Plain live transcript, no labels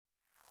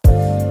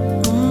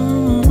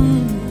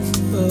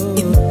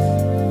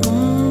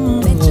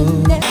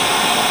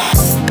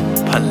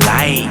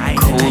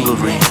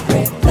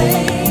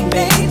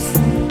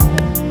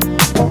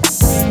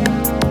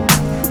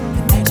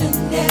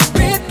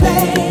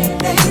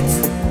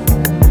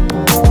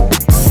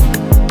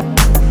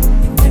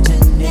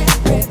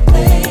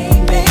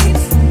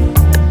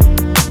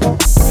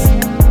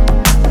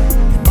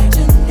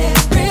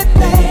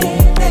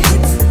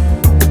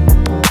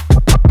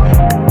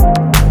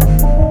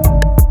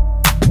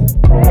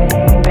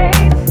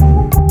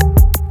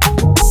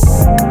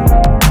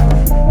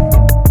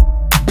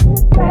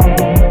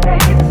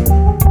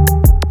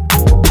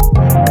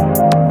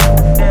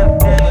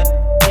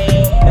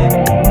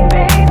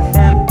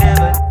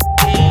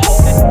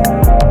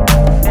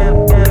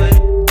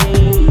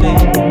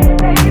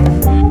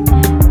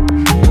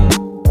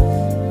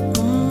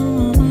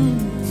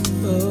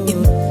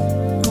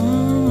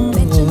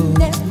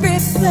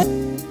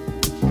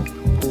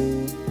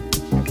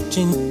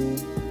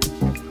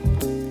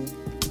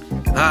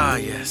Ah,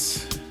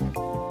 yes.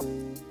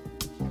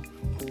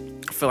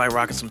 I feel like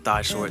rocking some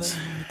thigh shorts.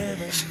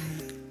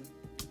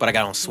 But I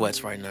got on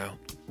sweats right now.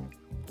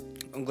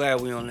 I'm glad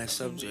we on that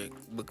subject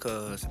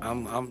because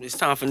it's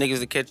time for niggas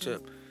to catch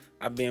up.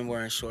 I've been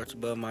wearing shorts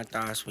above my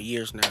thighs for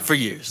years now. For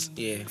years.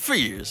 Yeah. For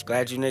years.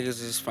 Glad you niggas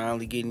is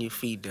finally getting your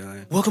feet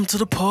done. Welcome to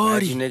the Glad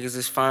party. you niggas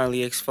is finally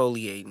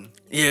exfoliating.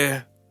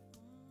 Yeah.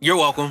 You're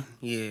welcome.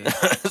 Yeah.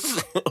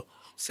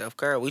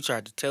 Self-care, we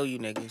tried to tell you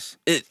niggas.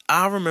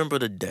 I remember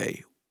the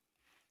day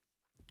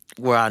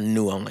where I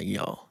knew, I'm like,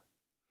 yo,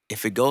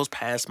 if it goes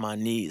past my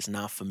knee, it's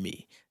not for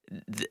me.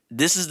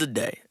 This is the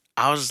day.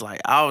 I was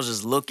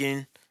just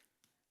looking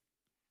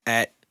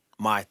at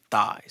my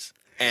thighs.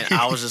 And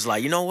I was just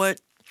like, you know what?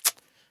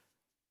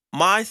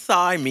 My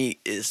thigh meat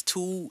is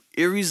too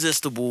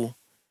irresistible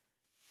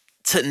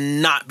to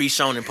not be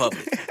shown in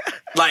public.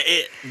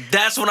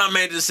 That's when I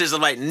made the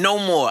decision. Like, no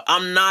more.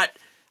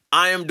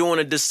 I am doing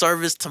a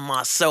disservice to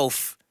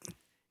myself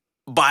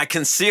by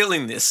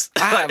concealing this.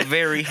 I have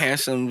very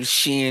handsome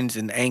shins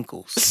and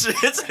ankles.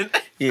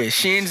 Yeah,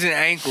 shins and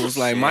ankles.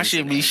 Like, my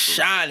shit be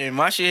shining.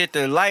 My shit hit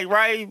the light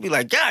right. Be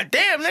like, God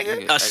damn,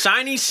 nigga. A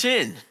shiny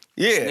shin.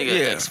 Yeah,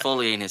 Nigga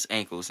exfoliating his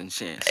ankles and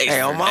shins. Hey,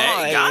 on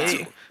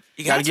my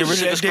You gotta get rid of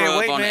that dead Scrub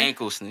weight, on the man.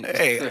 ankles, nigga.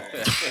 Hey,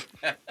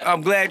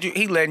 I'm glad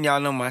he letting y'all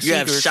know my You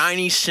have secrets.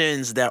 shiny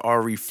shins that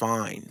are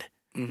refined.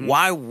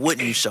 Why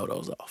wouldn't you show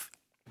those off?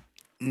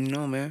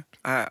 No, man.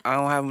 I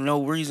don't have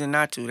no reason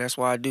not to. That's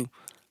why I do.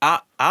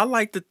 I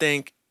like to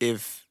think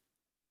if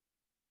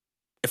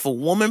a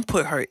woman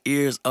put her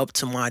ears up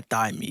to my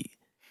thigh meat,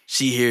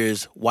 she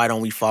hears "Why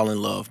Don't We Fall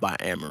in Love" by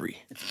Anne-Marie.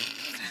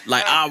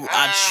 Like,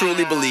 I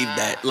truly believe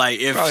that. Like,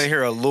 if Probably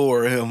hear a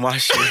lure in my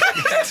shit.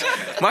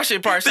 My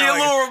shit probably the sound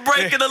like... allure of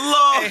breaking the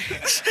law.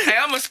 Hey,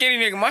 I'm a skinny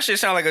nigga. My shit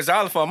sound like a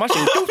xylophone. My shit...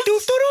 doof,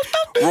 doof, doof,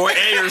 doof, doof. Roy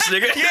Ayers,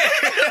 nigga.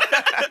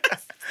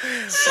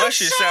 My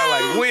shit sound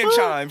like wind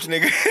chimes,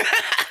 nigga.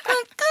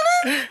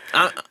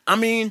 I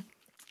mean,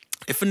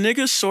 if a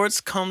nigga's shorts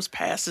comes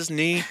past his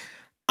knee,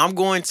 I'm not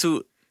going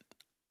to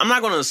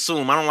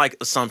assume. I don't like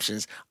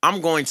assumptions. I'm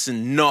going to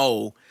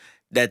know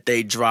that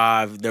they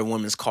drive their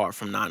women's car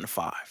from 9 to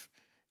 5.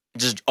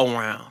 Just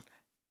around.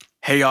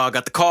 Hey, y'all, I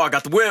got the car, I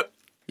got the whip.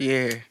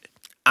 Yeah.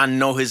 I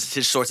know his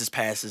shorts is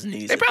past his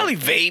knees. They probably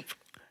vape.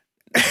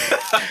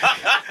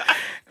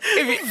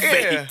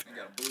 Yeah.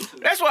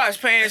 That's why his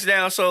pants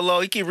down so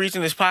low. He keep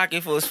reaching his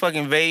pocket for his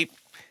fucking vape.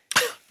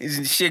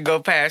 His shit go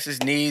past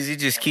his knees. He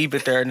just keep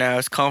it there now.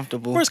 It's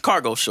comfortable. Where's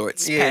cargo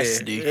shorts? Yeah, Past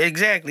his knee.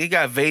 exactly. He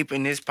got vape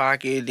in his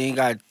pocket. Then he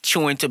got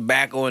chewing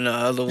tobacco in the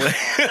other way.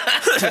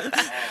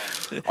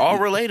 All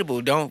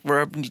relatable. Don't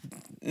rub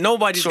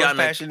Nobody's shorts gotten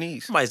past your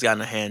knees. Somebody's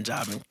gotten a hand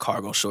job in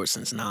cargo shorts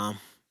since Nam.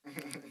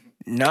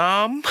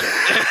 Nom.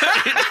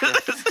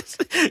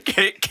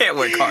 Can't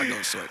wear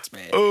cargo shorts,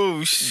 man.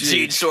 Oh shit.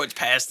 Jean shorts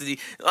past the.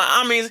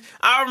 I mean,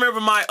 I remember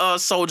my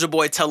Soldier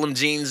Boy Tell 'em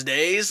Jeans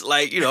days.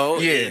 Like, you know,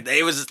 Yeah.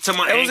 they was to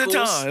my It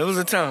ankles. was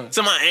a time.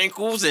 To my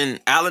ankles, and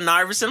Allen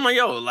Iverson. Like,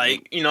 yo,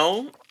 like, you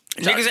know.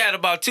 Niggas had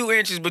about 2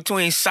 inches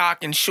between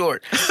sock and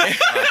short.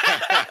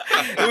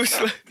 It was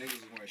like,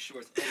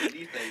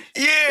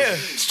 yeah.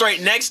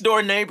 Straight next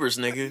door neighbors,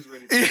 nigga.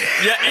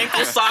 Your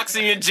ankle socks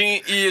and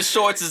your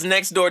shorts is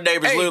next door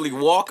neighbors. Hey, Literally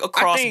walk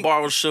across think-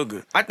 borrowed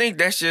sugar. I think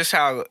that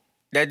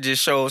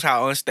just shows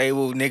how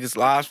unstable niggas'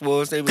 lives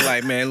was. They be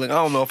like, man, look, I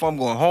don't know if I'm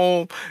going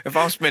home, if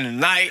I'm spending the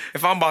night,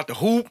 if I'm about to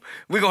hoop,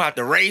 we gonna have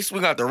to race, we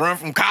gonna have to run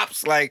from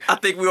cops. Like, I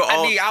think we were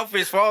all. I need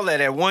outfits for all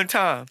that at one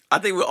time. I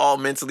think we're all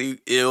mentally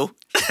ill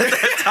at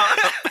that time.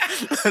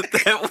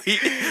 That we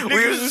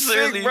were was sick,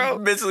 seriously bro.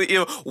 mentally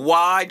ill.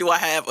 Why do I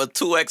have a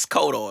 2X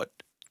coat on?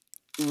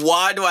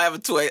 Why do I have a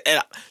 2X?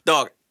 And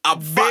dog, I'm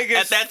Big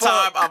at as that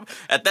fuck. time.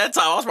 At that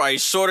time, I was probably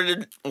shorter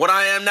than what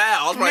I am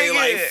now. I was probably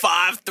Nigga.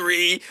 like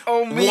 5'3",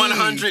 Oh, me.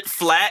 100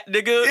 flat,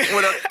 nigga,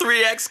 with a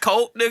 3X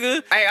coat,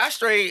 nigga. Hey, I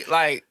straight,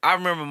 like, I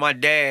remember my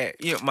dad,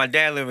 my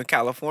dad lived in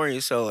California,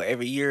 so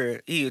every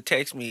year he would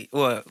text me,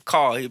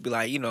 call, he'd be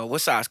like,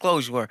 what size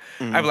clothes you wear?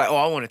 I'd be like,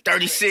 I want a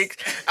 36,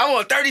 I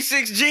want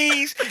 36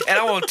 jeans, and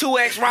I want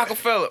 2X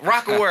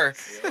Rockaware.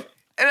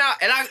 And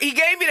he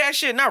gave me that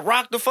shit, and I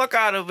rocked the fuck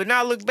out of it. Now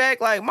I look back,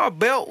 like, my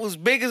belt was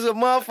big as a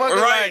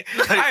motherfucker. Right.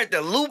 Like, I had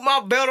to loop my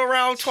belt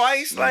around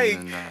twice. Like,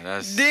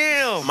 that's...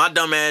 damn. My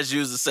dumb ass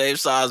used the same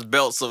size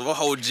belt, so the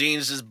whole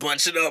jeans just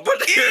bunch it up.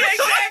 Yeah,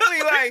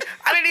 exactly. Like,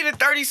 I didn't need a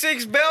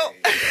 36 belt.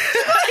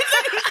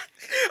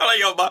 I'm like,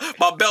 yo,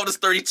 my belt is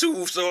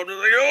 32, so I'm just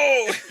like,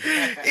 oh.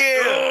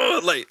 Yeah.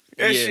 Like,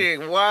 That yeah.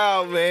 shit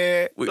wild,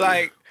 man.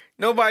 Like,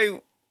 nobody...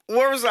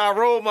 Where was our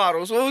role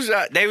models? What was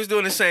that? They was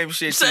doing the same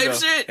shit. Same too, though.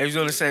 shit. They was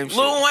doing the same shit.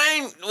 Lil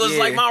Wayne was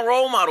like my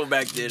role model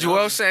back then.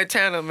 Joel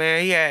Santana,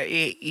 man,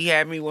 he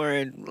had me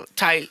wearing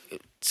tight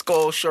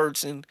skull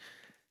shirts, and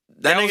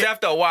that was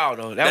after a while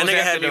though. That was nigga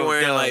after had me the-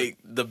 wearing the- like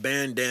the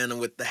bandana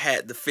with the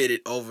hat to fit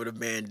it over the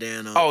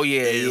bandana. Oh,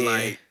 yeah, and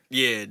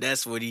yeah. like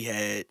that's what he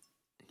had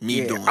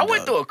me doing. I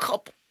went dog. through a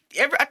couple.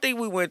 I think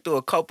we went through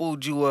a couple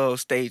Joel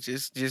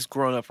stages just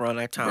growing up around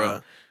that time.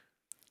 Bruh.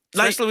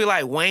 Especially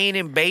like Wayne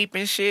and Bape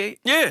and shit.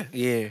 Yeah.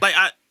 Yeah. Like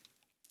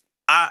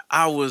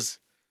I was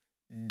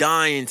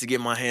dying to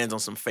get my hands on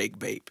some fake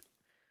Bape.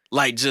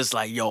 Like, just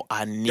like, yo,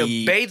 I The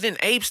need... Bathing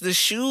Apes, the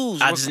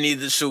shoes. I just needed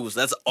the shoes.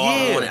 That's all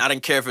I Yeah. wanted. I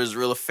didn't care if it was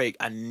real or fake.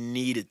 I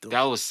needed them.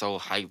 That was so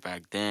hype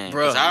back then.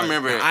 Bruh, Because I like,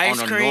 remember the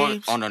ice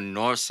creams. on the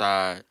north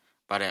side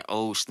by that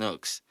old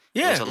Snooks.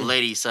 Yeah. There was a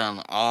lady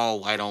selling all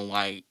white on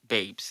white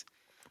babes.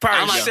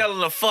 Probably I'm like- selling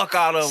the fuck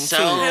out of them,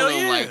 Selling too. Hell them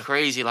yeah. like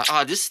crazy. Like,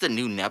 oh, this is the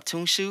new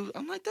Neptune shoe.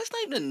 I'm like, that's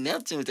not even the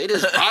Neptunes. They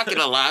just rock it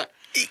a lot.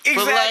 Exactly.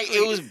 But like,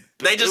 it was.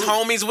 They just it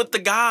was- homies with the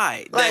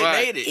guy. They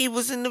Right. made it. He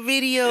was in the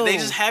video. They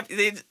just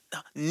happy.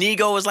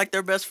 Nego is like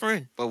their best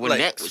friend. But when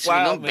Like, when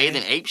wild, them man.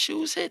 Bathing Ape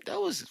shoes hit, that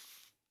was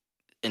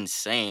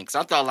insane. Because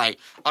I thought, like,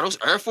 oh, those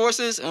Air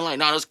Forces? And like,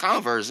 no, those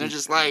Converse. And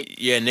just like,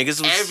 Yeah,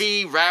 niggas was...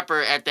 every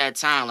rapper at that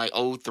time, like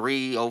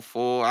 03,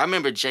 04. I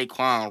remember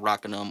Jaquan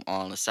rocking them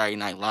on the Saturday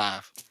Night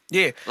Live.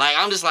 Yeah. Like,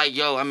 I'm just like,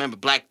 yo, I remember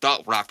Black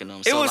Thought rocking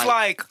them. It So, was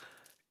like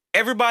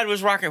everybody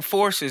was rocking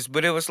Forces,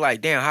 but it was like,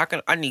 damn, how can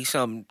I need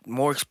something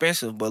more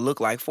expensive but look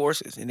like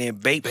Forces? And then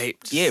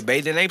Bapes. Yeah,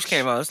 Bathing Apes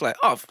came out. It's like,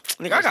 oh,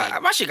 nigga, I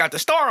got my shit got the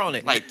star on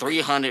it. like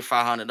 $300,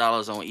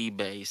 $500 on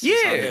eBay. So Yeah.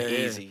 something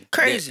Yeah. easy.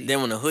 crazy.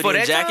 Then when the hoodie For and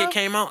that jacket time?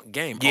 came out,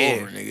 game yeah,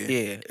 over, nigga. Yeah,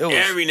 it was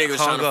Every nigga was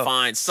hung trying to up.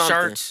 find something.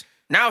 Shirts.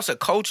 Now it's a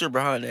culture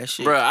behind that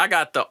shit. Bruh, I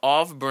got the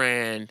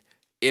off-brand.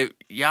 If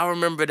y'all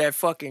remember that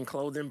fucking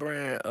clothing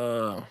brand,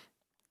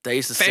 they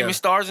used to Famous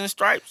sell. Stars and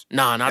Stripes.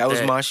 Nah, not That that.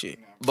 was my shit.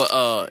 But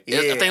I Yeah.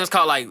 think it was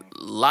called like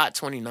Lot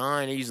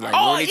 29. They used like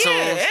Oh Looney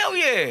yeah, Tunes. hell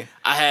yeah.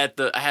 I had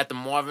the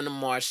Marvin the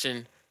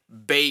Martian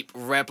Bape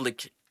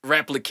replicate.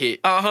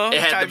 Uh-huh. It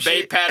had the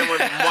Bape pattern with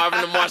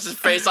Marvin the Martian's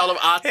face all over.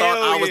 I thought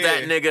Hell I was yeah.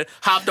 that nigga.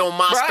 Hopped on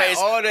MySpace,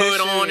 all that hood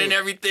on shit. and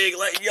everything.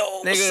 Like, yo,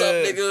 what's up,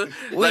 nigga?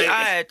 Like,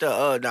 I had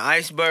the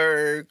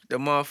iceberg, the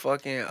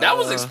motherfucking. that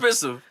was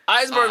expensive.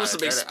 Iceberg was some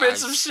that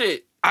expensive ice.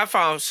 shit. I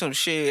found some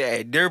shit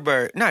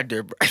at not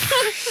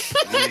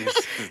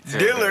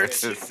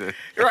Dillard's.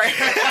 Right.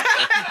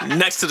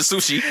 Next to the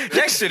sushi.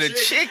 Next to the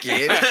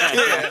chicken.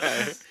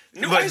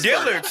 Yeah. But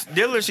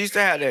Dillard's used to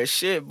have that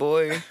shit,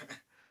 boy.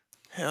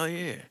 Hell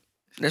yeah.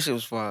 That shit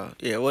was fun.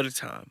 Yeah, what a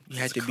time. You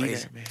had It's to be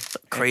crazy. there, man.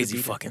 Crazy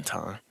fucking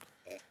time.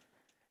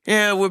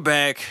 Yeah, we're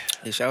back.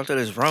 Yeah, shout out to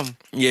this rum.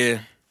 Yeah.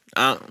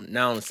 Now on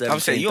the 1738. I'm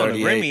saying you on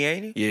the Remy,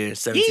 ain't it? Yeah,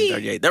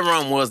 1738. That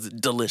rum was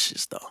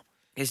delicious, though.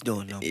 It's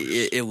doing numbers.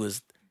 It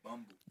was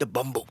The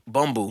Bumble.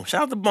 Bumble.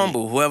 Shout out to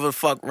Bumble, whoever the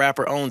fuck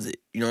rapper owns it.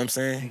 You know what I'm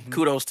saying?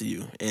 Kudos to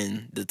you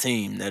and the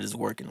team that is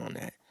working on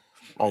that.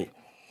 Oh,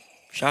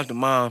 Shout out to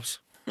Moms.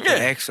 Yeah.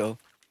 The EXO.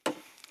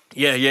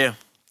 yeah.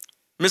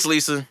 Miss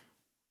Lisa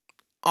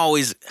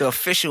always The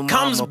official mom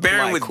comes of bearing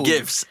Polite with Cool.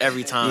 gifts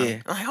every time.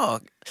 Yeah. I'm like, oh,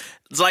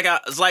 it's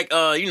like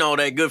you know,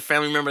 that good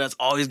family member that's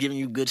always giving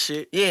you good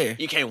shit. Yeah.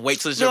 You can't wait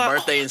till it's your You're like,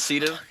 birthday and see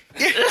them.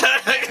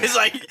 It's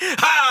like,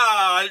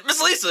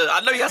 Miss Lisa,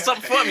 I know you got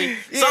something for me.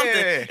 Yeah.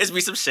 Something. It's be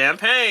some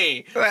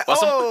champagne. Like, or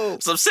oh.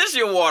 some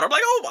Sicilian water. I'm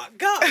like, oh my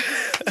God.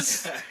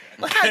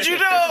 How'd you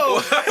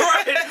know?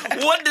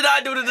 Right? What did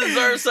I do to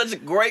deserve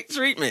such great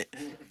treatment?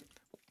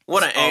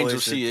 What an It's angel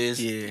always she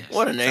is. yeah.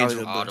 What an It's always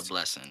angel. a All the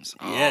blessings.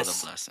 All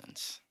Yes. the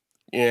blessings.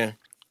 Yeah.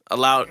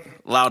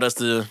 Allowed us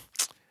to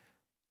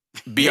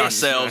be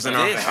ourselves in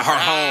our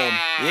home.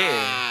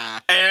 Yeah.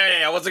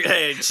 Hey, I wasn't.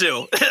 Hey,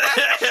 chill.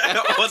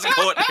 I wasn't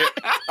going there.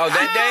 Oh,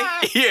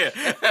 that Yeah.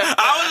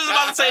 I was just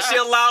about to say she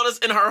allowed us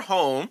in her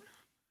home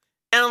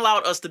and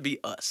allowed us to be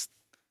us.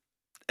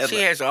 day? She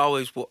has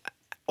always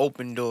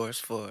opened doors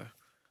for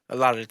a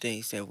lot of the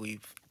things that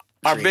we've.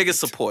 Our dreamed. biggest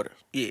supporter.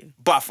 Yeah.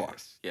 By far.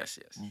 Yes.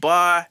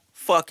 By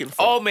fucking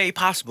far. All made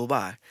possible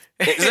by.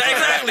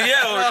 Exactly,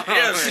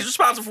 yeah. She's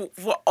responsible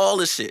for all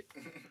this shit.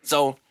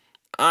 So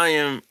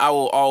I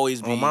will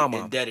always be my mom.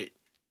 indebted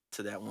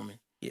to that woman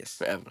Yes.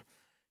 forever.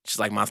 She's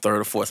like my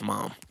third or fourth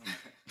mom.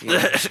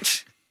 Yeah.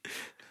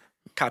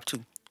 Cop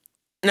 2.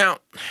 Now,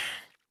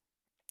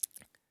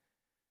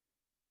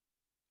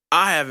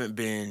 I haven't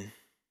been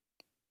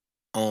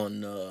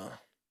on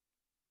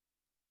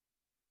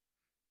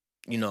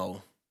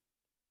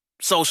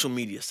social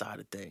media side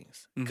of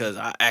things. Because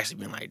I actually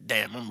been like,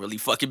 damn, I'm really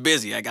fucking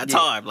busy. I got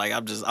time. Like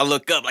I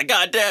look up, like,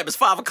 God damn, it's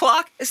 5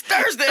 o'clock. It's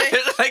Thursday.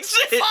 Like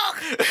shit.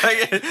 Fuck.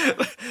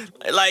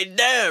 Like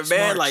damn,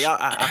 man. Like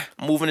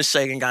I'm moving and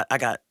shaking. I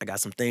got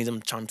some things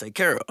I'm trying to take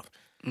care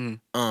of.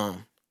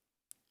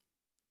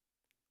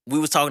 We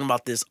was talking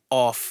about this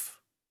off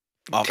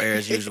air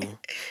as usual,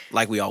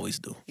 like we always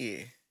do.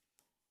 Yeah.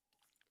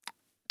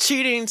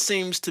 Cheating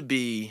seems to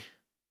be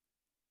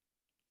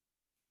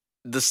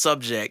the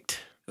subject.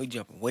 We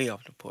jumping way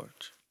off the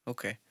porch.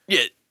 Okay.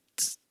 Yeah,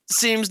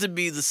 seems to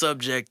be the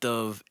subject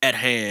of at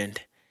hand,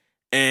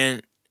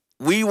 and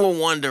we were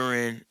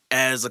wondering,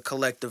 as a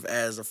collective,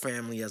 as a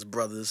family, as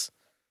brothers,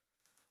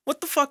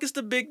 what the fuck is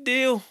the big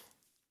deal?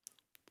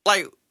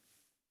 Like,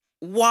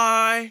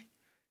 why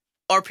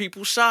are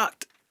people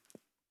shocked?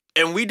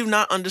 And we do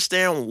not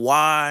understand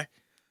why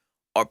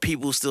are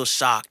people still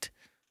shocked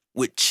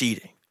with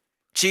cheating.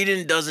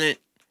 Cheating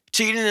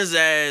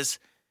is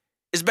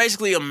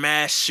basically a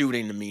mass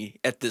shooting to me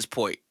at this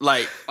point.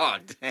 Like, Oh,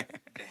 damn.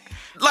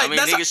 Like I mean,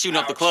 that's niggas shooting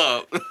up the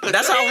club.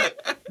 That's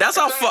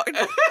how fuck.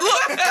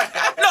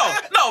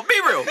 Look, no, be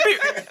real.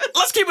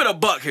 Let's keep it a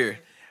buck here.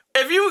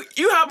 If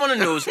you hop on the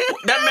news,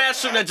 that mass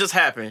shooting that just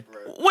happened,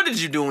 what did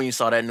you do when you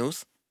saw that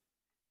news?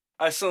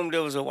 I assumed it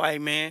was a white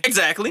man.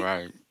 Exactly.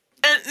 Right.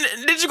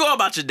 And did you go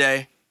about your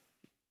day?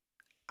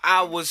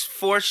 I was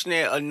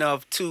fortunate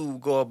enough to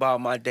go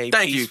about my day.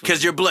 Thank you, peacefully.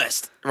 because you're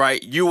blessed,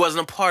 right? You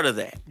wasn't a part of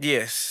that.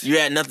 Yes. You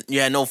had nothing. You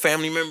had no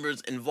family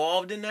members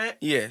involved in that.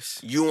 Yes.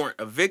 You weren't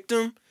a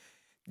victim.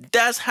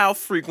 That's how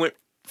frequent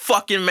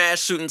fucking mass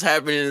shootings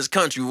happen in this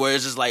country, where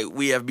it's just like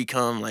we have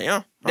become like,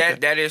 oh, okay.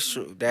 That is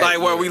true. Like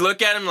where we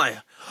look at him like,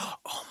 oh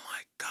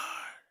my god.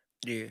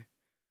 Yeah.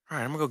 All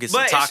right, I'm gonna go get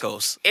some But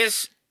tacos.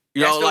 It's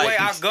You that's know, the like- way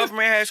our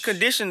government has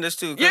conditioned us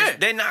to. 'Cause Yeah.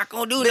 they're not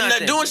gonna do They're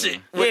nothing. not doing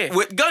shit Yeah.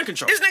 with gun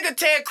control. This nigga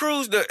Ted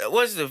Cruz,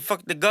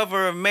 the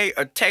governor of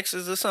or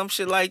Texas or some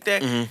shit like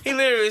that. Mhm. He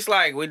literally is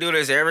like, we do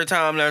this every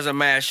time there's a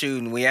mass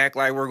shooting. We act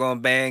like we're gonna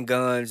ban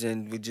guns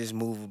and we just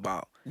move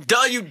about.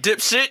 Duh, you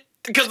dipshit.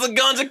 Because the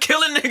guns are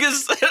killing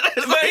niggas.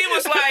 But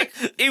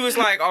he was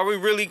like, are we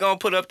really gonna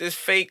put up this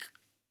fake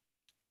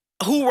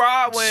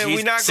hoorah when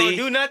we not gonna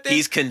do nothing?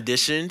 He's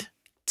conditioned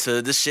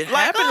to the shit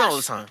Like happening all the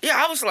us. time.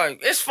 Yeah, I was like,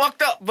 it's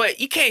fucked up, but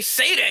you can't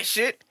say that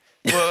shit.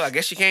 Well, I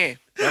guess you can.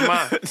 Never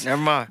mind.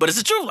 Never mind. But it's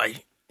the truth.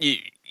 Like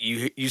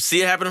you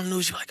see it happen on the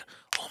news. You're like,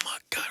 oh my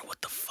god, what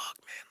the fuck,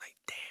 man? Like,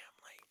 damn,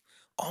 like,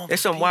 oh,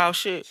 It's some wild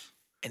shit.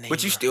 And then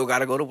But you like, still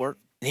gotta go to work.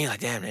 and you're like,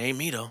 damn, that ain't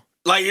me though.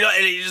 Like, you know,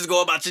 and then you just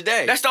go about your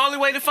day. That's the only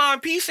way to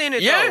find peace in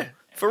it, Yeah. though.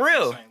 For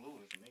real.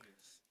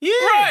 Yeah.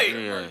 right.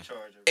 Yeah.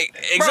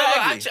 Exactly. Bro,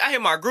 I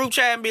hit my group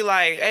chat and be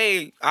like,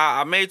 hey,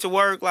 I made it to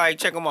work, like,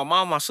 check on my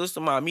mom, my sister,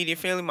 my immediate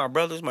family, my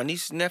brothers, my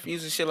nieces,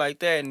 nephews, and shit like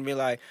that, and be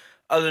like,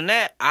 other than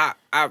that, I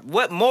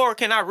what more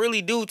can I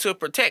really do to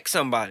protect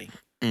somebody?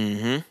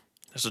 Mm-hmm.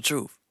 That's the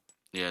truth.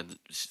 Yeah,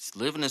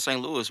 living in St.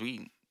 Louis,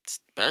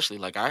 especially,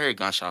 like, I hear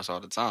gunshots all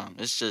the time.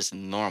 It's just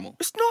normal.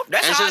 It's no,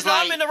 that's It's how I just know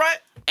I'm like- in the right.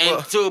 And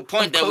Well, to a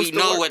point I'm that close we to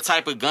know work. what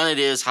type of gun it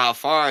is, how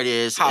far it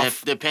is, How and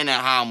depending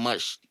on how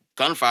much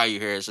gunfire you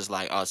hear, it's just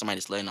like, oh,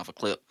 somebody's letting off a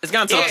clip. It's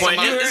gotten to Yeah, the point.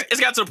 somebody- It's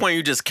got to the point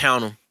you just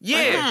count them.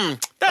 Yeah.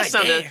 That Like,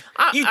 sounded.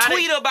 damn. You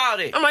tweet about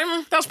it. I'm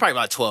like, that was probably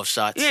like 12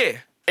 shots. Yeah.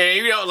 And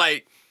you know,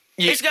 like,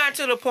 It's gotten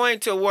to the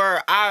point to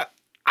where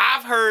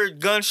I've heard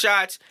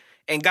gunshots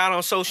and got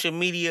on social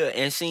media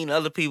and seen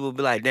other people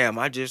be like, damn,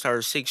 I just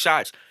heard 6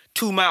 shots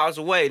 2 miles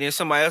away. Then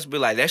somebody else be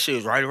like, that shit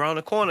was right around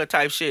the corner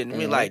type shit. And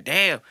be like,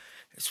 damn,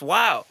 it's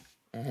wild.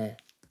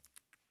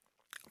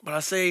 But I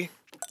say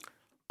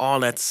all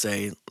that to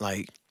say,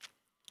 like,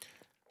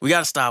 we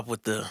gotta stop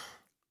with the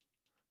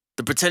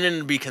pretending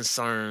to be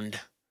concerned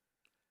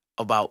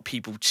about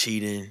people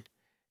cheating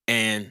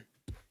and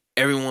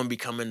everyone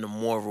becoming the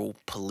moral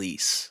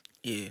police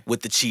Yeah.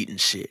 with the cheating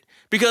shit.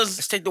 Because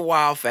Let's take the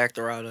wild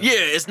factor out of it. yeah,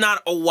 it's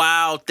not a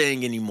wild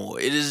thing anymore.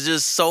 It is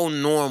just so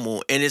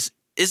normal, and it's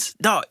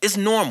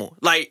normal.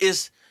 Like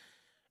and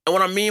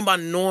what I mean by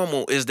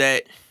normal is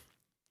that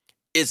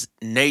it's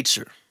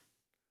nature.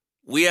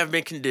 We have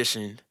been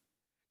conditioned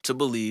to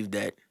believe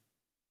that,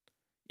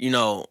 you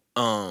know,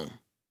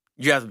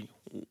 you have to be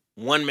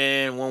one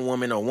man, one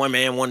woman, or one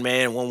man, one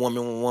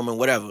woman,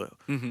 whatever,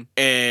 Mhm.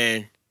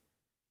 and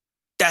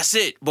that's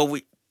it. But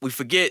we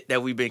forget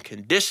that we've been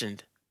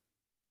conditioned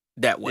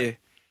that way. Yeah.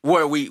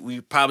 Where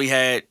we probably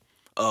had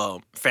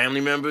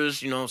family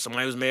members, you know,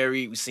 somebody was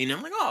married, we seen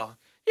them like, oh,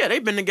 yeah,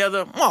 they've been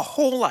together my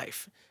whole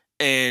life.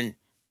 And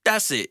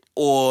that's it.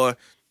 Or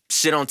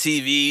shit on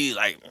TV,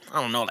 like,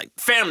 I don't know, like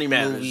Family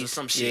Matters or Movies,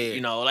 some shit, yeah,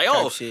 you know, like, type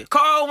oh, shit.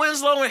 Carl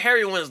Winslow and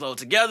Harry Winslow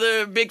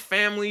together, big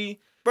family.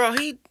 Bro,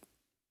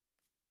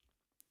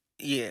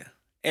 yeah.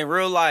 In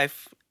real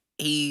life,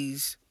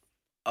 he's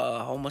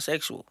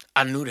homosexual.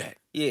 I knew that.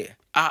 Yeah.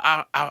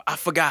 I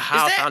forgot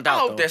how I found I out,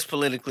 hope though. that's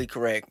politically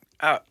correct.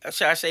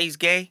 Should I say he's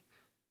gay?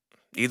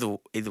 Either way,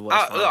 it's All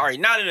fine. right,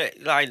 not in a,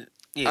 like,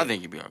 yeah. I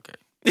think you'd be okay.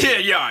 Yeah,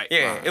 you're all right.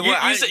 Yeah.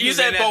 You- You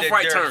said both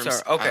right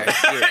terms. Okay.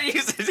 Yeah.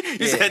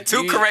 you said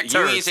two correct You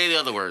terms. ain't say the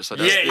other word, so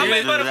Yeah, that's yeah. I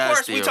mean, but of that's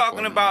course, we're still talking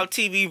cool. about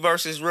TV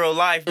versus real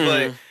life,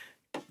 but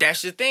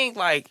that's the thing.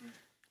 Like,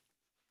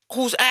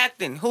 who's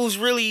acting? Who's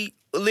really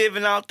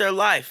living out their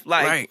life?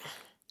 Like, Right.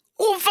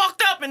 who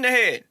fucked up in the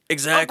head?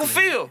 Exactly.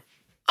 Uncle Phil.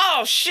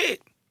 Oh,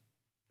 shit.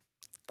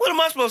 What am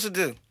I supposed to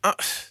do?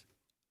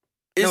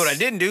 You know what I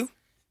didn't do?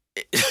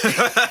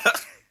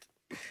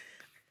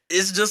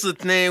 It's just a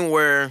thing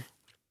where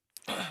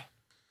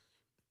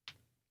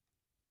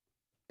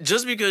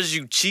just because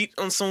you cheat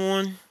on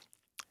someone,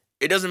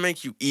 it doesn't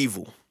make you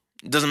evil.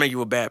 It doesn't make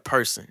you a bad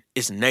person.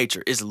 It's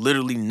nature. It's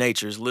literally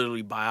nature. It's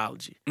literally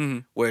biology.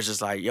 Mhm. Where it's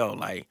just like, yo,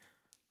 like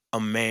a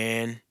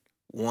man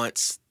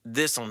wants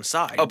this on the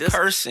side. A This-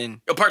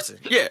 person. A person.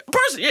 Yeah. A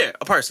person. Yeah.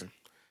 A person.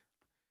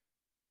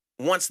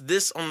 Wants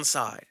this on the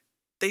side.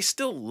 They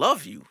still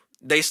love you.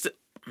 They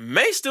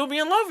may still be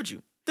in love with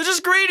you. They're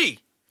just greedy.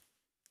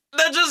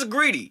 They're just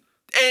greedy.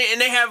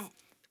 And they have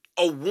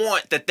a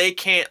want that they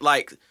can't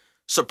like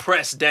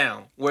suppress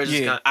down. Where it's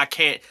just Yeah.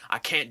 kinda, I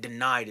can't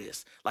deny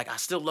this. Like I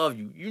still love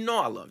you. You know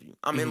I love you.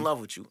 I'm in love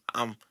with you.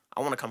 I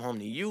want to come home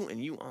to you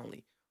and you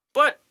only.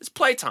 but it's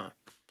playtime.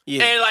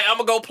 Yeah. And like I'm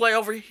gonna go play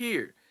over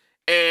here.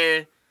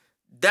 And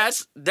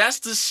that's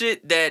the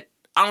shit that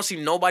I don't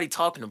see nobody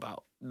talking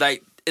about.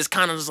 Like it's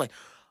kind of just like,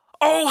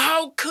 oh,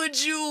 how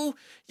could you?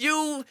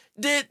 You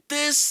did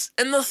this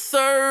and the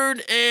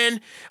third,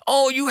 and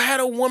oh, you had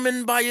a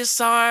woman by your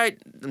side.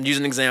 I'm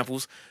using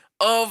examples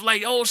of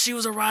like, oh, she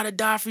was a ride or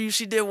die for you.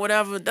 She did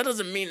whatever. That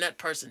doesn't mean that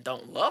person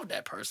don't love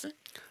that person.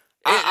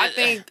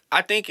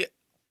 I think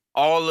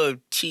all of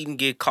cheating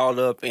get caught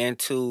up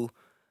into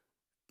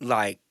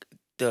like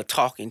the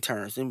talking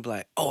terms and be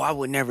like, oh, I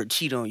would never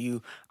cheat on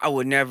you. I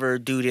would never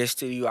do this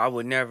to you. I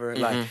would never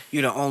like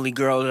you're the only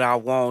girl that I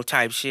want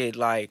type shit.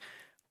 Like,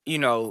 you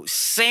know,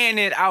 saying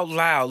it out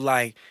loud.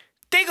 Like,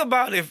 think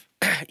about if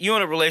you're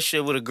in a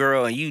relationship with a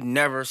girl and you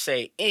never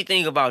say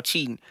anything about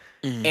cheating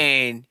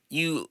and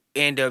you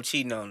end up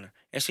cheating on her.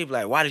 And she be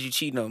like, why did you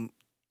cheat on me?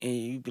 And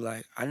you be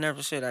like, I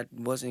never said I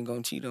wasn't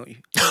going to cheat on you.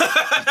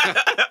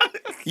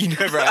 You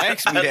never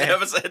asked me that. I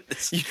never said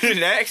this. You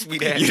didn't ask me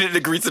that. You didn't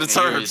agree to the You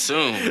terms.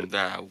 assume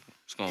that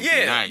it's gonna be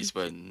nice,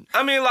 but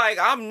I mean, like,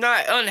 I'm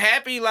not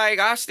unhappy. Like,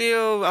 I'm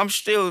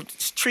still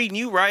treating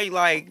you right.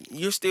 Like,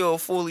 you're still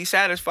fully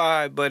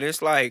satisfied. But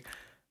it's like,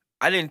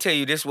 I didn't tell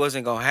you this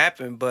wasn't gonna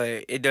happen,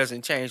 but it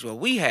doesn't change what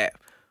we have.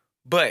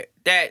 But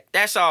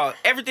that's all.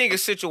 Everything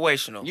is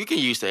situational. you can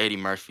use the Eddie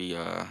Murphy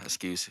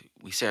excuse.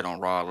 We said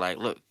on Raw, like,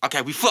 look,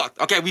 okay, we fucked.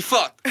 Okay, we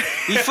fucked.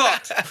 We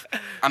fucked.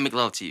 I make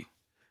love to you.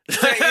 You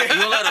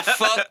don't let a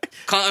fuck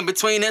come in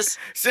between us.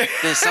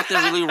 There's something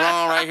really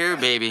wrong right here,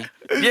 baby.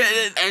 Yeah,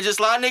 And just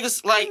a lot of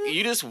niggas, like,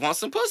 you just want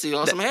some pussy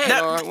or some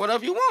head or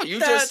whatever you want. You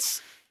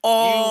just,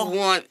 all. you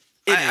want...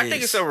 I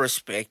think it's a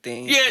respect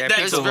thing. Yeah, that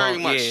that's people very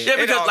want. much. Yeah, It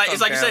because all like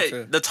comes it's like you down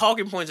said, to- the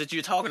talking points that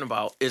you're talking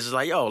about is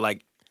like, yo,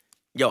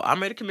 I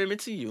made a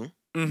commitment to you.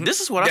 Mhm.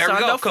 This is what There I we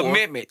signed go. up for.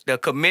 Commitment. The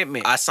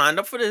commitment. I signed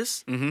up for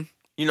this, Mm-hmm.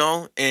 you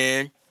know,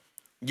 and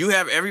you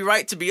have every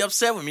right to be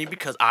upset with me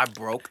because I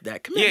broke that Yeah,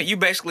 commitment. you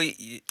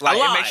basically like I it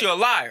lied. makes you a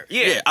liar.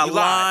 Yeah, I you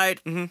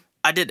lied. Mm-hmm.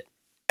 I did.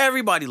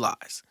 Everybody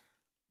lies.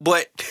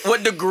 But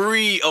what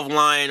degree of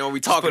lying are we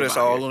talking Put about? us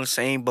all here? on the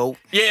same boat.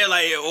 Yeah,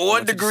 like what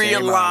Went to the degree of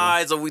same island.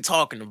 lies are we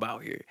talking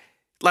about here?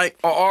 Like,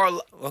 Or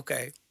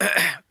okay,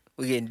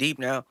 we're getting deep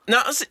now.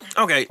 no,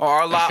 okay,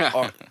 Are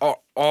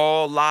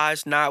all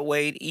lies not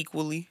weighed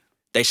equally?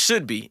 they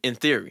should be in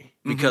theory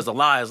because a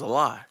lie is a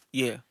lie.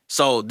 Yeah.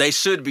 So they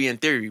should be in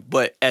theory,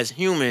 but as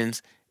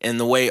humans and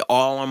the way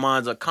all our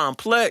minds are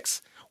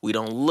complex, we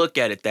don't look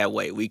at it that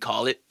way. We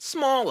call it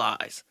small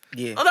lies.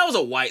 Yeah. Oh, that was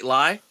a white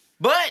lie.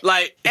 But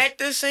Like, at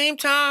the same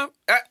time,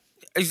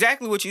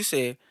 exactly what you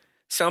said.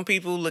 Some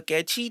people look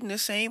at cheating the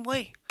same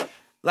way.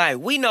 Like,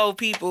 we know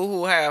people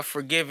who have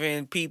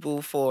forgiven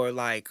people for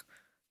like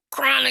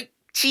chronic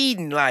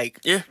cheating. Like,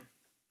 yeah,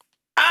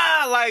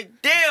 like,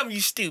 damn,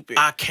 you stupid.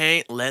 I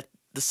can't let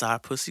the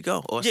side pussy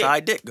go or Yeah.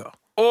 side dick go.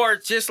 Or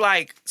just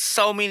like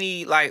so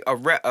many, like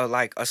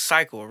a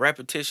cycle, a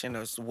repetition,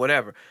 or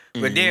whatever.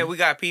 But then we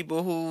got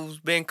people who's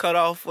been cut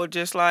off for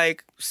just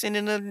like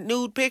sending a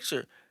nude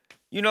picture.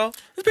 You know,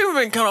 There's people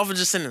been cut off for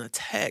just sending a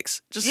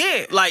text. Just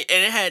Yeah. like,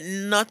 and it had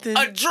nothing.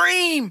 a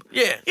dream.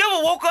 Yeah, You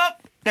ever woke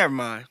up? Never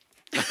mind.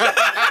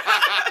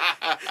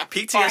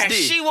 PTSD. Or has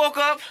she woke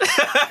up?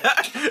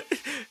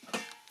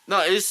 No,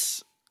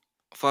 it's...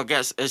 I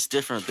guess it's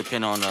different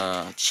depending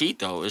on cheat,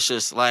 though. It's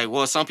just like,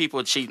 well, some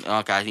people cheat.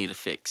 Okay, I need a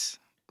fix.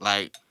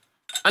 Like,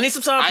 I need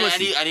some side I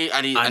pussy.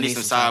 need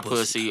some side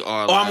pussy,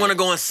 or or I'm gonna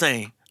go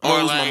insane. Or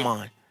lose my like-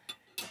 mind.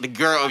 the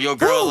girl of your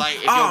girl. Woo! Like,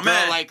 if Oh, your girl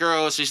man. like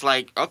girls, she's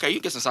like, okay, you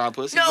get some side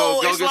pussy.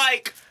 No, go it's get,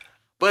 like,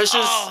 but it's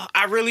just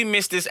I really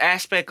miss this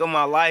aspect of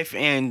my life,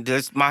 and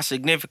my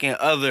significant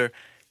other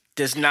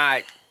does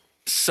not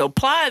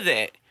supply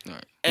that.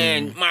 Right.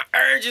 And my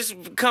urge is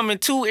becoming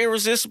too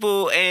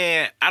irresistible,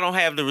 and I don't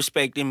have the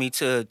respect in me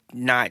to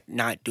not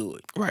do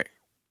it. Right.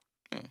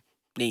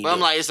 Need But I'm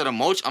it. like, it's an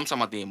emotion. I'm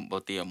talking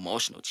about the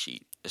emotional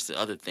cheat. It's the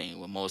other thing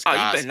with most Oh, you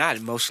guys. better not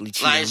emotionally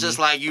cheat. Like, on it's me. just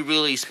like you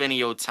really spending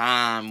your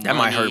time. That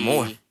might hurt money,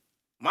 more.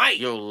 Mike.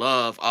 Your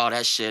love, all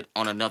that shit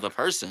on another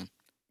person.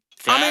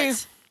 I mean-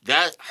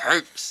 that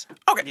hurts.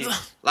 Okay. Like,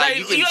 Like,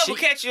 you you,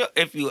 can ever cheat.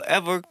 if you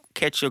ever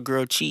catch your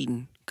girl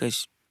cheating,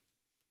 because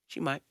she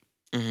might.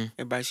 Mhm.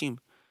 Everybody's human.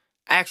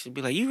 Actually,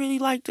 be like, you really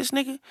like this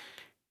nigga?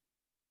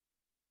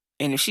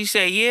 And if she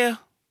say yeah,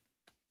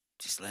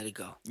 just let it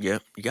go. Yeah,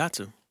 you got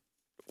to.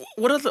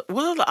 What other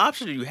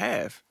option do you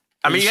have?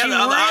 I mean, If you have she the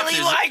other really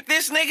options. like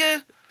this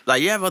nigga,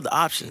 Like, you have other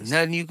options.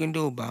 nothing you can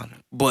do about it.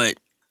 But,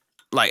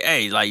 like,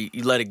 hey, like,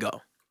 you let it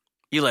go.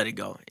 You let it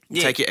go.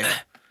 Yeah. Take your L.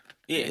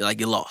 Yeah. Like,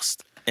 you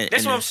lost. And,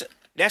 That's and what I'm saying.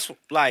 That's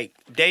like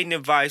dating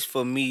advice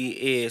for me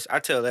is I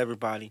tell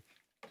everybody,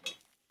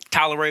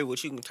 tolerate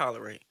what you can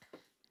tolerate.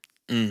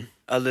 Mm.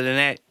 Other than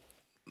that,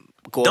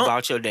 go Don't-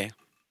 about your day.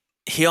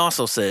 He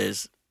also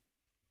says,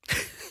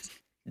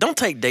 don't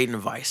take dating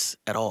advice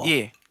at all.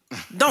 Yeah.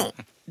 Don't.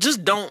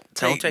 Just don't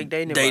take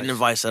dating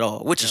advice at all,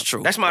 which is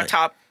true. That's my Like-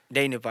 top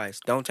dating advice.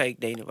 Don't take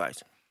dating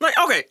advice. Like,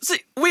 okay,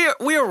 see,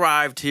 we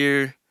arrived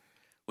here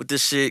with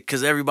this shit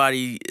because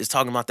everybody is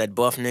talking about that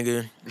buff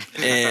nigga,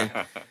 and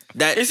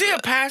That Is he a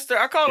pastor?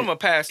 I call him a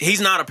pastor.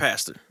 He's not a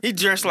pastor. He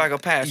dressed like a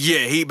pastor. Yeah,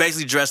 he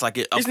basically dressed like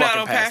a He's fucking not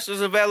on pastor.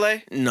 Pastors of LA.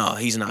 No,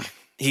 he's not.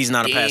 He's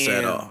not a pastor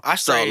at all. I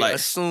So straight like,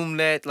 assume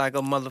that like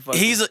a motherfucker.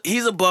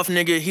 he's a buff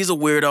nigga. He's a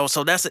weirdo.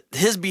 So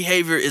his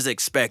behavior is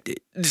expected.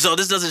 So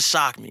this doesn't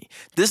shock me.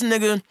 This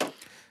nigga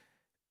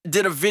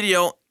did a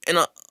video in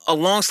a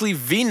long sleeve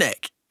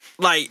V-neck.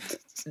 Like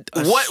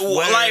what?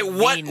 sweater Like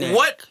what? V-neck.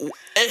 What?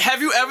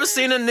 Have you ever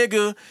seen a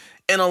nigga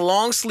in a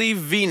long sleeve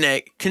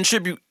V-neck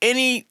contribute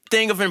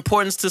anything of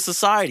importance to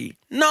society?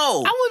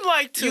 No. I would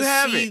like to You see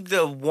haven't.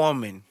 the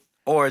woman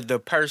or the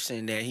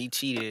person that he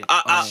cheated.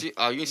 You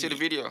didn't see the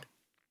video?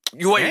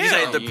 You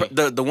Damn.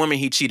 say the woman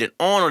he cheated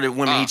on or the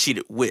woman he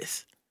cheated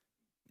with?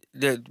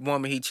 The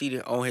woman he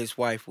cheated on his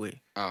wife with.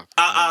 Oh,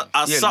 I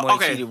Yeah, the saw. one he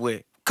Okay, cheated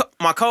with.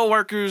 my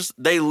coworkers,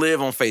 they live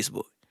on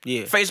Facebook.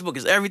 Yeah. Facebook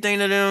is everything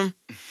to them.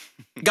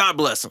 God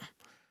bless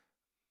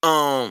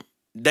them.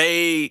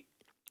 They,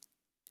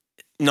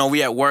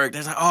 we at work.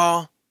 They're like,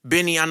 oh,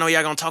 Benny, I know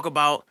y'all gonna talk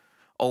about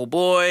old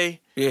boy.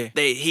 Yeah.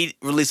 He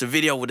released a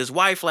video with his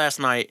wife last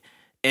night,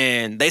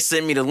 and they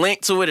sent me the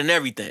link to it and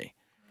everything.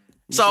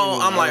 So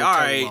I'm like, all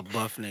right,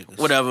 buff niggas.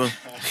 whatever.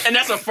 And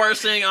that's the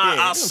first thing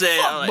I said.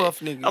 fuck Like, buff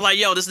niggas. I'm like,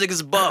 yo, this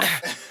nigga's buff.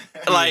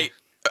 Like,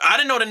 I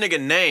didn't know the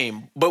nigga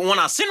name, but when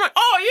I seen him, like,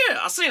 oh yeah,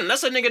 I seen him.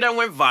 That's a nigga that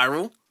went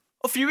viral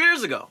a few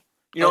years ago.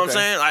 You know what I'm Okay.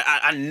 saying?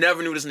 I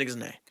never knew this nigga's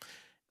name.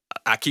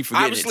 I keep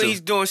forgetting Obviously, it he's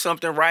too. doing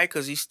something right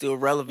because he's still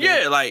relevant.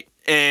 Yeah, like,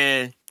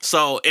 and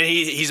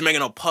he's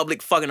making a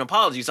public fucking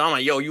apology. So I'm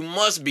like, yo, you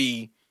must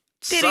be.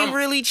 Did he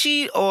really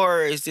cheat,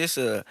 or is this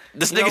a?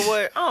 This you know nigga-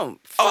 what?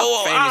 Fuck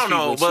Oh, I famous don't know,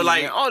 people but cheating,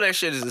 like- man. All that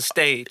shit is a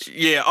stage.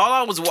 Yeah, all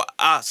I was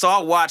so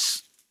I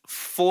watched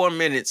 4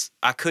 minutes.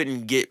 I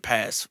couldn't get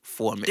past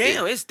 4 minutes.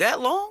 Damn, it's that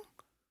long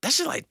That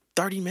shit like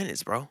 30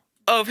 minutes, bro.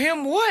 of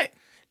him. What?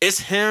 It's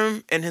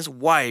him and his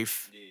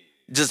wife.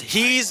 Just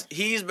he's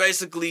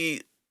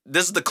basically,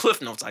 this is the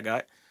cliff notes I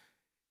got.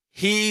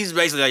 He's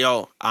basically like,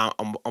 yo,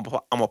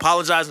 I'm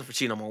apologizing for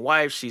cheating on my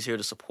wife. She's here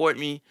to support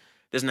me.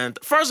 This and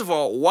that. First of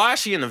all, why is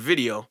she in the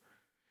video?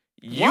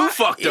 You Why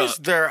fucked up. Is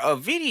there a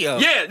video?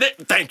 Yeah,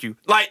 thank you.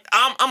 Like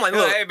I'm like,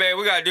 Look, look, hey, babe,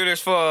 we gotta do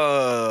this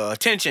for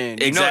attention.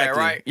 You know that, Exactly.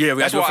 right? Yeah, we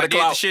That's gotta do it why for I the did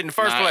the clout. shit in the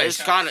first Nah, place.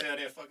 it's kind of.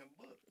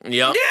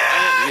 yep,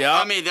 Yeah.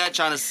 I mean, that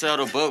trying to sell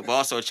the book, but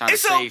also trying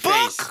It's to a save book.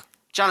 face.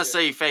 Trying to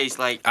save face,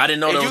 like I didn't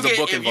know if there you was a get-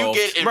 book if involved.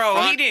 You get in Bro,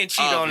 he front didn't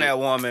cheat of on it- that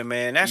woman,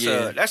 man. That's Yeah. a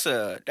I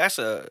think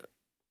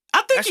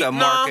that's a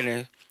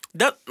marketing.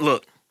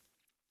 Look,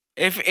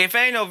 If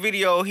ain't no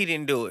video, he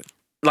didn't do it.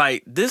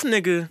 like this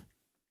nigga,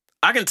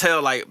 I can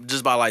tell like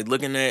just by like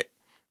looking at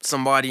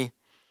somebody.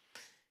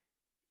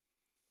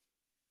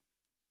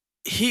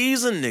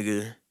 He's a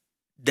nigga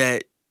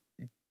that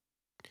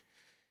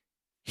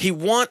he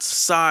wants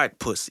side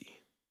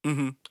pussy,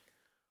 Mm-hmm.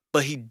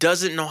 but he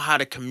doesn't know how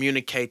to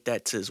communicate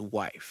that to his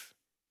wife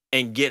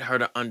and get her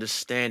to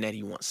understand that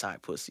he wants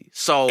side pussy.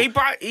 So He's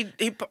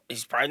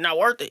probably not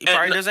worth it. He And-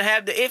 probably doesn't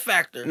have the it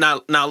factor.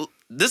 now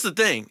this is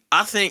the thing.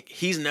 I think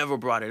he's never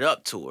brought it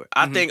up to her.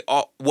 I Mhm. think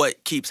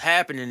what keeps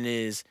happening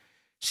is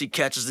she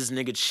catches this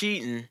nigga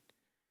cheating,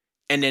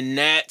 and then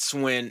that's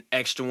when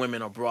extra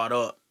women are brought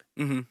up.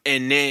 Mm-hmm.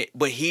 And then,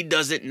 but he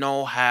doesn't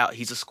know how.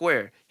 He's a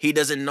square. He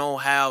doesn't know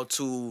how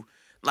to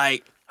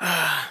like.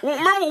 Well,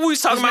 remember what we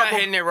was talking He's about? not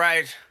hitting it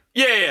right.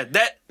 Yeah,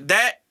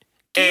 that.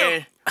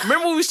 And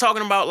remember what we was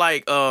talking about?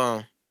 Like,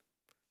 Oh,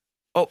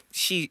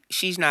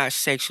 she's not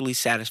sexually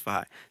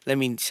satisfied. Let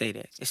me say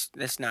that.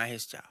 That's not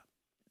his job.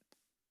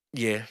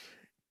 yeah.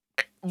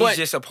 He's But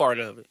just a part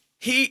of it.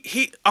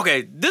 he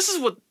okay. This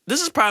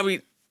is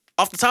probably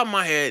off the top of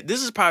my head.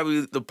 This is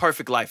probably the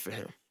perfect life for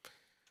him.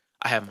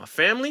 I have my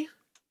family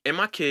and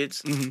my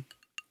kids. Mm-hmm.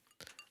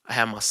 I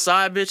have my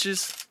side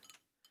bitches,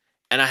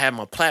 and I have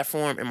my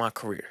platform and my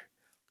career.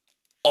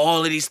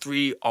 All of these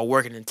three are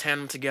working in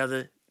tandem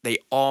together. They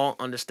all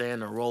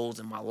understand their roles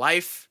in my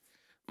life.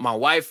 My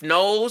wife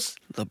knows.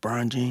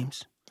 LeBron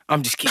James.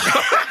 I'm just kidding.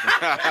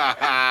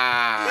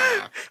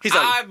 He's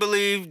like, I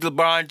believe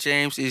LeBron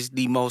James is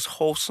the most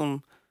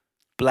wholesome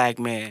black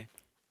man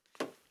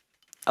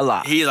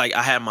alive. he's like,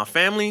 I have my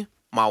family.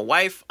 My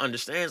wife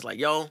understands, like,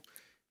 yo,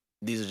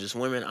 these are just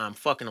women I'm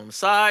fucking on the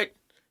side.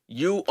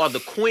 You are the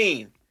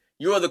queen.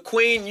 You are the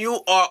queen. You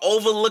are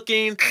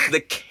overlooking the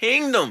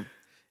kingdom.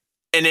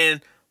 And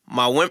then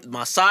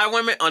my side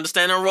women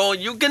understand their role.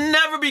 You can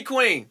never be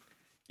queen.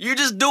 You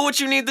just do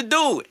what you need to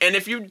do. And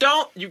if you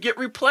don't, you get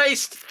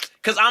replaced.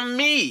 Because I'm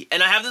me.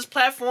 And I have this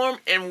platform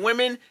and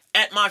women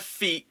at my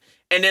feet.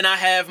 And then I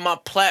have my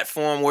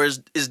platform where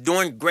it's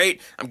doing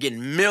great. I'm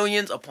getting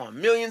millions upon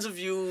millions of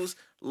views,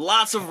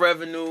 lots of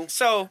revenue.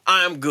 So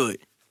I'm good.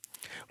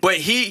 But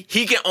he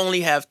can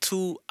only have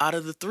 2 out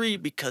of the 3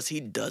 because he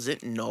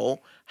doesn't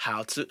know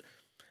how to.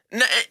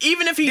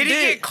 Even if he did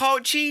did, he get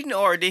caught cheating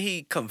or did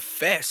he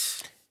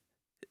confess?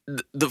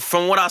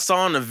 from what I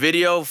saw in the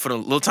video, for the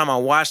little time I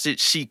watched it,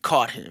 she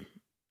caught him.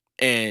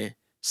 And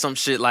some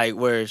shit like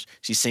where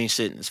she seen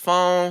shit in his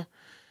phone.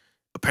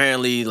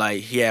 Apparently,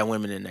 like, he had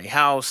women in their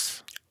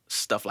house,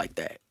 stuff like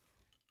that.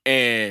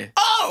 And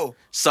Oh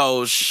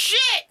so, shit!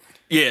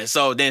 Yeah,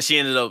 so then she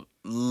ended up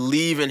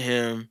leaving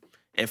him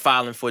and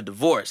filing for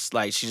divorce.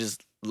 Like, she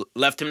just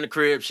left him in the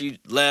crib. She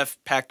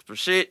left, packed up her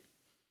shit,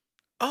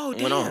 Oh,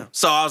 and went on.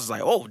 So I was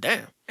like, oh,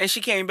 damn. And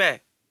she came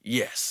back.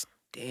 Yes.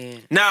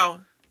 Damn.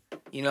 Now,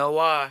 You know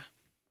why?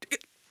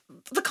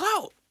 the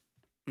clout.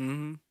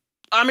 Mm-hmm.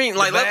 I mean,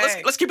 like,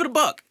 bag. let's keep it a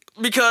buck.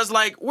 Because,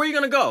 like, where you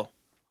gonna go?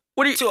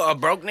 What do you... To a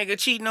broke nigga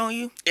cheating on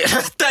you?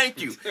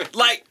 Thank you.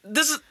 Like,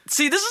 this is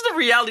the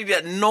reality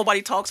that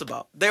nobody talks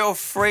about. They're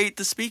afraid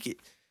to speak it.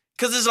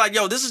 Because it's like,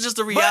 yo, this is just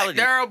the reality. But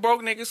there are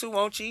broke niggas who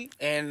won't cheat,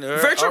 and there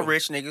Very are true.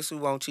 rich niggas who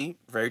won't cheat.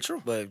 Very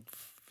true. But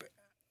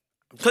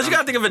Because you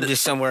gotta think of it...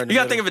 just somewhere in the You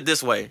gotta middle. think of it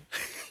this way.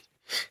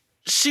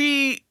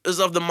 She is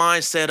of the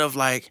mindset of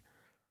like,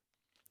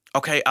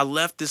 okay, I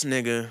left this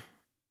nigga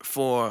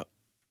for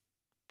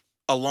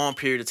a long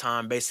period of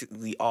time,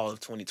 basically all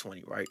of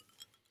 2020, right?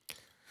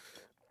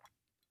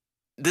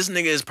 This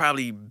nigga is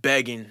probably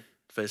begging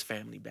for his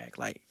family back.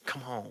 Like,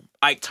 come home.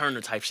 Ike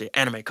Turner type shit.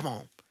 Anime, come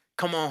on.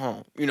 Come on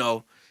home. You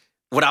know,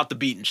 without the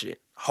beating shit,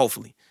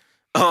 hopefully.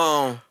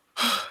 But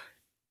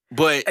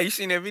Hey, you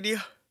seen that video?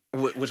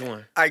 which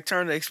one? Ike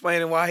Turner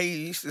explaining why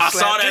he used to I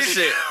slap saw that bitches.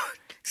 shit.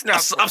 It's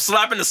not I'm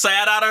slapping the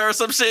sad out of her or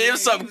some shit. It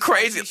was something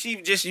crazy.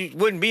 She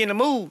wouldn't be in the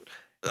mood.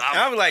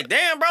 I was like,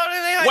 damn, bro, this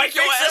ain't how Wake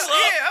you your fix ass it. up.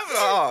 Yeah, I was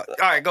like,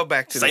 oh. All right, go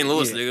back to St.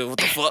 Louis, yeah. nigga. What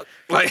the fuck?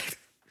 Like,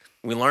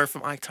 we learned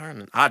from Ike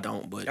Turner. I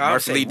don't, but I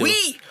Murphy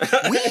Lee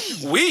say,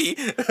 do. We.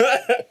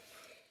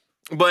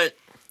 But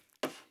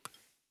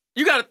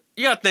you gotta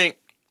think.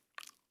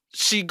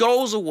 She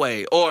goes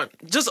away, or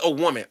just a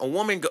woman. A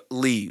woman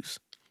leaves,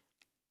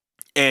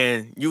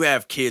 and you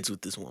have kids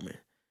with this woman.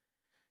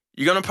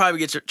 You're gonna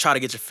probably try to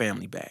get your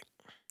family back,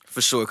 for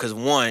sure. Because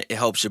one, it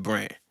helps your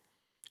brand,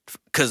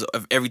 because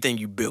of everything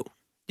you built.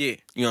 Yeah.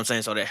 You know what I'm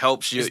saying? So that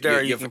helps you. It's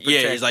there, you can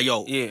protect it's like,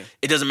 yo, Yeah.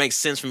 it doesn't make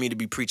sense for me to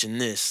be preaching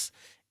this,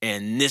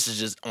 and this is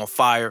just on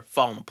fire,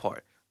 falling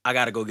apart. I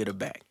gotta go get her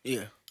back.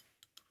 Yeah.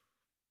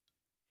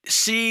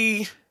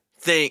 She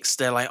thinks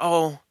that, like,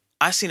 oh,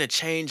 I seen a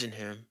change in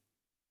him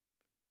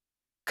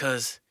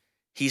because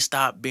he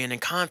stopped being in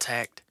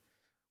contact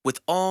with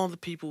all the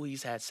people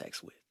he's had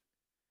sex with.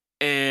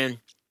 And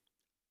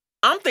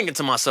I'm thinking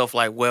to myself,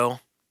 like,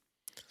 well,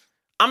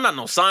 I'm not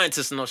no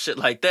scientist and no shit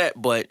like that,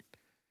 but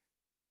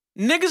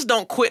niggas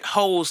don't quit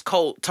hoes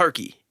cold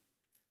turkey.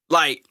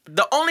 Like,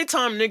 the only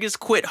time niggas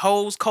quit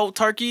hoes cold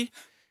turkey,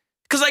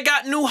 because they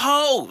got new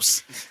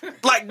hoes.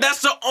 Like,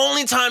 that's the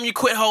only time you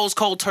quit hoes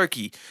cold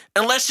turkey.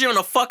 Unless you're in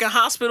a fucking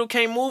hospital,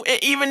 can't move.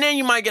 And even then,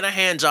 you might get a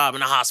hand job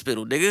in a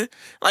hospital, nigga.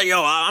 Like,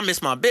 yo, I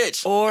miss my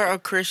bitch. Or a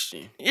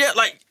Christian. Yeah,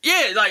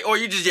 or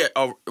you just get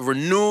a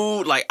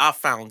renewed, like, I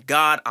found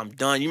God, I'm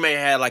done. You may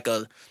have had, like,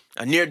 a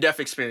near-death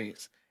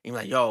experience. You're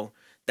like, yo,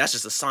 that's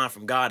just a sign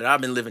from God that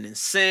I've been living in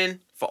sin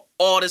for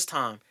all this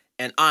time,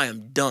 and I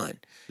am done.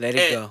 Let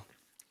it go.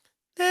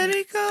 Let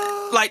it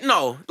go. Like,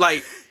 no,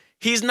 like,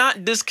 he's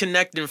not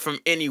disconnecting from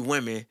any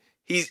women.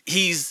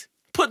 He's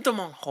put them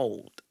on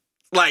hold.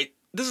 Like,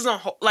 this is on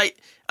hold. Like,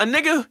 a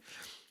nigga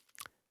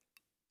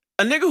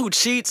who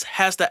cheats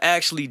has to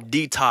actually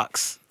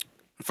detox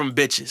from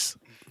bitches.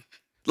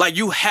 Like,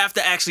 you have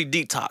to actually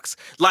detox.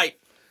 Like,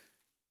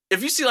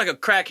 if you see, like, a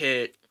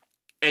crackhead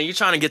and you're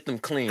trying to get them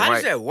clean, How right?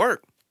 does that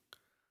work?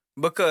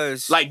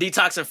 Because Like,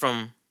 detoxing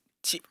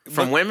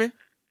from women?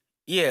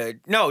 Yeah,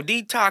 no,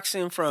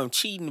 detoxing from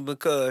cheating,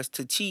 because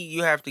to cheat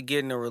you have to get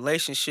in a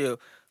relationship.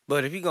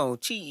 But if you're gonna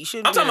cheat, you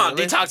shouldn't. I'm talking about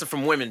detoxing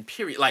from women,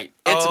 period. Like,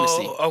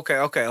 intimacy. Oh,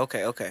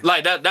 okay.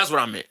 Like, that's what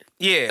I meant.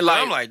 Yeah,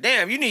 like- I'm like,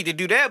 damn, you need to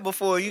do that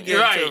before you get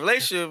Right. into a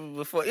relationship.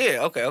 Before,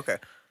 yeah, okay.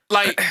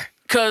 Like,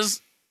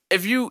 cause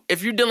if you're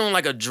dealing with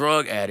like a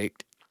drug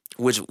addict,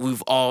 which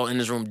we've all in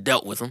this room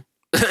dealt with them,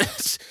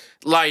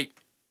 like,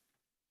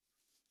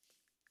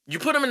 you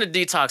put them in a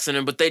detox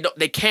center, but they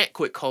can't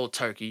quit cold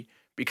turkey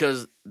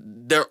because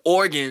their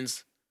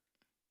organs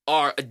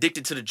are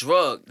addicted to the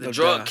drug. The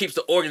drug keeps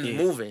the organs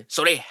moving,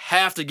 so they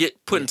have to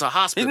get put into a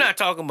hospital. He's not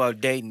talking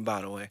about dating,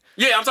 by the way.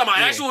 Yeah, I'm talking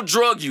about actual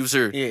drug use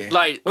here. Yeah.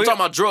 Like, I'm talking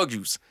about drug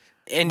use.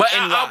 But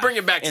I'll bring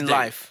it back to in dating.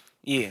 life.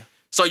 Yeah.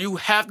 So you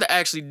have to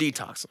actually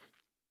detox them.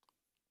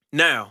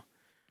 Now,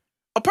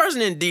 a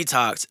person in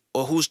detox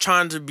or who's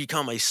trying to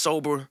become a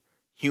sober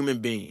human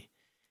being,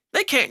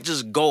 they can't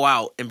just go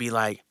out and be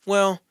like,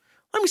 well,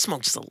 let me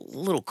smoke just a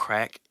little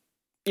crack,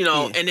 you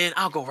know, and then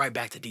I'll go right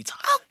back to detox.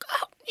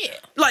 Yeah.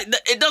 Like,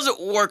 it doesn't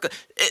work.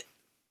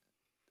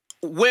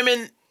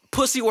 Women,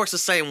 pussy works the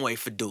same way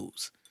for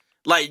dudes.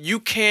 Like, if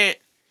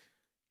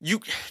you're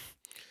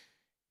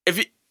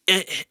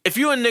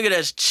a nigga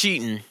that's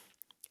cheating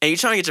and you're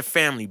trying to get your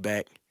family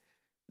back,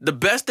 the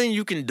best thing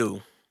you can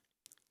do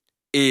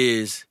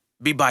is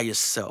be by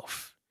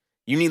yourself.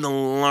 You need to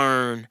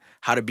learn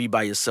how to be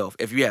by yourself.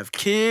 If you have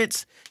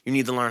kids, you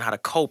need to learn how to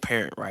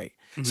co-parent right.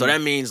 Mm-hmm. So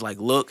that means, like,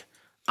 look,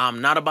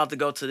 I'm not about to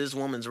go to this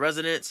woman's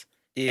residence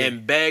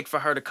and beg for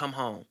her to come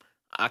home.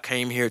 I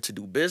came here to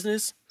do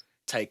business,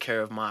 take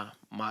care of my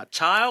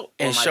child or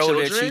and my show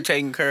children. that you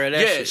taking care of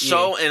that shit.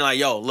 Show and like,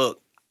 yo,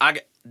 look,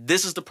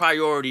 this is the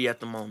priority at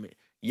the moment.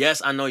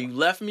 Yes, I know you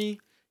left me.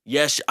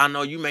 Yes, I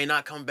know you may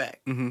not come back.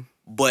 Mm-hmm.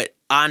 but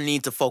I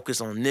need to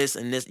focus on this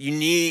and this. You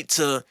need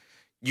to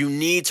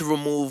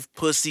remove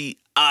pussy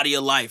out of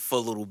your life for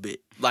a little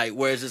bit. Like,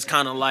 whereas it's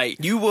kind of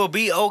like You will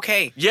be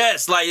okay.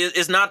 yes, like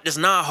it's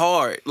not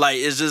hard. Like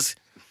it's just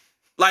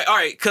like all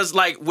right, cause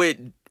like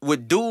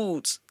with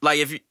dudes, like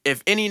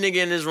if any nigga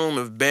in this room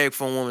have begged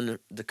for a woman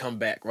to come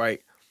back,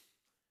 right?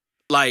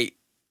 Like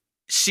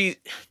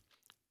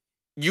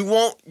you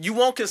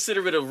won't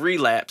consider it a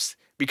relapse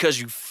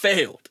because you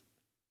failed.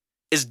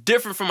 It's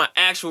different from an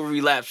actual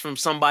relapse from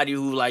somebody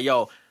who like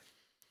yo,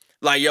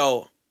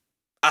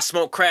 I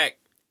smoke crack.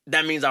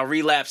 That means I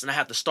relapse and I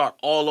have to start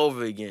all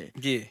over again.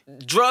 Yeah.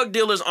 Drug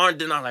dealers aren't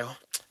denying like,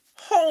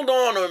 hold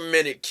on a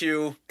minute,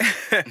 Q.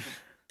 I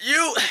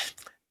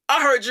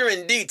heard you're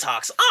in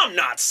detox. I'm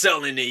not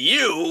selling to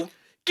you.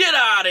 Get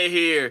out of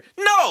here.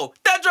 No,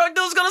 that drug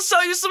dealer's gonna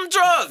sell you some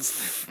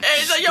drugs. And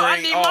he's like, yo,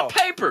 I need my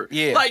paper.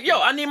 Yeah. Like,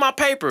 yo, I need my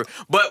paper.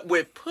 But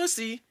with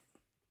pussy,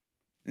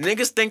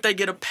 niggas think they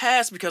get a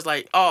pass because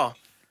like, oh,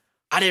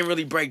 I didn't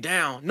really break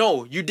down.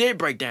 No, you did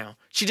break down.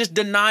 She just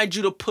denied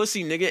you the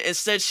pussy, nigga, and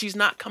said she's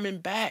not coming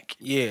back.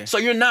 Yeah. So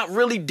you're not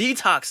really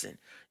detoxing.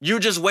 You're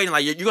just waiting.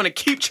 Like, you're going to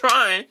keep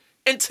trying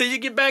until you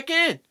get back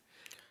in.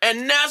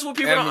 And that's what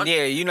people don't...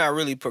 Yeah, you're not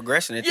really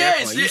progressing at that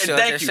point. You still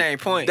at that same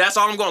point. That's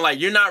all I'm going. Like,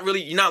 you're not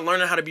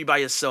learning how to be by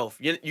yourself.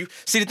 You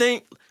see, the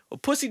thing, a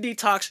pussy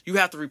detox, you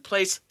have to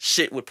replace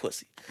shit with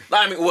pussy.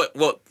 Like, I mean,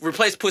 what?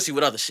 Replace pussy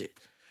with other shit.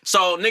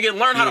 So, nigga,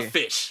 learn how to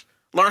fish.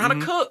 Learn how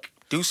to cook.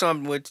 Do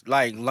something with,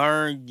 like,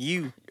 learn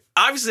you.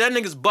 Obviously, that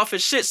nigga's buff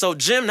as shit, so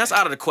gym, that's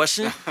out of the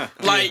question.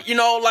 Like, you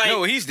know, like... You know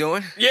what he's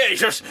doing. Yeah,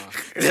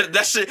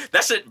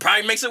 that shit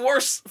probably makes it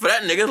worse for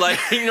that nigga. Like,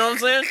 you know what I'm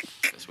saying?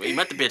 That's where you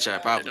met the bitch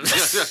at, probably.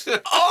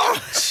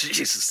 Oh,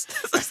 Jesus.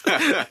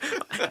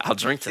 I'll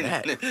drink to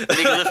that.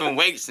 Nigga lifting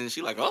weights, and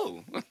she like,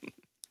 oh.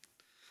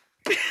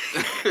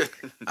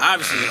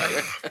 Obviously,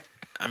 like...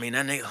 I mean,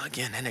 that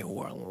nigga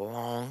wore a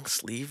long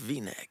sleeve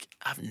V-neck.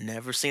 I've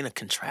never seen a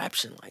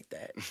contraption like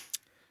that.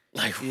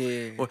 Like,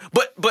 yeah.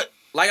 But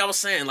like I was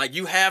saying, like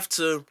you have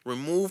to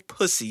remove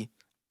pussy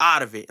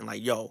out of it, and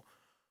like, yo,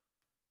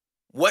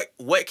 what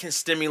can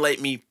stimulate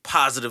me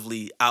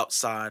positively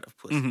outside of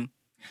pussy? Mm-hmm.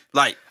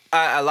 Like,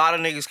 a lot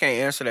of niggas can't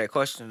answer that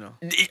question though,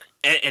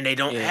 and they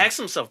don't ask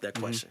themselves that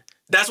question.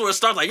 That's where it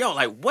starts. Like, yo,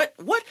 like what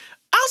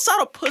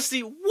outside of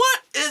pussy? What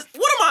am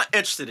I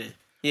interested in?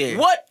 Yeah.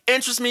 What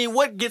interests me?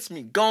 What gets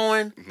me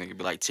going? Nigga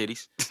be like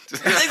titties.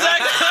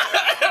 Exactly.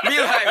 Be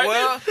like,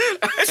 well,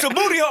 it's a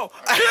booty hole.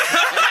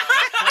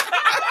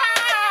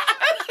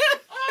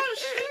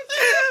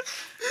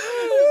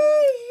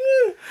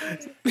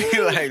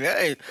 Be like,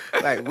 hey,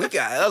 like we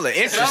got other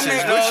interests.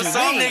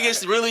 Some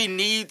niggas really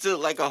need to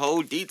like a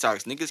whole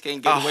detox. Niggas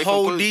can't get away from pussy. A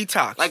whole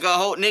detox. Like a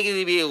whole nigga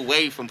need to be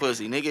away from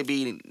pussy. Nigga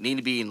need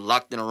to be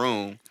locked in a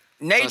room.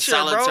 Nature,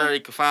 solitary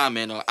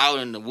confinement or out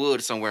in the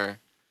woods somewhere.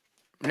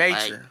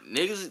 Nature.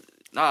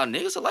 Like,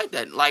 niggas are like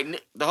that.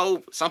 Like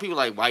some people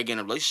like why get in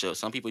a relationship.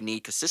 Some people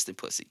need consistent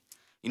pussy.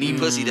 You need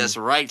pussy that's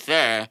right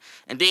there,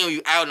 and then when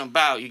you out and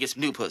about, you get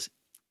some new pussy.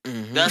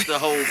 Mm-hmm. That's the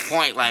whole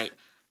point. Like,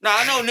 now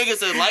I know niggas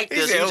that like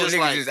this. You just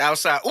like just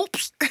outside.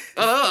 Oops.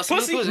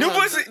 Pussy. New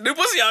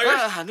pussy out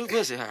here. New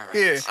pussy. All right.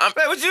 Yeah.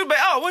 What you been?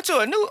 Oh, I went to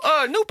a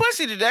new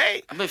pussy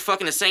today. I've been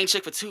fucking the same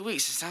chick for 2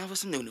 weeks. It's time for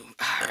some new.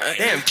 Right.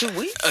 Damn, 2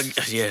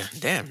 weeks. Yeah.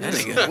 Damn, that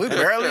nigga. We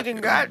barely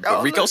didn't got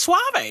Rico Suave,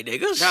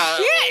 nigga. Nah,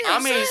 shit. I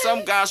mean,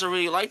 some guys are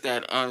really like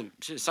that.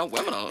 Some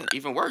women are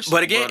even worse.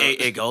 But again,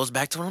 it goes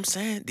back to what I'm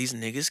saying. These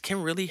niggas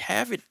can really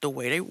have it the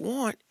way they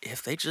want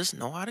if they just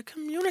know how to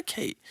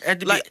communicate.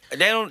 And like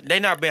they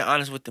not being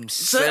honest with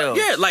themselves. So,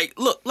 yeah, like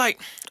look, like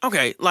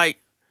okay, like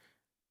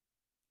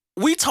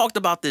we talked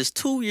about this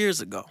 2 years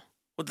ago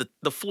with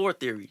the floor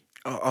theory.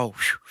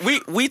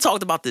 We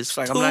talked about this. It's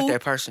like I'm not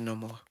that person no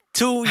more.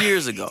 2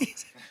 years ago.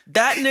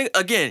 That nigga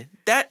again.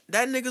 That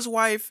nigga's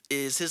wife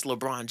is his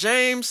LeBron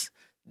James.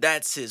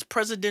 That's his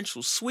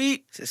presidential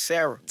suite. It's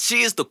Sarah.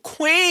 She is the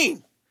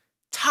queen,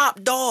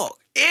 top dog.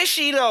 Is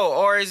she though,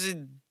 or is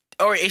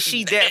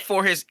she that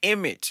for his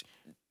image?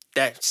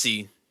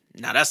 Is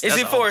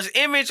it for his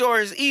image or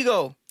his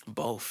ego?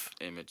 Both.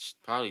 Image,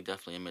 probably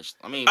definitely image.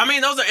 I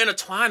mean, those are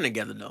intertwined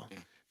together though,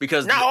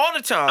 because not all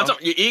the time. I'm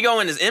talking, your ego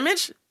and his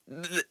image.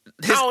 His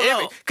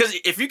image, because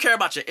if you care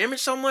about your image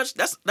so much,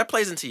 that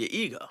plays into your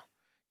ego.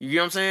 You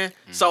know what I'm saying?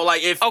 Mm-hmm. So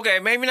like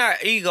maybe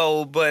not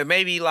ego, but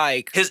maybe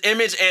like his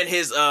image and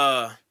his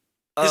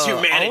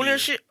humanity,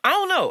 ownership. I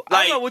don't know.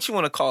 I don't know what you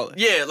want to call it.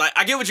 Yeah, like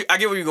I get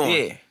where you're going.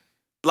 Yeah,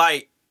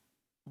 like,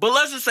 but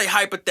let's just say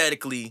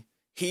hypothetically,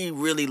 he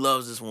really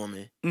loves this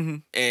woman,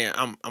 and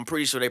I'm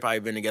pretty sure they probably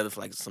been together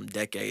for like some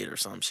decade or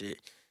some shit.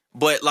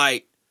 But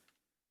like,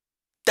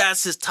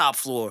 that's his top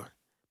floor,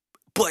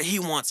 but he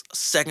wants a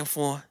second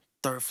floor,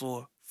 third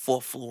floor,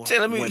 fourth floor.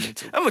 I'm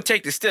gonna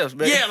take the steps,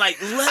 baby. Yeah,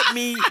 like let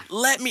me.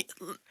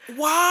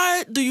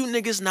 Why do you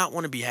niggas not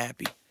want to be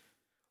happy?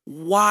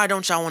 Why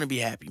don't y'all want to be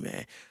happy,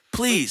 man?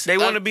 Please, they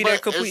want to be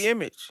that complete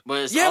image.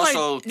 But it's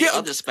also the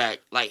other spec.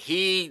 Like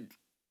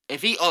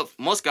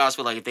most guys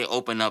feel like if they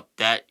open up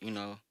that,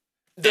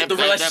 the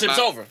relationship's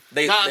over.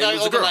 They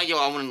lose the girl. Like, yo,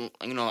 I want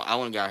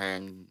to get her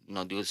and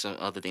do some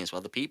other things for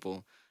other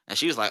people. And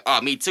she was like,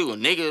 oh, me too, a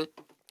nigga.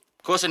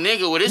 Of course, a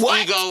nigga with his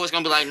ego is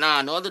gonna be like,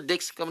 nah, no other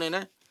dicks coming in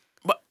there.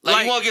 But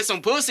like, you want to get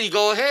some pussy?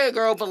 Go ahead,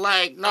 girl. But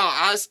like, no,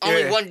 it's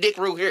only one dick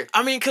rule here.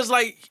 I mean, cause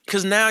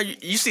now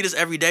you see this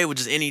every day with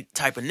just any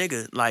type of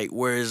nigga. Like,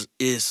 whereas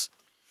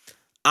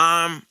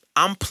I'm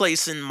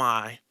placing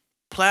my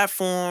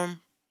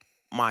platform,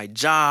 my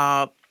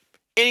job,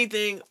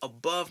 anything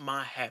above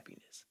my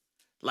happiness.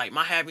 Like,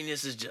 my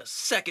happiness is just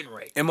second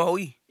rate.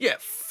 MOE. Yeah,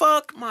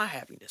 fuck my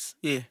happiness.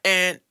 Yeah,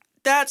 and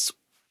that's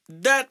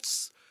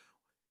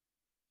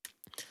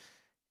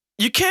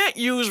you can't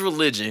use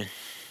religion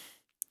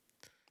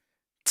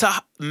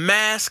to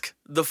mask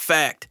the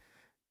fact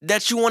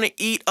that you want to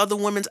eat other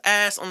women's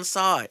ass on the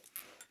side.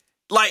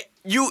 Like,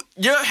 your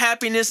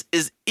happiness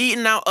is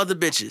eating out other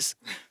bitches.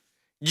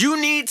 You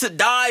need to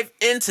dive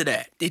into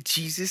that. Did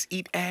Jesus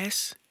eat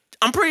ass?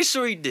 I'm pretty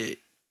sure he did.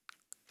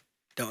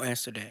 Don't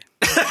answer that.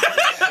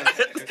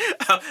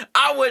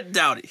 I wouldn't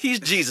doubt it. He's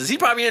Jesus. He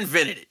probably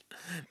invented it.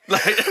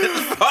 Like,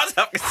 as far as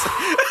I'm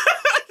concerned.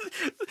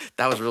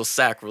 That was real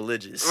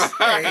sacrilegious.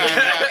 Got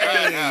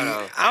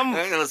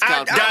niggas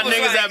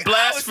that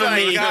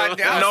blasphemy.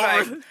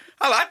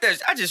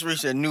 I just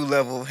reached a new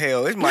level of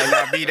hell. It might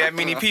not be that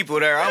many people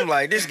there. I'm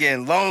like, this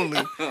getting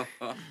lonely.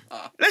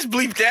 Let's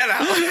bleep that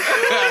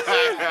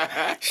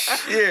out.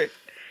 Shit.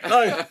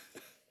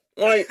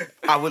 Like,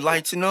 I would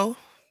like to know.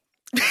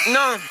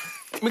 No,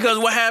 because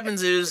what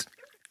happens is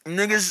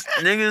niggas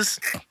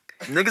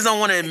don't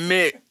want to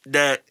admit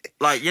that,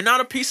 like, you're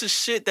not a piece of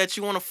shit that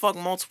you want to fuck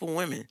multiple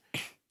women.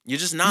 You're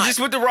just not. You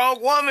just with the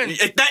wrong woman.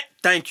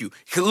 Thank you.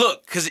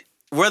 Look, because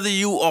whether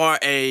you are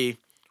a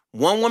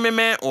one-woman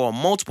man or a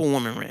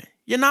multiple-woman man,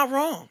 you're not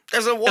wrong.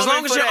 There's a woman as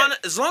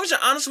long as you're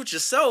honest with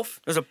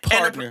yourself. There's a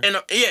partner.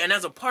 And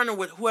as a partner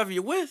with whoever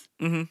you're with,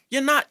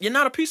 you're not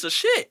a piece of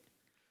shit.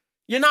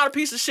 You're not a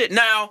piece of shit.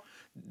 Now,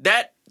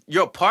 that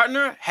your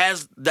partner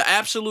has the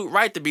absolute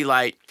right to be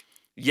like,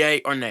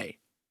 yay or nay.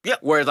 Yep.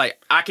 Whereas, like,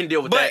 I can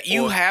deal with that. But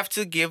you have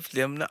to give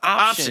them the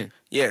option.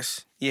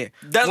 Yes. Yeah.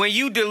 When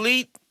you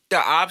delete the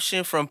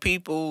option from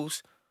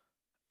people's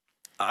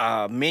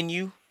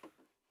menu,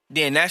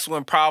 then that's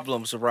when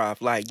problems arrive.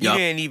 Like, you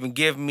didn't even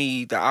give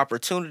me the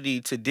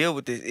opportunity to deal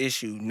with this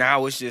issue.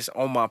 Now it's just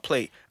on my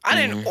plate. I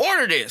didn't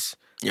order this.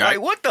 Yep.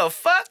 Like, what the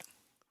fuck?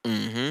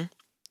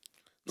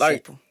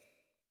 Like,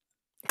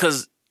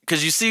 because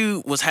you see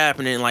what's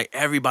happening. Like,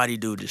 everybody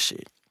do this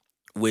shit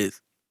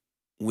with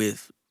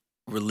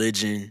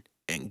religion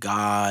and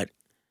God,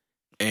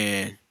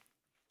 and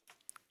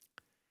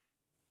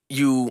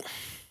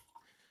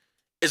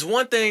it's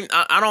one thing.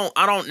 I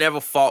don't never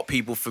fault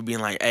people for being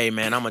like, hey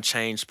man, I'm a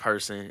changed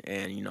person,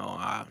 and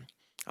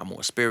I'm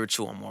more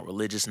spiritual, I'm more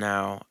religious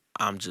now.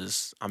 I'm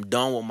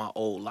done with my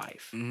old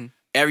life.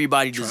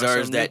 Everybody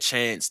deserves that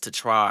chance to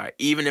try,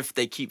 even if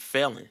they keep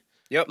failing.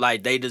 Yep.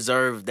 Like, they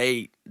deserve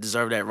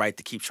that right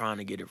to keep trying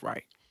to get it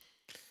right.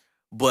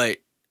 But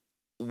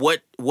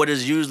what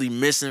is usually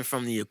missing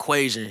from the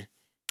equation,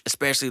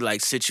 especially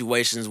like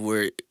situations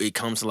where it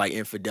comes to like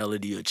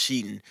infidelity or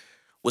cheating,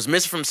 what's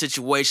missing from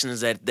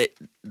situations that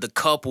the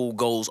couple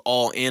goes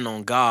all in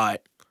on God,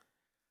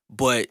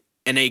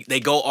 and they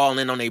go all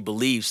in on their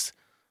beliefs,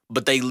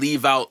 but they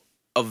leave out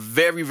a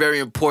very, very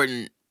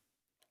important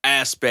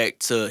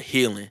aspect to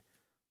healing: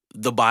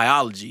 the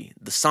biology,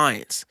 the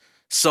science.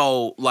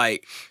 So,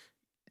 like,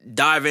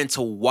 dive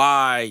into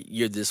why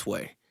you're this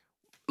way.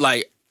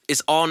 Like,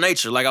 it's all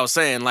nature. Like I was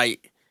saying,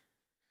 like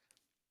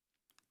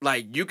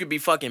you could be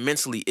fucking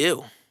mentally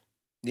ill.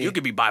 Yeah. You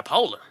could be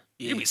bipolar.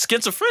 Yeah. You could be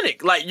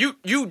schizophrenic. Like, you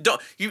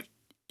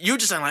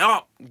just saying like,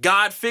 oh,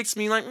 God fixed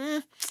me. Like,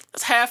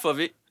 that's half of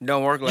it.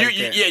 Don't work like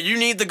that. Yeah, you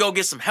need to go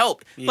get some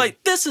help. Yeah.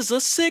 Like, this is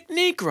a sick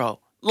Negro.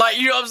 Like,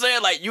 you know what I'm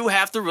saying? Like, you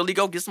have to really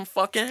go get some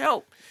fucking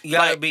help. You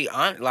gotta be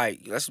honest.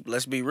 Like,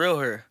 let's be real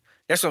here.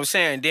 That's what I'm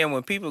saying. Then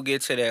when people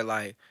get to that,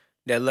 like,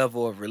 that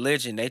level of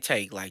religion, they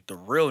take, like, the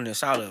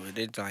realness out of it.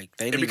 It's like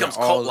it becomes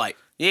cult-like.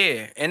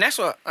 Yeah, and that's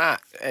what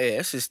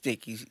that's just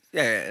sticky.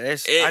 Yeah,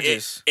 that's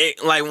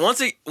like,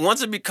 once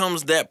it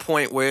becomes that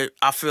point where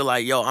I feel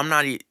like, yo, I'm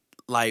not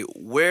like,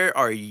 where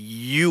are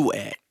you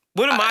at?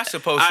 What am I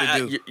supposed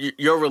to do?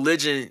 Your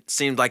religion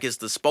seems like it's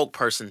the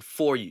spokesperson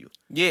for you.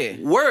 Yeah.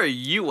 Where are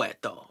you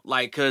at though?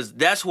 Like, because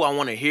that's who I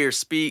want to hear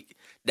speak.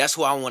 That's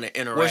who I want to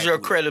interact with. What's your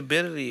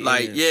credibility?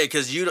 Like, yeah,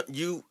 because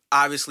you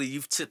obviously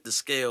you've tipped the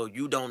scale.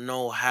 You don't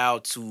know how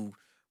to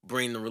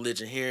bring the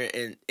religion here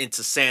and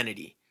into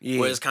sanity. Yeah.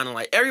 Where it's kind of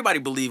like everybody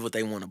believe what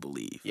they want to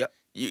believe. Yep.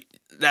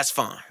 That's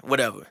fine.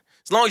 Whatever.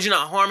 As long as you're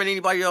not harming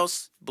anybody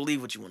else,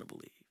 believe what you want to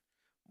believe.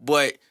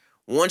 But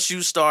once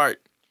you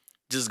start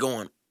just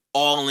going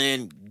all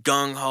in,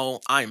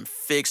 gung-ho, I am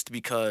fixed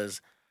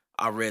because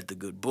I read the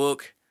good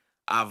book.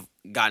 I've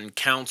gotten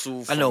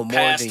counsel from I know more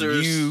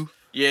pastors. Than you.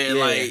 Yeah,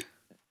 like,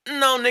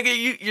 no,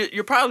 nigga,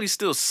 you're probably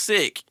still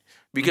sick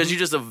because you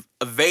just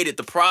evaded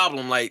the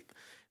problem. Like,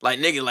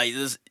 nigga, like,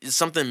 there's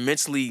something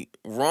mentally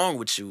wrong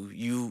with you.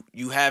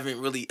 You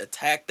haven't really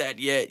attacked that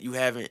yet.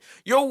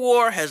 Your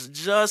war has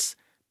just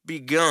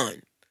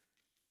begun.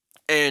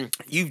 And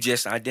You've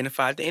just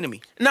identified the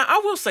enemy. now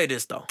I will say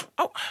this though.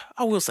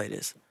 I will say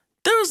this.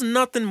 There's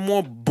nothing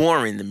more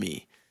boring to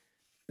me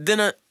than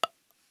a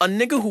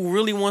nigga who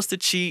really wants to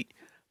cheat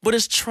but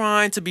is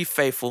trying to be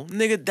faithful.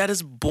 Nigga, that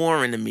is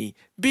boring to me.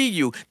 Be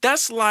you.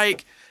 That's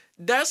like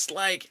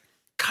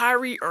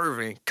Kyrie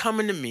Irving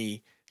coming to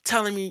me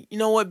telling me, you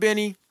know what,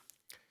 Benny?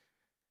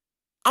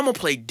 I'm gonna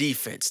play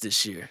defense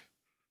this year.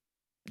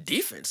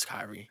 Defense,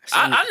 Kyrie.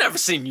 I never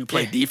seen you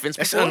play defense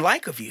That's before.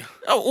 unlike of you.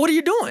 Oh, what are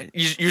you doing?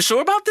 You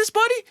sure about this,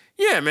 buddy?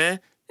 Yeah, man.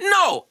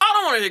 No, I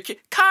don't want to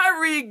hear.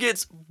 Kyrie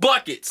gets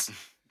buckets.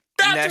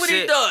 That's what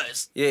he it.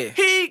 does. Yeah.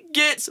 He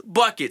gets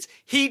buckets.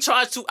 He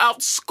tries to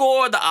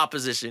outscore the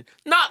opposition,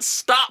 not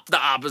stop the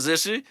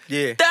opposition.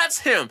 Yeah. That's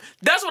him.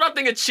 That's what I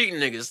think of cheating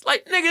niggas.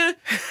 Like, nigga,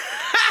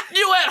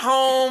 you at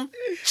home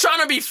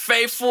trying to be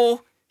faithful.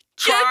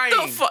 Get the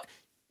Trying. fuck.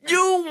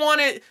 You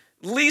wanted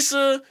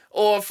Lisa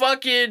or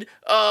fucking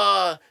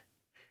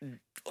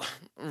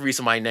read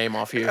somebody's name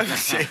off here.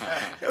 That's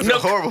a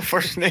horrible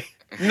first name.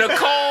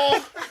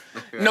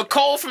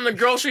 Nicole from the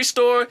grocery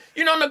store.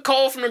 You know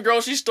Nicole from the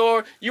grocery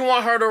store? You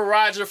want her to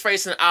ride your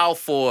face in aisle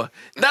 4.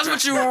 That's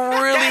what you really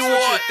That's want.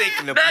 what you're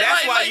thinking of.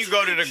 That's why you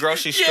go to the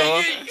grocery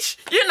store.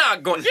 You're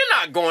not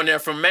going there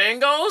for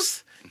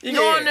mangoes. You're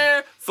going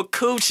there for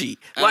coochie.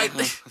 Like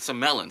some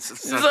melons.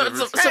 some That's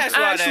why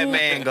that actual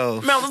man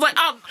goes. Melons. Like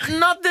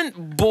nothing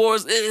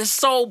bores. It's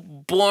so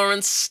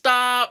boring.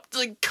 Stop.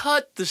 Like,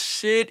 cut the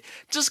shit.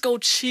 Just go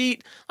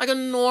cheat like a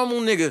normal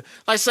nigga.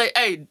 Like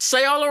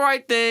say all the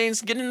right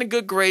things, get in the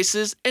good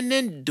graces, and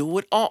then do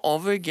it all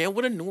over again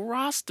with a new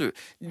roster.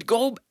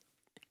 Go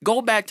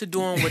back to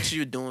doing what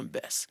you're doing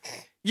best.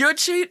 You're a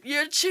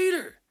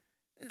cheater.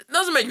 It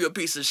doesn't make you a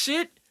piece of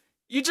shit.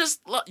 You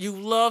just you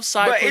love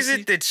side But pussy. is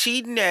it the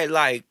cheating that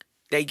like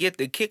they get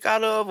the kick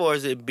out of, or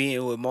is it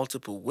being with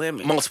multiple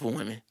women? multiple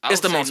women? I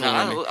It's the would say multiple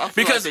no, women I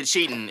feel because like the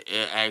cheating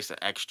it adds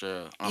the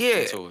extra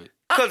Yeah. to it.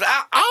 Because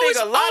I always-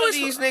 think a lot always-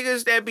 of these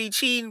niggas that be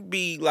cheating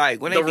be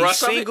like when The they be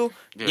rush of it? single.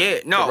 Yeah. Yeah,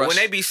 no, The rush. when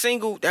they be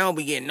single, they don't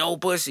be getting no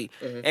pussy,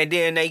 and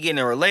then they get in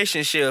a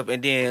relationship,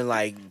 and then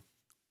like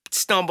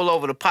stumble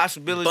over the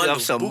possibility Bundle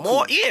of some buku.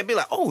 more. Yeah, be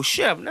like, oh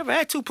shit, I've never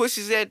had 2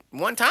 pussies at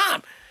one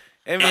time,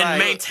 be and like,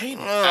 maintain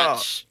it.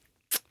 "Ugh."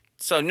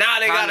 So now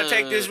they gotta Kinda-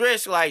 take this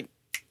risk. Like,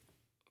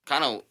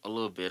 Kind of a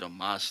little bit of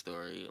my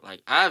story.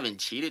 Like I haven't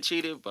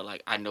cheated, but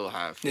like I know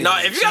how I feel. No,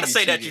 if you gotta cheated,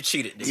 say that, cheated. you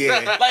cheated. Nigga.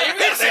 Yeah. Like if you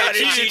gotta say Yeah, that,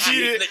 you cheated.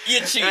 cheated. You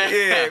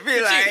cheated. yeah, be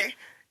You like, cheated.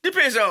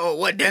 depends on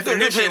what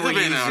definition we're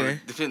using.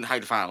 Depending how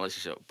you define a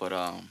relationship, but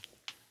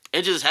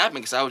it just happened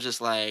because I was just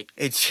like,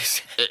 It's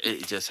just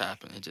it just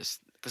happened. It just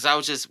because I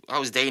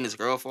was dating this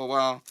girl for a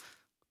while,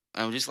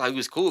 and we just like we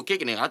was cool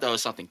kicking it. I thought it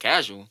was something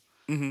casual.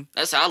 Mhm.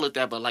 That's how I looked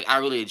at it, but like I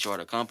really enjoyed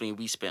her company.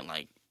 We spent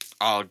like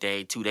all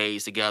day, 2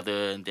 days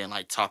together, and then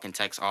like talking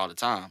text all the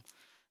time.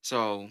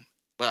 So,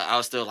 but I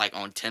was still like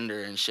on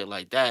Tinder and shit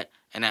like that.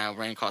 And I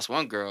ran across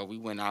one girl. We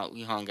went out,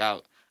 we hung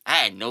out. I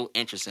had no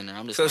interest in her.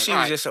 I'm just so like, she all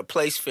was right. just a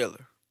place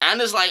filler. And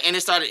it's like, and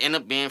it started end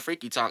up being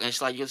freaky talk. And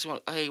she's like,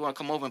 hey, you want to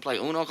come over and play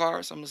Uno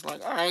cards? I'm just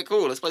like, all right,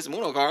 cool. Let's play some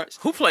Uno cards.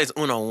 Who plays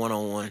Uno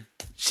 1-on-1?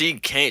 She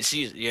can't.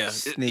 She's yeah.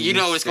 You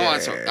know what's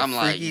going. So I'm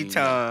like, freaky you know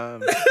time.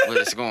 where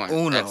it's going.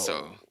 Uno. That's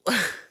so.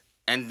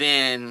 And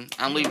then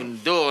I'm leaving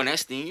the door.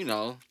 Next thing you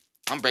know,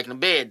 I'm breaking the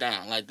bed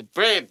down. Like the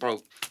bed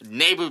broke. The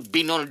neighbor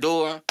beating on the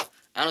door.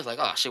 I was like,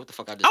 oh shit, what the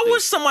fuck I just I did?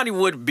 wish somebody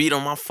would beat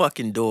on my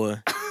fucking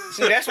door.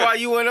 See, that's why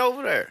you went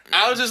over there.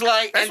 I was just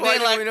like, That's and why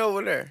then you like, went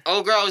over there.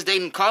 old girl I was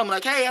dating called me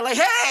like, hey, I'm like,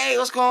 hey,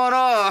 what's going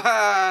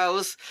on?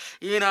 What's,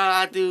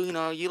 I do,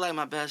 you like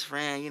my best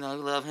friend, you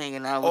love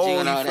hanging out with you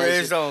and all that friend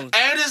shit. zone.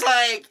 And it's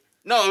like,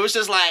 no, it was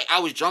just like, I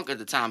was drunk at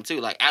the time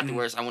too. Like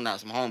afterwards, I went out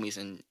with some homies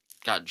and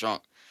got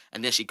drunk.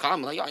 And then she called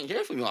me like, yo, I ain't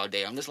hear from you all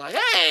day. I'm just like,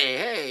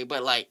 hey.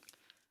 But like,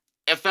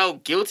 it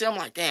felt guilty. I'm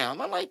like,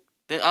 damn. I'm like,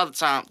 the other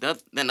time, then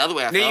the other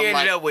way I Then felt, you I'm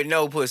ended like, up with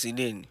no pussy,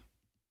 didn't you?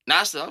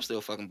 nah, I'm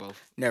still fucking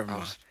both. Never I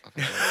mind. was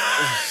fucking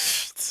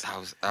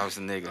both. I was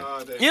a nigga. I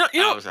was a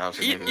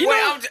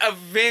nigga.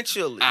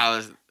 Eventually.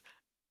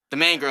 The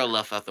main girl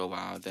left after a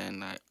while.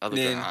 Then other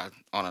girl,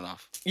 on and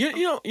off. You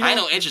know, I had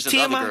no interest in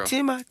the other girl.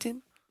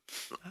 Tim.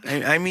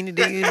 I mean to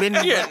dig in.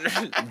 Yeah.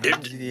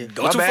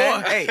 Go My too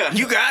bad. far. Hey,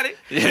 you got it.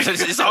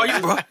 It's all you,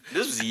 bro.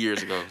 This was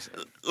years ago.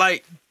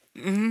 Like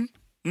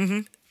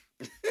Mm-hmm.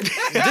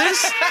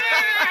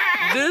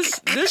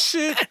 this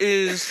shit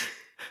is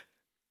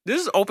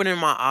opening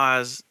my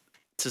eyes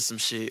to some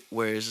shit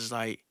where it's just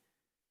like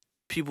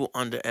people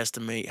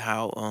underestimate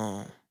how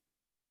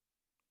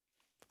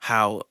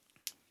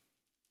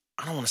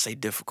I don't want to say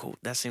difficult.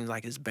 That seems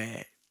like it's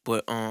bad,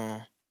 but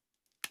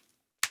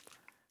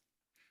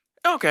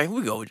okay,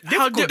 we go.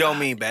 Difficult don't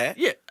mean bad.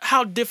 Yeah,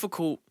 how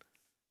difficult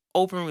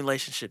open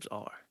relationships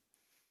are.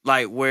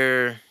 Like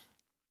where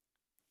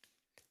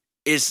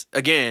it's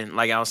again,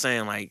 like I was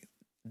saying, like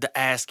the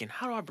asking,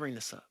 how do I bring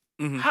this up?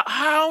 Mhm.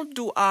 How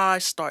do I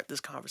start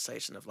this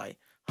conversation of like,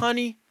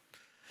 honey,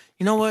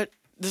 you know what?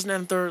 This and that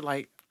and third,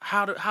 like,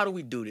 how do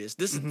we do this?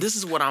 This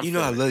is what I'm. You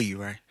know I feeling. love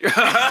you, right?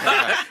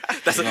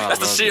 That's You know I that's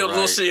the love shield, you,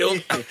 little right?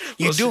 shield.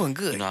 You doing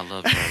good. You know I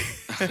love you.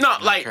 Right? No,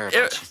 I like care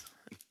about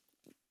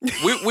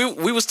you.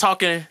 we was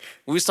talking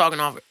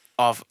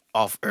off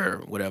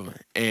air, whatever,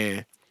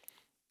 and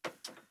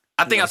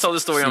I think I told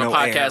this story on a no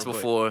air, podcast but-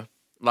 before,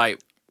 like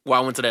where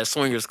I went to that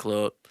swingers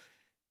club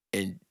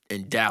in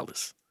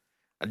Dallas.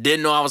 I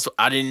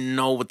didn't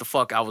know what the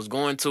fuck I was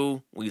going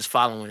to. We was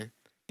following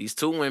these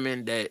two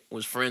women that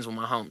was friends with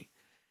my homie.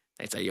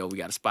 They say, yo, we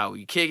got a spot where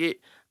you kick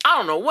it. I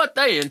don't know what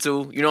they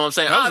into. You know what I'm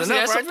saying? That was Obviously,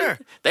 enough they had right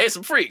some- They had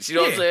some freaks. You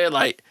know what I'm Yeah. saying?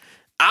 Like,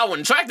 I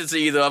wasn't attracted to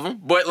either of them,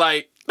 but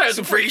like, they had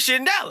Some freaky shit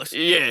in Dallas.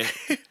 Yeah.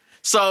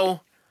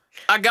 So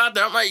I got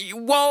there. I'm like,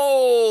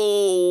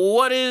 whoa,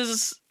 what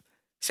is?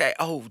 Say,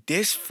 oh,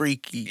 this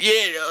freaky.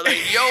 Yeah,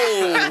 like,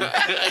 yo,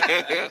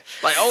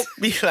 like, oh.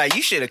 Be like,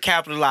 you should have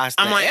capitalized.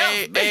 I'm the like, F,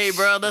 hey, bitch. hey,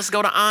 bro, let's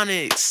go to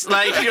Onyx.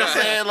 Like, you know what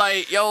I'm saying?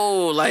 Like,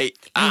 yo, like,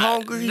 You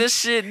hungry?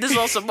 This is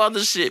on some other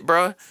shit,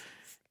 bro.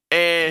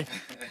 And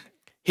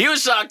he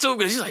was shocked too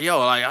because he's like, yo,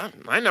 like, I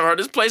ain't never heard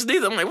of this place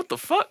either. I'm like, what the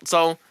fuck?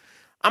 So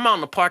I'm out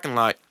in the parking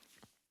lot,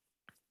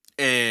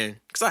 and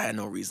because I had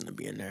no reason to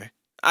be in there,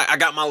 I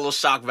got my little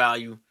shock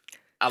value.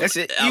 That's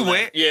it. You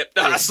went. Yeah,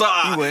 I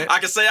saw. You went. I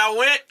can say I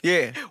went.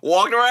 Yeah.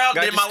 Walked around,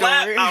 Got did the my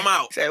lap. story. I'm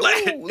out. Say,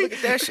 Like- ooh, look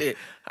at that shit.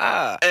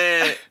 Ah.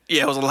 And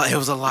yeah, it was a lot. It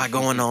was a lot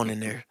going on in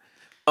there.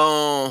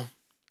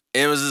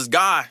 It was this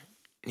guy.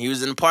 He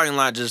was in the parking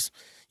lot, just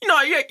you know,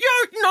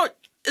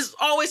 it's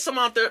always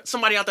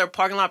somebody out there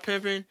parking lot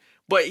pimping,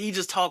 but he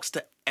just talks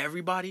to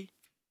everybody.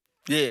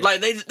 Yeah.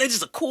 Like they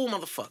just a cool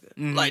motherfucker.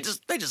 Mhm. Like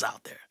they just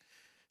out there.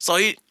 So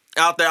he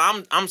out there.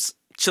 I'm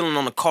chilling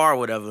on the car or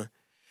whatever,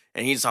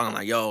 and he's talking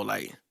like, yo,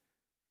 like.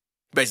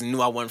 Basically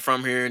knew I wasn't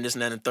from here and this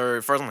and that and the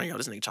third. First I'm like, yo,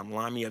 this nigga trying to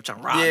line me up, trying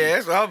to rob me. yeah,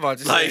 that's what I was about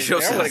to say. Like, you know what I'm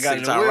That saying? would've got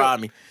in Trying the to whip. rob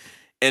me.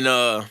 And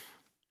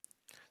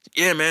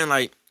yeah, man,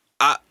 like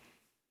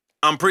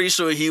I'm pretty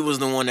sure he was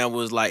the one that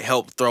was like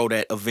helped throw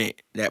that event,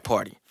 that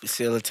party.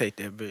 Facilitate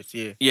that bitch,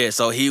 yeah. Yeah,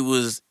 so he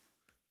was,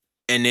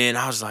 and then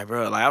I was like,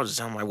 bro, like I was just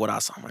telling him like what I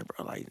saw. I'm like,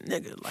 bro, like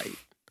nigga, like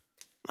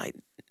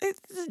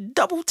it's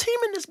double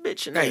teaming this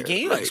bitch. In Hey, there. can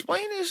you like,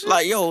 explain this shit?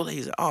 Like, yo,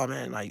 he's like, oh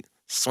man, like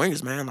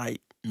swingers, man,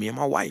 like me and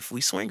my wife, we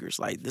swingers.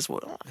 Like this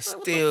what? I'm like, what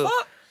the Still-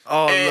 fuck?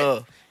 all and-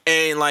 love.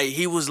 And like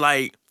he was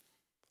like,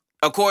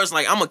 of course,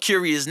 like I'm a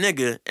curious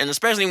nigga, and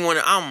especially when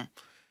I'm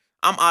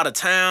out of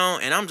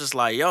town and I'm just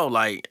like, yo,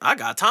 like I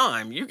got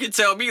time. You can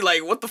tell me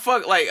like what the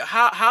fuck, like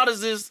how do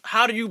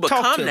you Talk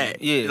become to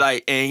that? me, yeah.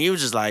 Like, and he was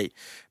just like,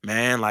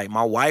 man, like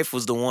my wife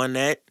was the one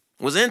that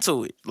was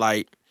into it.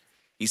 Like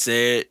he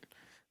said,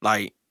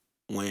 like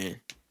when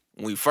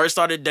we first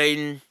started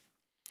dating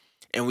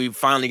and we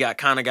finally got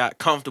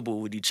comfortable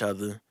with each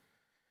other,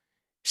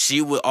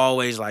 she would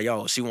always like,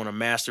 yo, she want to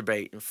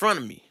masturbate in front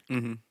of me.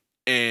 Mm-hmm.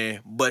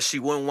 But she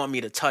wouldn't want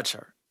me to touch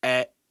her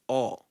at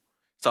all.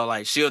 So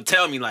like she'll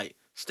tell me like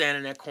stand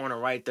in that corner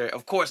right there,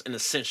 of course in a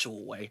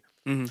sensual way.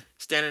 Mm-hmm.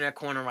 Stand in that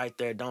corner right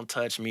there, don't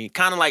touch me.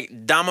 Kind of like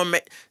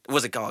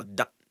what's it called?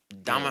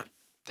 Dominatrix,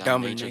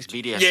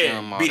 BDSM, yeah,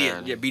 all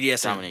that.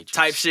 BDSM Dominatrix.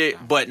 type shit, Yeah.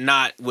 but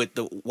not with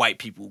the white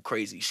people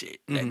crazy shit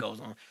that Mhm. goes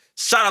on.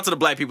 Shout out to the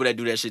black people that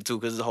do that shit too,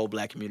 because there's a whole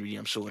black community,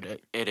 I'm sure,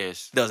 that It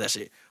is. does that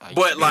shit. I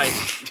But used to- like,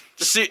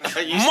 shit,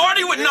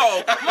 Marty would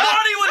know.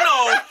 Marty would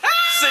know.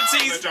 Since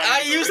he's,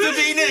 I used to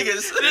be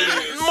niggas.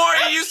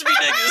 Marty used to be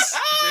niggas.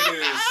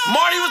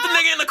 Marty was the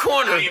nigga in the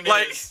corner.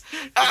 Like,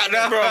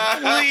 Bro,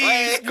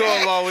 please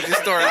go along with this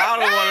story. I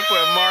don't want to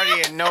put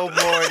Marty in no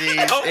more of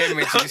these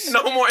images.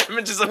 no more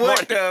images of What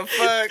Marty. the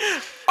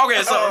fuck?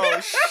 Okay, so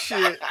Oh,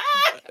 shit.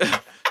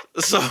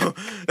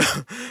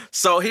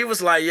 so he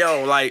was like,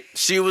 yo, like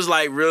she was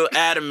like real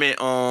adamant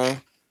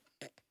on.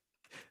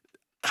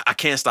 I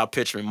can't stop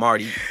picturing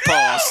Marty.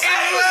 Pause.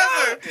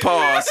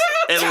 Pause.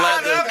 And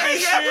leather.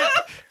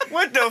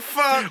 What the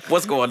fuck?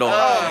 What's going on?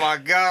 Oh, my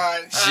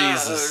God.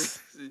 Jesus.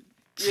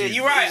 Yeah,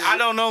 you're right. I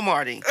don't know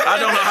Marty. I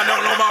don't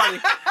know Marty.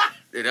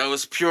 Yeah, that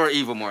was pure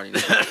evil, Marty.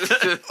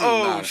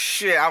 Oh, Nah.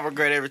 shit. I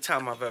regret every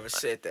time I've ever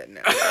said that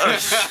now.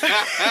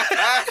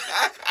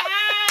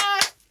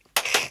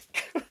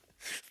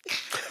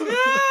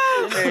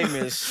 Your name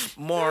is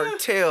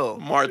Martell.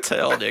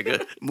 Martell,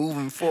 nigga.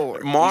 Moving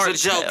forward. Martell.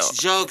 These are jokes.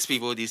 Jokes,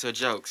 people. These are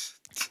jokes.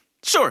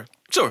 Sure,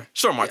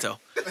 Martell.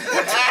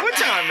 What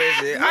time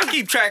is it? I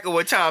keep track of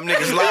what time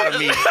niggas lie to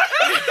me.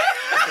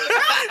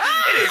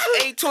 It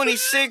is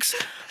 8:26,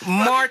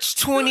 March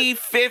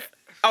 25th.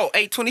 Oh,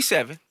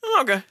 8:27,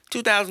 Okay.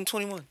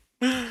 2021.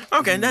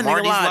 Okay, that nigga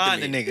Marty's lied lying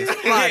to to me. niggas.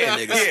 Lied Yeah,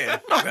 to niggas. yeah.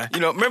 Okay. You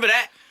know, remember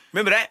that?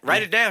 Remember that?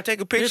 Write it down.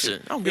 Take a picture.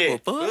 Listen, I don't give a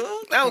fuck.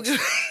 I don't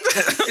give-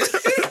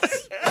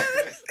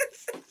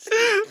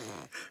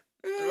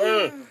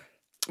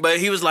 But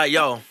he was like,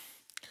 yo,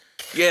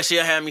 yeah,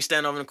 she'll have me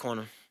stand over in the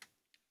corner.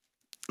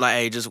 Like,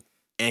 hey, just,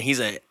 and he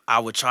said, I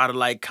would try to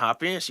like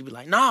cop in. She'd be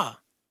like, nah,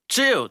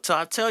 chill till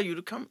I tell you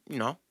to come, you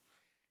know.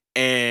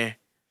 And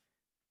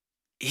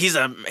he's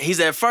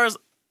at first,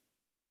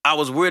 I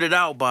was weirded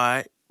out by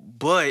it,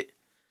 but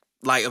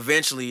like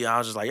eventually I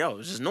was just like, yo,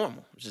 it's just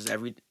normal. It's just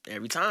every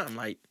time.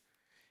 Like,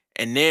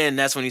 And then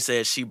that's when he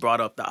said she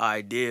brought up the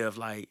idea of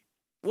like,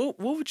 what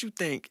would you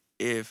think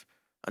if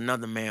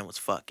another man was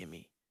fucking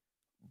me,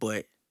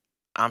 but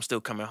I'm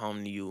still coming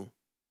home to you.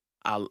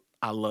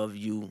 I love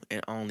you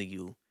and only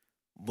you,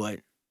 but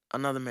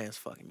another man's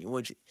fucking me.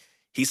 Would you?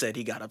 He said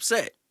he got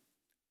upset.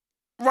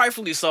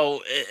 Rightfully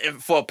so,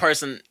 for a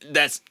person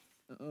that's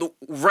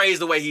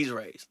raised the way he's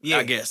raised. Yeah.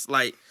 I guess.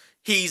 Like,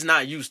 he's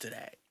not used to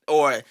that.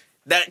 Or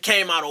that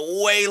came out of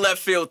way left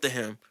field to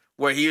him,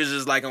 where he was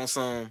just like on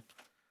some,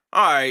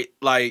 all right,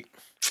 like,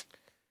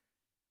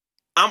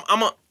 I'm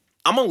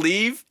gonna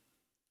leave.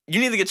 You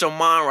need to get your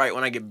mind right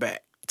when I get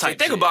back.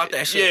 Think about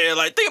that shit. Yeah,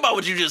 like, think about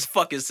what you just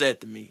fucking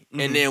said to me,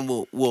 and then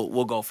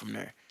we'll go from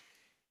there.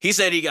 He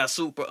said he got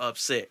super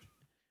upset,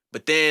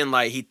 but then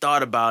like he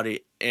thought about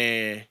it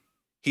and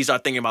he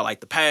started thinking about like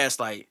the past,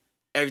 like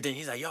everything.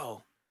 He's like,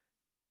 yo,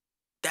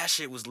 that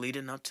shit was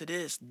leading up to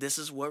this. This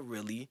is what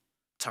really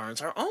turns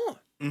her on.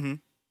 Mm-hmm.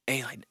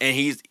 And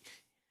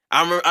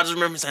I just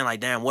remember saying like,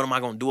 damn, what am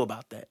I gonna do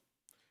about that?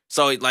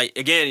 So like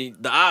again,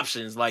 the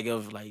options like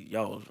of like,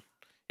 yo,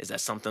 is that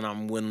something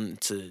I'm willing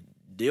to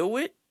deal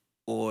with,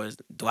 or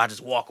do I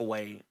just walk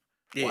away,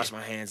 wash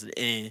my hands?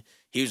 And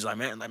he was like,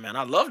 man,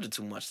 I loved it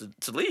too much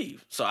to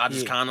leave. So I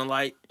just kind of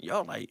like,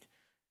 yo, like,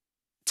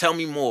 tell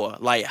me more.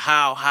 Like,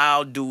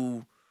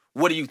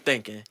 what are you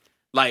thinking?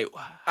 Like,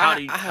 how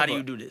do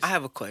you do this? I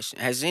have a question.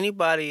 Has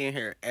anybody in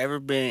here ever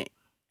been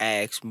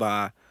asked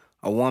by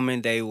a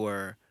woman they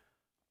were,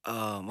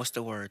 what's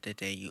the word that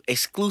they use?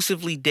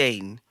 Exclusively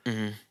dating,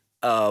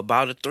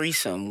 about a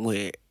threesome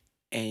with,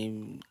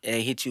 and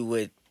hit you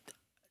with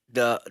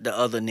the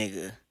other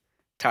nigga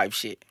type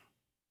shit?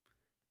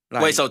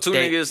 Like, wait, so two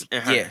niggas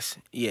and her?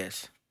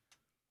 Yes.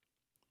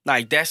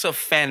 Like, that's a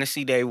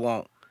fantasy they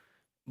want.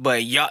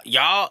 But y'all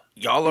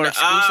are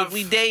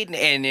exclusively dating,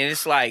 and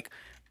it's like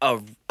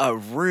a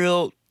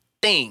real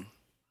thing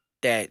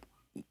that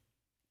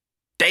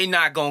they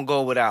not gonna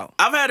go without.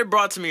 I've had it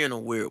brought to me in a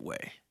weird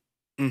way.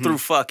 Through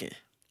fucking.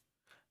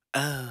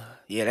 Yeah,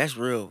 that's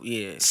real.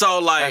 Yeah. So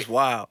like, that's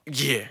wild.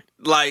 Yeah.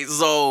 Like,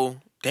 so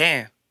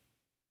damn.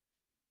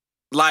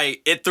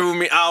 Like, it threw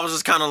me. I was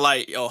just kind of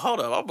like, yo, hold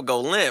up, I'm gonna go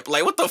limp.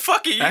 Like, what the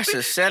fuck are you? That's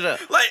a setup.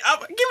 Like,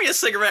 give me a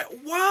cigarette.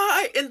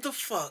 Why in the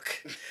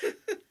fuck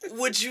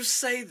would you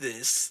say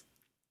this?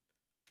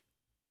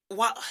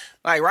 Why?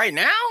 Like, right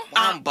now?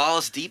 I'm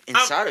balls deep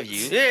inside of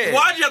you. Yeah.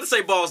 Why'd you have to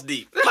say balls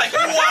deep? Like,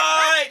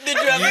 why did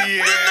you have to?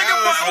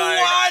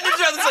 Why did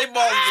you have to say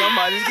balls deep?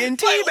 Somebody's getting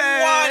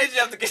teabagged. Why did you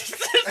have to get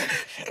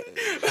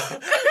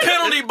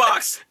penalty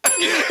box?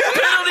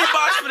 Penalty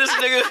box for this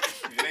nigga.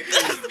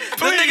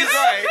 Please,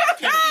 right?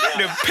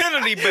 The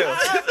penalty bill.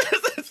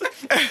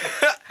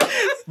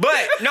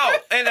 But no,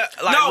 and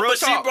like, no, real but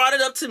talk. she brought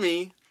it up to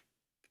me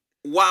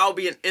while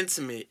being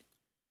intimate,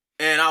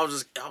 and I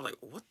was like,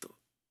 what the?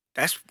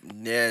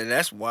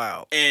 That's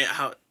wild. And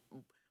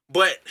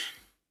but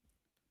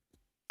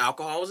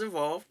alcohol was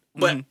involved.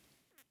 But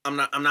I'm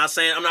not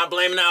saying, I'm not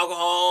blaming the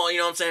alcohol. You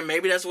know what I'm saying?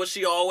 Maybe that's what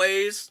she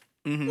always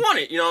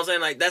wanted. You know what I'm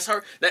saying? Like, that's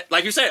her. That,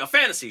 like you said, a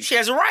fantasy. She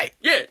has a right.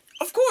 Yeah,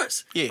 of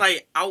course. Yeah.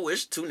 Like, I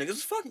wish two niggas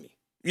was fucking me.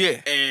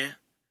 Yeah. And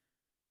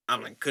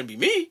I'm like, couldn't be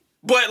me.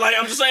 But like,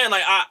 I'm just saying,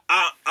 like,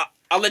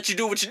 I'll let you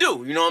do what you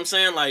do. You know what I'm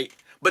saying? Like,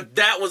 but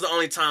that was the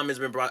only time it's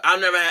been brought. I've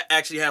never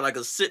actually had like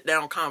a sit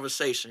down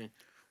conversation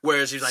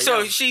where she's like,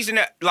 so she's in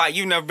that, like,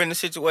 you've never been in a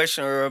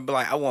situation where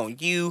like, I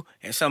want you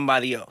and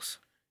somebody else.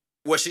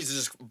 Where she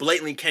just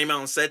blatantly came out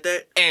and said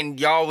that? And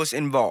y'all was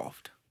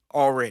involved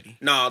already.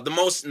 No,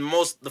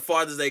 the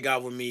farthest they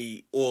got with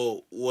me,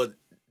 or what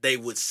they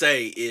would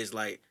say is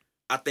like,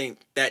 I think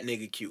that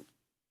nigga cute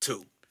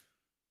too.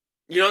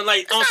 You know,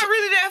 like, it's not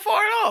really that far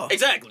at all.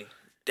 Exactly.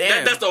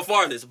 Damn. That's the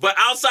farthest. But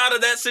outside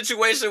of that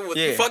situation with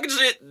the fucking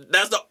shit,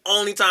 that's the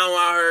only time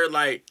I heard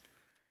like,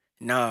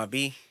 nah,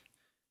 B.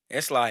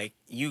 It's like,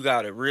 you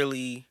gotta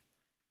really,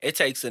 it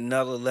takes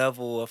another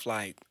level of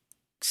like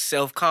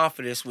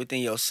self-confidence within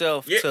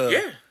yourself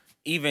to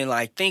even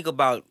like think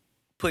about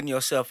putting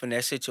yourself in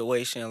that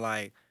situation,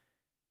 like,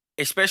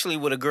 especially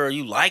with a girl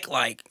you like,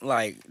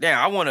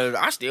 damn,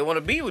 I still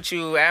wanna be with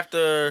you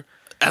after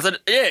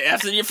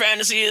your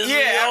fantasy is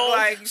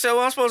like, so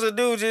what I'm supposed to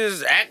do,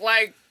 just act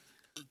like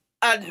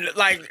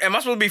am I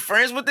supposed to be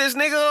friends with this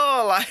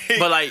nigga, or like?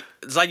 But like,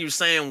 it's like you were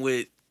saying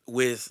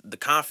with the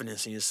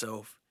confidence in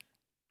yourself,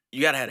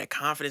 you gotta have that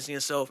confidence in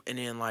yourself, and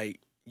then like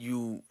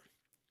you,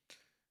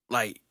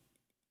 like,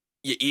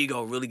 your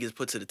ego really gets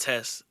put to the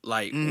test,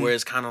 like where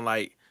it's kind of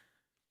like,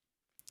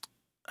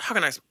 how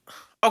can I?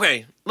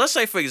 Okay, let's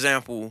say for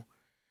example,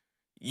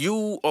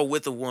 you are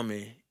with a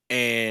woman,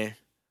 and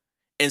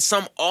in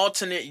some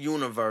alternate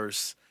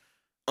universe,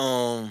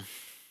 for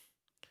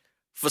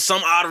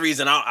some odd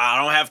reason,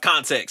 I don't have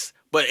context,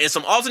 but in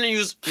some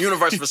alternate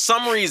universe, for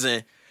some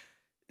reason,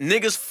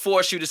 niggas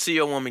force you to see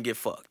your woman get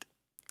fucked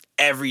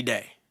every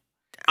day.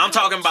 I'm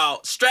talking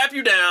about strap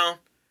you down,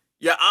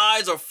 your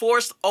eyes are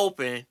forced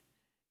open,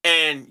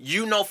 and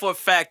you know for a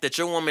fact that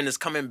your woman is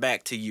coming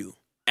back to you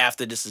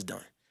after this is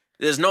done.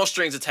 There's no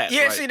strings attached.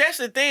 Yeah, right? See, that's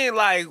the thing.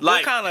 Like,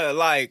 what kind of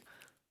like?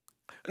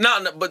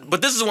 No,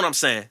 but this is what I'm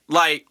saying.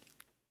 Like,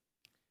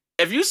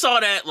 if you saw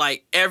that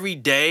like every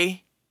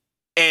day,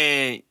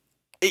 and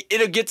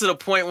it'll get to the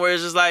point where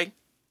it's just like,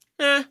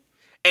 eh.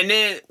 And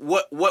then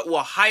what will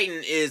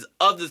heighten is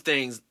other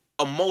things,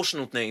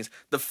 emotional things,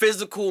 the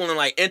physical and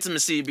like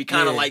intimacy be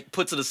kind of like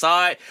put to the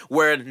side.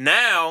 Where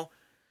now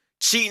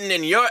cheating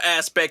in your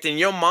aspect in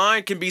your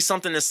mind can be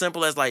something as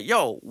simple as like,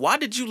 yo, why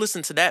did you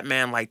listen to that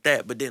man like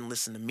that, but didn't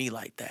listen to me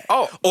like that?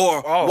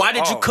 Or why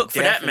did you cook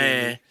for that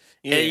man?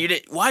 Yeah. And you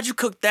didn't. Why'd you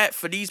cook that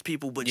for these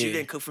people, but you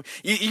didn't cook for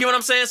you know what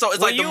I'm saying? So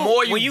it's like the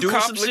more you do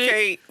some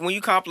shit, when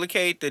you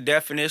complicate the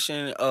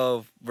definition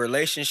of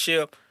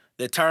relationship,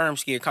 the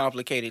terms get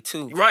complicated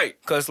too. Right?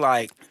 Because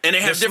like, and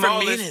they have different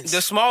meanings.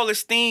 The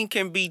smallest thing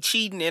can be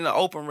cheating in an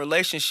open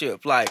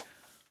relationship. Like,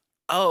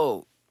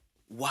 oh,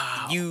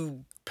 wow,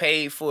 you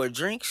paid for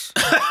drinks.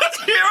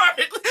 You're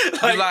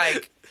right.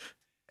 Like,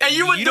 and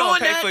you don't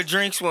pay for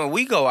drinks when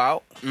we go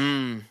out.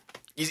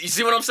 You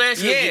see what I'm saying?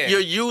 So you're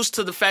used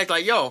to the fact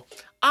like, yo,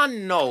 I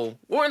know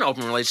we're in an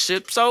open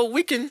relationship, so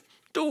we can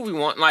do what we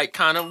want. Like,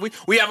 kind of,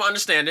 we have an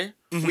understanding.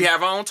 Mm-hmm. We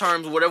have our own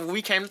terms, whatever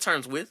we came to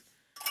terms with.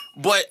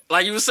 But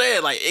like you were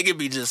saying, like it could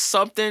be just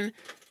something.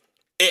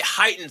 It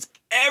heightens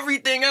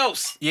everything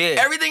else. Yeah,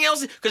 everything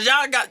else because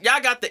y'all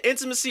got the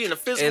intimacy and the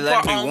physical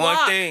part on lock.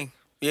 One thing.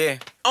 Yeah,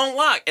 on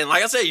lock. And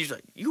like I said,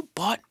 you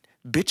bought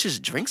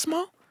bitches drinks,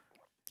 Mo?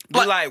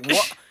 But like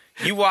what?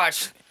 You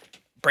watch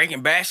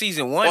Breaking Bad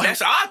season 1.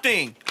 That's our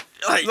thing.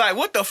 Like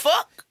what the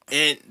fuck?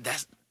 And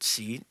that's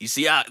you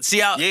see how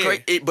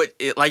but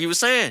like you were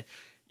saying,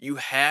 you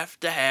have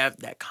to have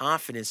that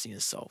confidence in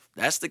yourself.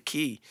 That's the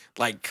key.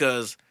 Like,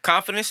 cause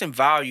confidence and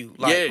value.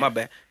 Like my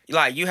bad.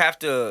 Like you have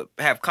to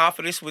have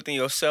confidence within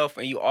yourself,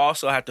 and you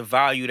also have to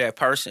value that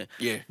person.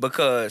 Yeah.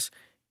 Because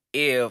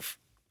if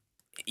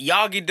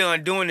y'all get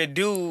done doing the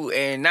dude,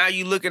 and now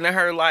you looking at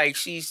her like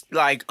she's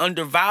like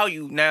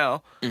undervalued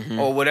now,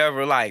 or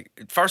whatever. Like,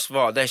 first of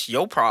all, that's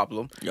your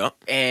problem. Yep.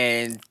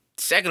 And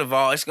second of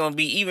all, it's gonna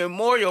be even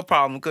more your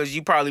problem because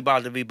you probably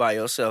about to be by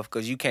yourself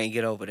because you can't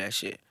get over that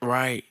shit.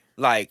 Right.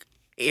 Like,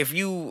 if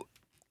you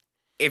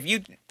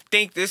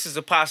think this is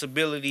a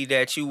possibility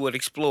that you would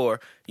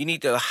explore, you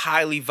need to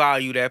highly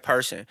value that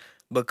person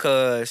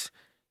because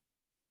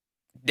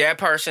that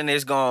person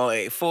is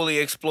gonna fully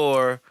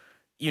explore,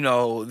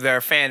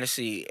 their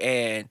fantasy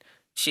and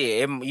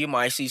shit. You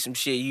might see some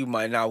shit you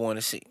might not want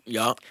to see.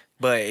 Yup.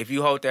 But if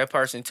you hold that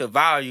person to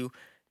value,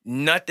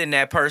 nothing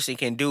that person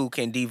can do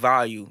can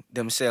devalue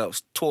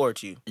themselves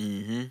towards you.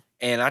 Mm-hmm.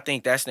 And I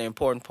think that's the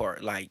important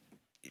part. Like,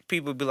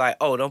 people be like,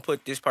 oh, don't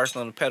put this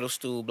person on the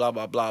pedestal, blah,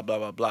 blah, blah, blah,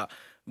 blah, blah.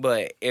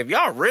 But if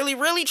y'all really,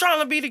 really trying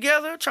to be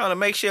together, trying to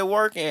make shit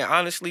work and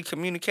honestly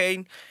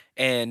communicating,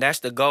 and that's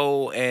the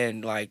goal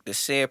and, like, the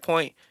said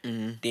point,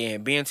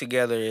 then being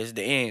together is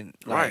the end.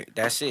 Like, right.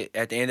 That's it.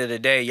 At the end of the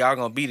day, y'all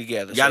gonna be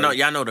together.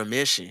 Y'all know the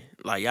mission.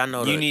 Like, y'all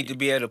know you need to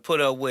be able to put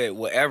up with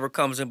whatever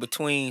comes in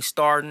between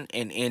starting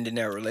and ending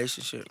that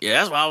relationship. Yeah,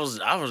 that's why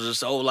I was just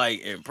so,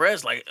 like,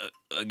 impressed. Like,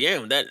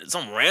 again, that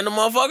some random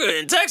motherfucker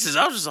in Texas.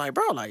 I was just like,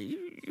 bro, like,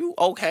 you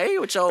okay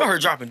with your... I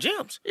heard dropping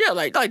gems. Yeah,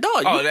 like dog.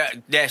 Oh,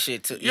 that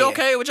shit too. You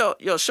okay with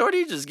your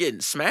shorty just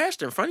getting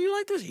smashed in front of you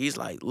like this? He's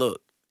like,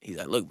 look,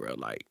 bro,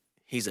 like,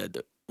 he said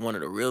one of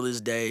the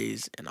realest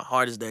days and the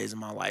hardest days of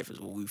my life is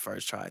when we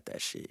first tried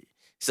that shit.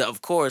 So,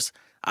 of course,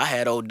 I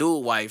had old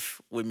dude wife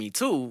with me,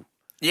 too.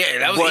 Yeah,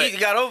 that was easy.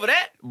 Got over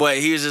that. But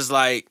he was just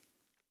like,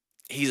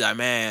 he's like,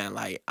 man,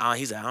 like,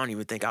 he's like, I don't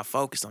even think I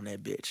focused on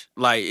that bitch.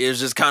 Like, it was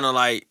just kind of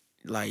like,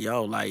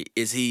 yo, like,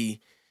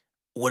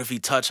 what if he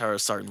touched her a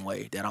certain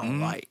way that I don't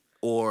like?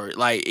 Or,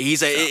 like, he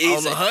said, he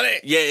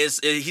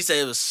said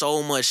it was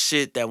so much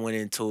shit that went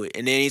into it.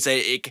 And then he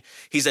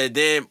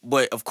said,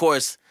 but of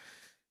course,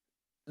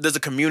 there's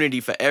a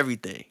community for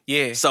everything.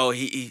 Yeah. So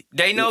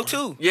they know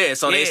too. Yeah.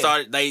 So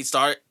they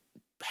started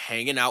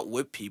hanging out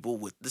with people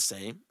with the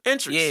same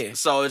interests. Yeah.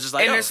 So it's just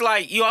like, it's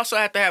like you also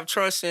have to have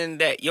trust in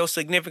that your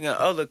significant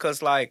other,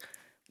 because like,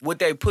 would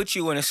they put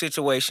you in a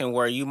situation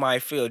where you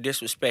might feel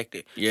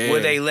disrespected? Yeah.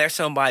 Would they let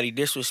somebody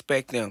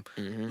disrespect them?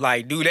 Mm-hmm.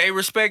 Like, do they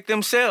respect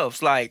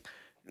themselves? Like,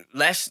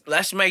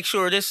 let's make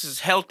sure this is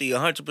healthy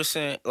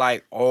 100%,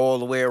 like all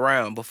the way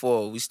around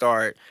before we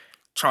start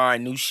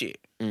trying new shit.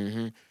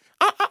 Mm-hmm.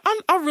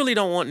 I really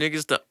don't want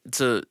niggas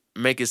to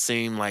make it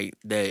seem like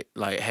that,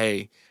 like,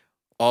 hey,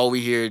 all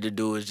we here to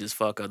do is just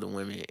fuck other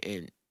women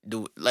and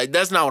do like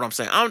that's not what I'm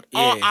saying.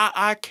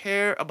 I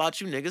care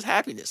about you niggas'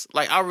 happiness.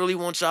 Like, I really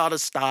want y'all to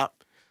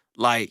stop,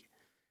 like,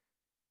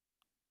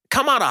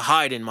 come out of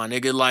hiding, my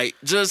nigga. Like,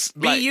 just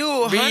be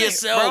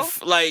yourself.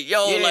 Bro. Like,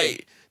 yo,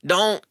 like,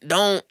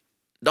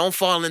 don't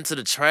fall into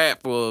the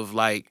trap of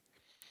like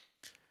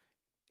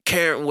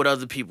caring what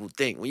other people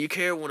think. When you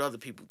care what other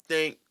people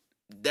think,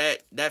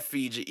 that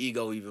feeds your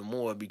ego even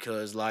more,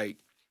 because like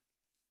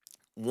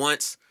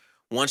once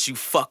you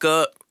fuck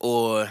up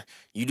or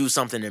you do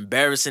something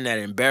embarrassing that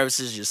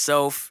embarrasses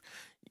yourself,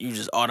 you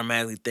just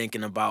automatically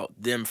thinking about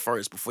them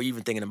first before you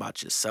even thinking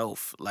about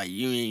yourself. Like,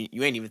 you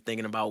ain't even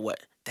thinking about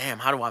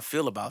how do I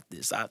feel about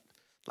this? I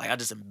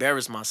just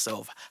embarrassed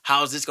myself.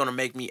 How is this gonna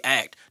make me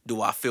act?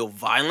 Do I feel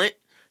violent?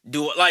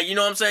 You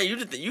know what I'm saying?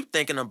 You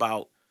thinking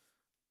about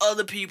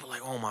other people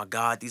like, oh my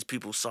God, these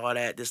people saw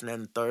that, this and that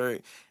and the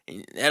third.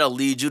 And that'll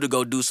lead you to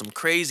go do some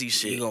crazy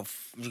shit. You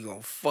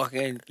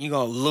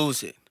gonna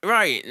lose it.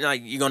 Right.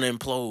 Like you're gonna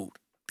implode.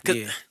 Cause,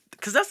 Yeah.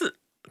 Cause that's the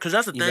You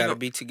thing. gotta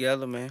be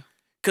together, man.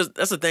 Cause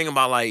that's the thing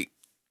about like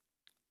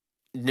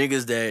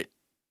niggas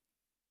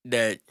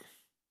that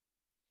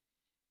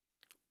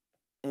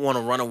want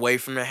to run away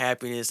from their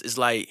happiness. Is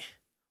like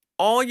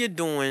all you're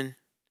doing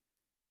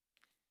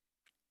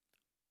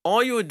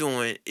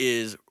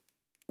is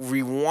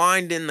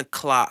rewinding the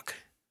clock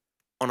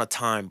on a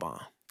time bomb.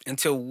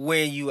 Until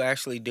when you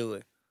actually do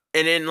it.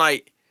 And then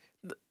like,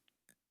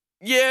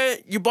 yeah,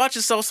 you bought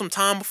yourself some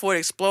time before it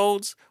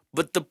explodes.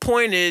 But the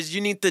point is,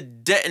 you need to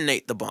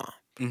detonate the bomb.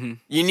 Mm-hmm.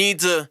 You need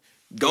to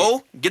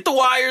go get the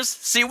wires,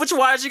 see which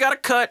wires you gotta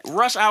cut,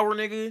 rush hour,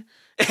 nigga,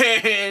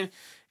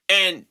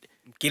 and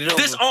Get it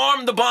over.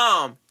 disarm the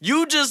bomb.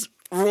 You just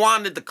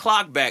rewinded the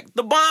clock back.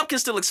 The bomb can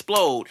still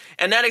explode,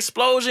 and that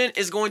explosion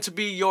is going to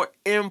be your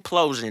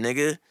implosion,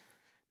 nigga.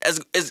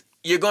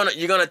 You're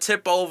gonna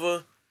tip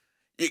over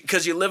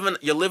because you're living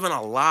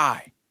a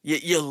lie.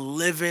 You're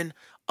living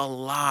a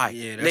lie.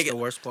 Yeah, that's nigga, the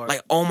worst part.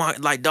 Like, oh my,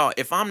 like, dog,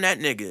 if I'm that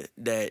nigga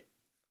that,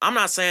 I'm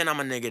not saying I'm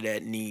a nigga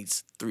that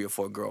needs 3 or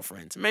 4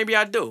 girlfriends. Maybe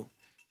I do.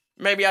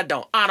 Maybe I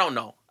don't. I don't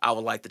know. I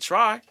would like to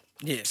try.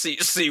 Yeah.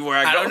 See where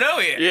I go. I don't know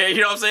yet. Yeah,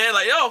 you know what I'm saying?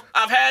 Like, yo,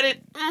 I've had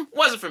it.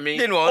 Wasn't for me.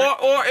 Didn't want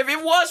it. Or if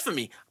it was for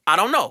me, I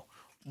don't know.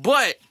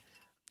 But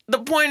the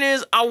point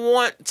is, I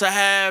want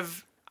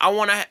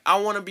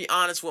to be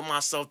honest with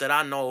myself that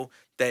I know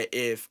that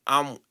if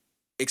I'm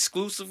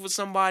exclusive with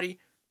somebody,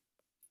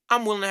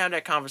 I'm willing to have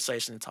that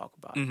conversation and talk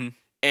about it. Mm-hmm.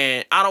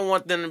 And I don't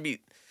want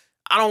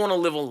to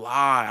live a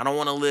lie. I don't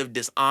want to live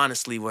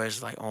dishonestly where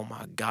it's like, oh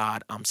my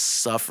God, I'm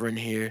suffering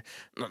here.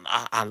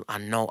 I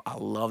know I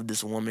love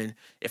this woman.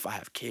 If I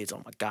have kids,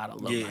 oh my God, I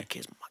love my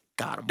kids. Oh my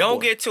God, I'm Don't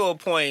bored. get to a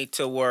point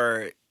to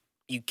where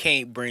you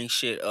can't bring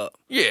shit up.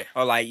 Yeah.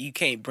 Or like you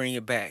can't bring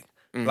it back.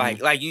 Mhm.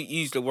 Like you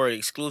use the word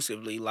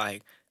exclusively.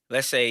 Like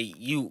let's say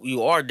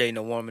you are dating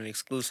a woman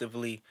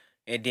exclusively,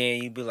 and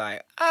then you be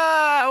like,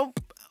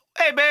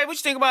 hey babe, what you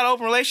think about an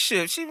open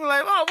relationship? She be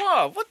like, oh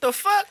wow, what the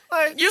fuck?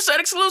 Like You said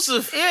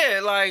exclusive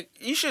yeah, like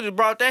you should have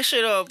brought that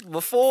shit up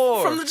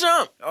before, from the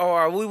jump.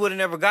 or we would have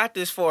never got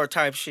this far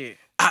type shit.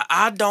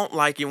 I don't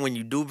like it when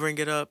you do bring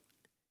it up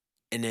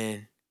and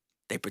then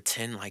they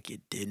pretend like you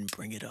didn't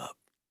bring it up.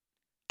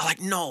 I'm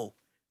like, no,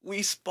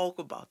 we spoke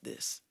about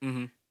this.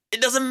 Mm-hmm. It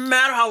doesn't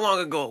matter how long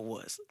ago it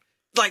was.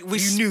 Like, we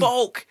You knew.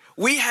 spoke.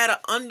 We had an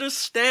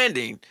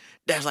understanding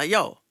that's like,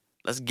 yo,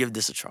 let's give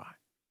this a try.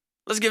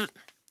 Let's give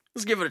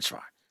it a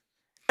try.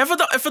 And for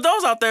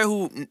those out there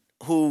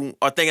who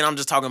are thinking I'm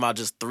just talking about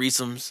just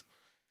threesomes,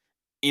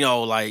 you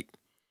know, like,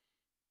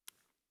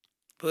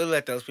 But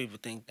let those people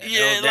think that.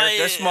 Yeah,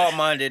 They're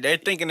small-minded. They're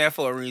thinking that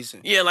for a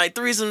reason. yeah, like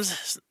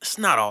threesomes, it's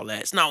not all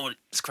that. It's not what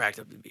it's cracked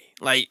up to be.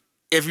 Like,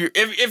 if you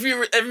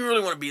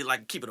really want to be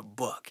like, keep it a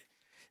buck.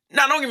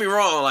 Now, don't get me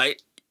wrong.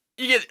 Like,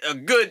 you get a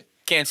good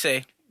Can't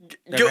say.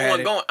 Never had one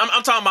it. going.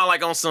 I'm talking about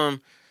like on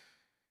some,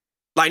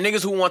 like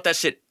niggas who want that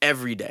shit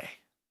every day.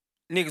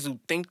 Niggas who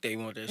think they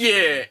want that shit.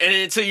 Yeah, and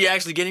then until you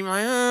actually get him,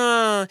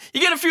 like,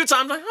 you get a few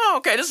times, like, oh,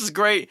 okay, this is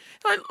great.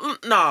 Like,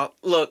 nah,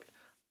 look,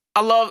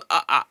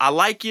 I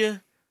like you.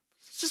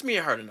 It's just me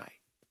and her tonight.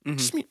 Mhm.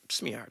 Just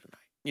me and her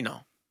tonight. You know,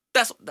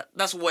 that's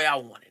the way I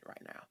want it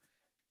right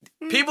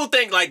now. People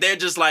think like they're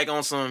just like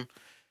on some,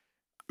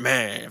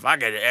 man, if I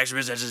get an ex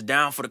bitch that's just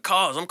down for the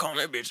cause, I'm calling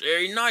that bitch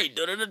every night.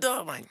 Da da da da.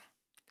 I'm like,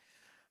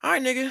 all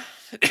right, nigga.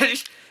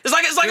 it's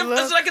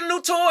like a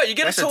new toy. You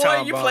get That's a a toy,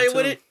 time you bomb, play too.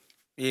 with it.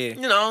 Yeah.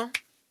 You know,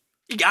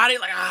 you got it.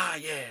 Like,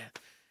 yeah.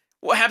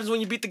 What happens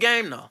when you beat the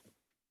game, though?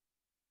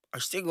 Are you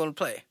still gonna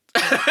play?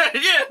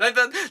 Yeah,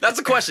 that's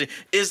the question.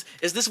 Is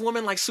this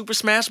woman like Super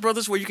Smash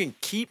Brothers where you can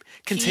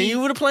continue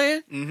with the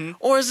plan? Mm-hmm.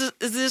 Or is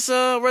this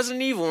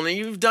Resident Evil and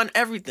you've done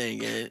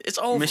everything and it's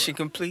over? Mission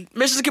complete.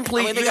 Mission's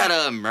complete. I mean, they got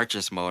a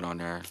merchants mode on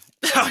there.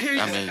 I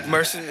I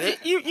mean,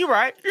 You're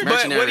right. But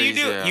what do you Mercenaries,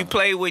 do? yeah. You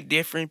play with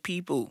different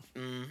people.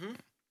 Mm-hmm.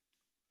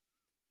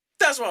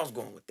 That's where I was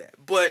going with that.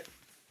 But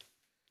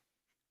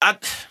I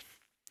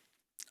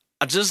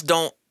just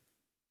don't.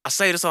 I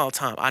say this all the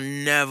time. I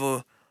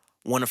never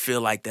want to feel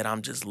like that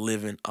I'm just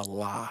living a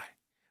lie.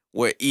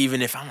 Where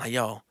even if I'm like,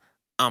 yo,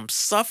 I'm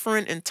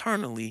suffering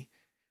internally,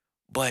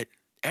 but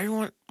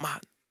everyone, my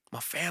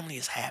family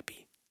is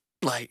happy.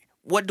 Like,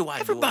 what do I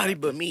do? Everybody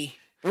about but this? me.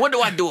 What do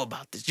I do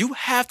about this? You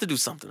have to do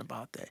something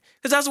about that.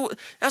 Because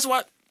that's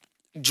what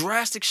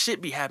drastic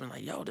shit be happening.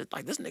 Like, yo,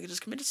 this nigga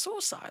just committed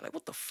suicide. Like,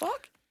 what the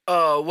fuck?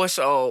 What's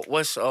old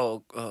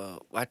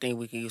I think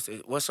we can use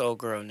it. What's the old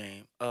girl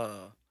name?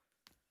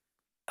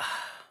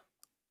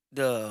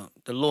 The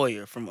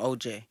lawyer from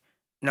OJ.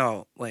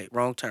 No, wait,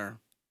 wrong term.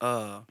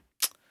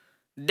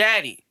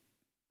 Daddy.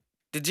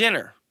 The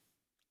Jenner.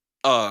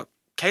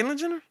 Caitlyn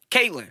Jenner?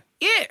 Caitlyn.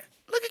 Yeah.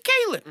 Look at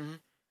Caitlyn. Mhm.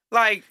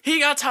 Like, He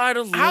got tired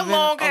of living how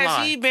long a has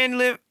lie. he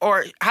been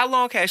how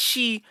long has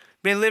she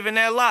been living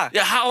that lie?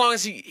 Yeah, how long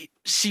has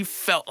she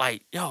felt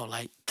like, yo,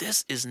 like,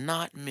 this is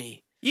not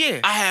me. Yeah.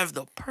 I have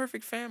the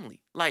perfect family.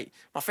 Like,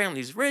 my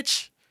family's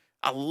rich.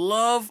 I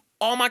love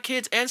all my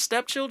kids and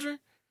stepchildren.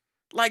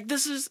 Like,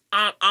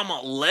 I'm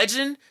a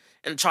legend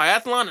in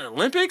triathlon and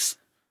Olympics.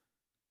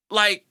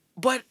 Like,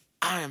 but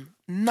I am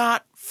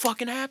not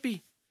fucking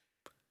happy.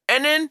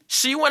 And then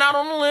she went out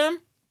on a limb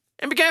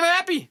and became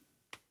happy.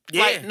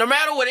 Yeah. Like, no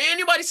matter what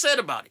anybody said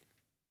about it.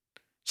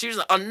 She was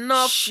like,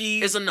 enough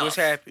is enough. Was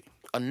happy.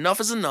 Enough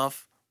is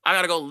enough. I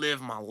gotta go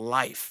live my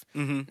life.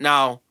 Mm-hmm.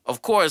 Now,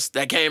 of course,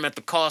 that came at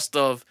the cost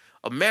of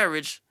a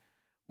marriage,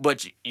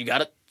 but you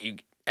gotta,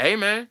 hey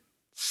man,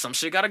 some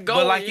shit gotta go.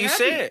 But like you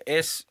happy. said,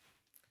 it's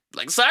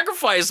like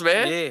sacrifice,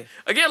 man. yeah.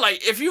 Again,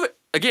 like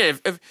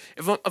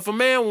if a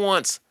man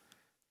wants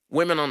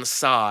women on the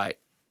side,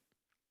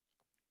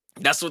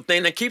 that's the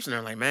thing that keeps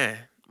them. Like, man,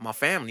 my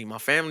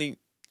family.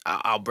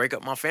 I'll break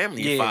up my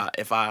family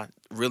if I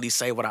really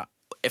say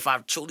if I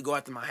truly go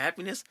after my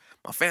happiness,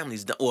 my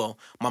family's done. Well,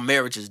 my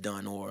marriage is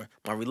done, or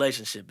my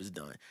relationship is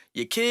done.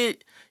 Your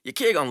kid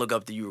gonna look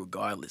up to you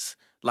regardless.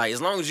 Like,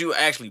 as long as you're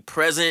actually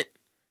present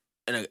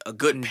and a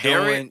good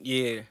parent,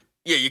 yeah,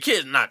 your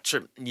kid's not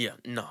tripping. Yeah,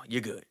 no,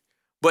 you're good.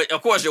 But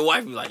of course, your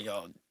wife be like,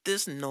 yo,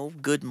 this no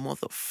good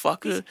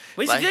motherfucker.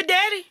 He's like, a good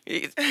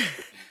daddy.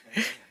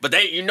 But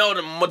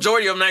the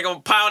majority of them ain't gonna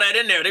pile that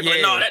in there. They be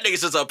like, no, that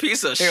nigga's just a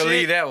piece of shit. They'll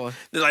leave that one.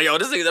 They're like, yo,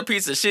 this nigga's a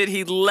piece of shit.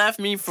 He left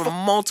me for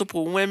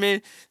multiple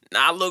women.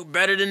 I look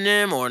better than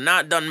them or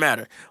not, doesn't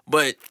matter.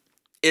 But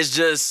it's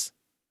just,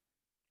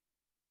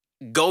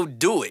 go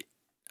do it.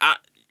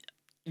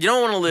 You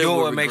don't want to live Do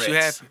with what makes you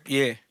regrets. happy.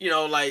 Yeah. You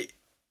know, like,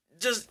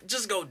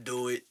 just go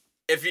do it.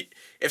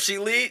 If she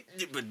leave,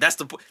 but that's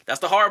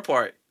the hard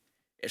part.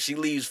 If she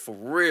leaves for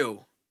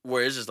real,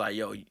 where it's just like,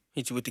 yo,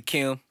 Hit you with the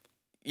Kim.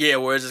 yeah,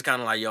 where it's just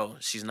kind of like, yo,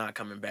 she's not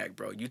coming back,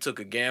 bro. You took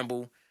a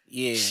gamble.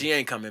 Yeah. She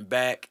ain't coming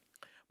back.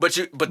 But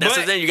that's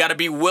the thing. You got to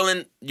be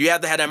willing. You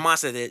have to have that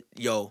mindset that,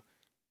 yo,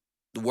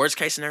 the worst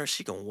case scenario,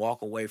 she can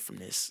walk away from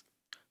this.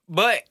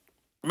 But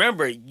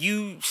remember,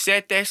 you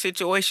set that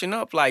situation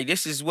up like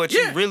this is what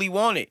you really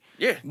wanted.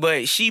 Yeah.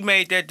 But she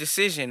made that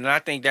decision, and I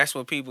think that's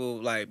what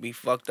people like be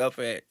fucked up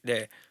at.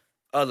 That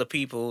other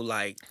people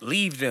like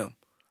leave them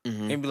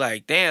and be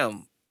like,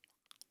 damn,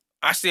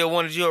 I still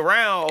wanted you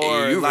around,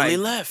 or you like, really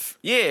left.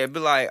 Yeah, be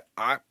like,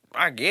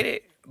 I get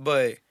it,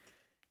 but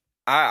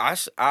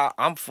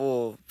I'm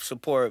full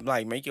support.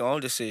 Like, make your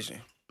own decision.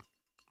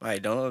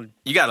 Like, don't.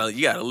 You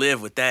gotta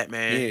live with that,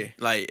 man. Yeah.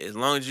 Like, as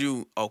long as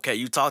you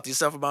talk to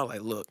yourself about,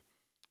 like, look,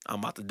 I'm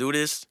about to do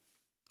this.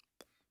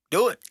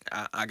 Do it.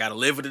 I gotta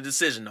live with the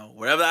decision though.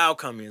 Whatever the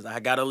outcome is, I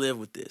gotta live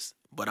with this.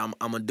 But I'm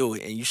gonna do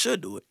it, and you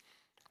should do it.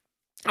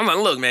 I'm like,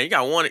 look, man, you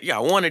got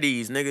one of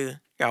these, nigga.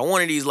 You got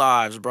one of these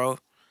lives, bro.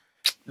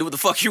 Do what the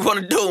fuck you want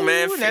to do,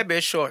 man. Ooh, that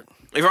bitch short.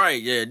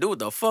 Right, yeah. Do what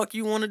the fuck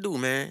you want to do,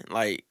 man.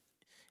 Like,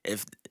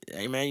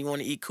 hey, man, you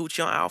want to eat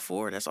coochie on out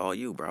for it, that's all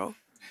you, bro.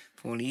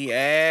 Want to eat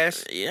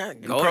ass? Yeah,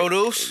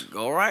 produce?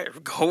 Go right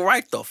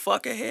the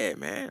fuck ahead,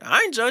 man.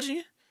 I ain't judging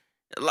you.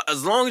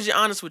 As long as you're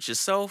honest with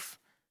yourself,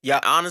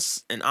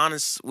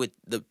 honest with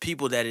the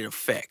people that it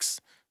affects.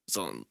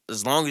 So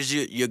as long as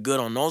you're good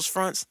on those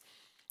fronts,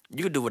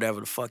 you can do whatever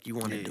the fuck you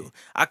want to do.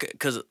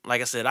 Cause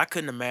like I said, I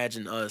couldn't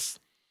imagine us,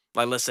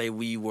 like, let's say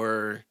we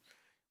weren't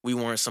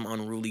some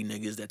unruly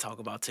niggas that talk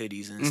about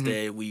titties, and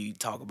instead we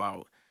talk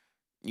about,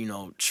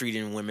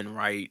 treating women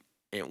right,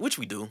 and which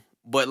we do,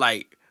 but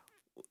like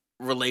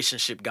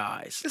relationship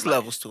guys. There's like,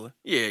 levels to it.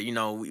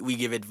 Yeah, we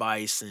give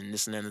advice and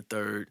this and that and the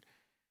third.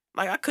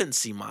 Like, I couldn't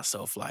see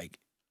myself like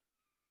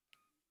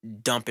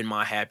dumping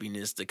my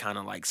happiness to kind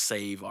of like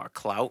save our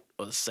clout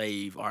or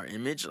save our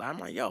image. I'm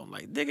like, yo,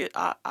 like, nigga,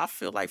 I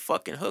feel like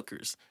fucking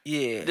hookers.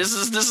 Yeah. This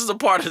is a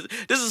part of,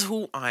 this is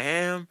who I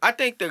am. I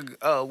think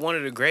the one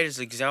of the greatest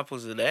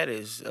examples of that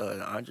is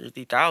Andre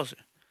 3000.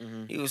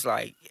 He was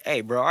like,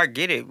 hey, bro, I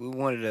get it.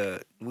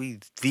 We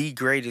the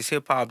greatest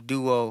hip hop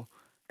duo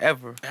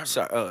ever.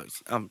 So,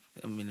 I'm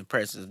in the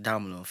presence of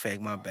Domino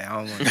Effect. My bad.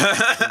 I don't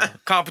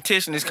want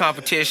competition is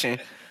competition.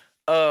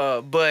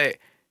 But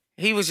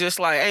he was just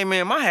like, hey,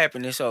 man, my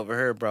happiness over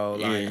here, bro.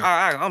 Like,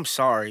 I'm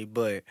sorry,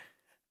 but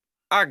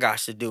I got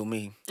to do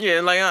me.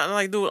 Yeah,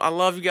 like, dude, I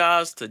love you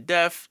guys to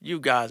death.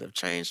 You guys have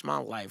changed my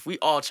life. We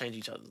all change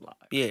each other's lives.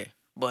 Yeah.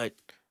 But,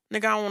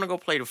 nigga, I want to go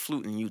play the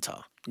flute in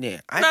Utah.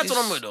 Yeah. That's what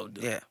I'm going to go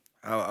do. Yeah.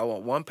 I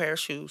want one pair of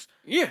shoes.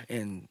 Yeah.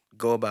 And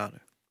go about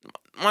it.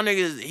 My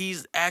nigga,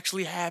 he's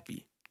actually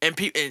happy. And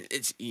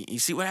it's you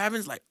see what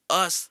happens? Like,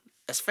 us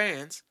as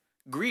fans,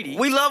 greedy.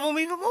 We love him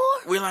even more.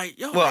 We're like,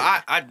 yo. Well,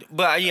 like,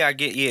 I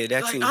get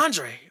that like, too.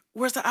 Andre,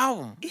 where's the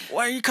album?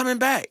 Why are you coming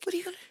back? What are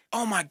you gonna?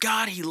 Oh my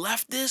God, he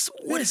left this?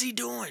 What is he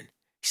doing?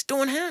 He's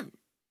doing him.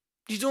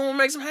 He's doing what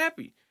makes him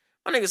happy.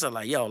 My niggas are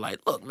like, yo, like,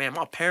 look, man,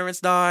 my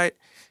parents died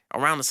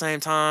around the same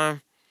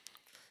time.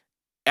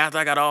 After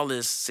I got all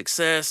this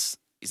success,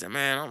 he said,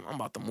 man, I'm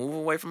about to move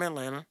away from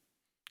Atlanta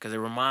because it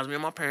reminds me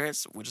of my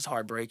parents, which is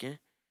heartbreaking.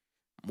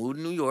 Move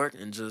to New York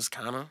and just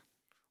kind of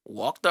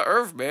walk the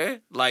earth,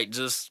 man. Like,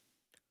 just...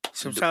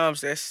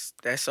 Sometimes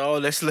that's all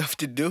that's left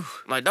to do.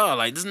 Like, dog,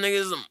 like, this nigga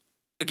is,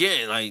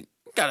 again, like,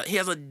 He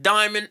has a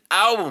diamond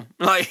album.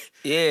 Like,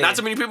 Yeah. not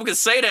too many people can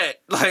say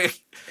that.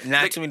 Like,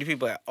 Not too many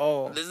people at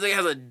all. this nigga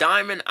has a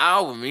diamond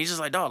album. And he's just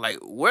like, dog, like,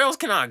 where else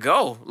can I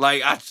go?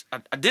 Like,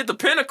 I did the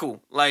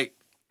pinnacle. Like,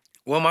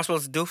 What am I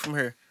supposed to do from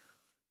here?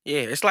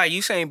 Yeah, it's like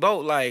Usain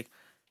Bolt. Like,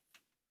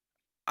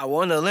 I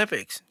won the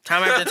Olympics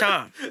time after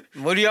time.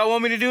 What do y'all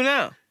want me to do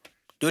now?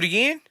 Do it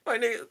again?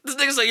 like this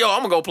nigga say, yo, I'm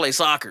gonna go play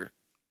soccer.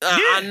 Yeah.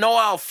 I know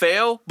I'll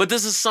fail, but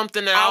this is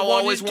something that I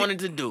always wanted wanted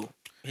to do.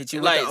 Hit you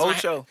with Like, the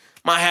Ocho.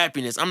 My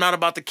happiness. I'm not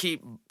about to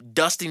keep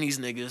dusting these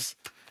niggas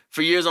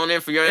for years on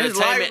end for your It's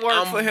light entertainment.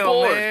 work I'm for him,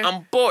 bored. man.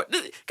 I'm bored.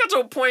 Got to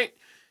a point.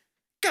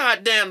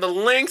 Goddamn, the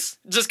lengths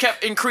just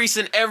kept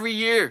increasing every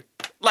year.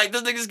 Like,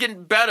 this nigga's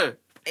getting better.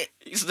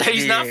 He's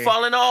not Yeah.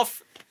 falling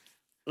off.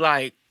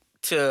 Like,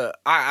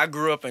 I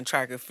grew up in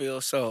track and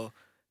field, so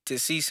to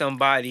see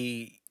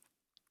somebody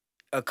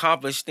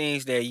accomplish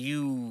things that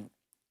you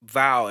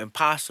vow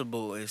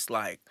impossible is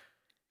like,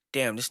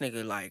 damn, this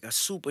nigga like a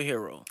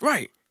superhero.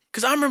 Right.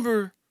 Because I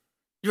remember,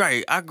 you're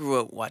right, I grew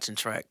up watching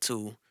track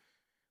too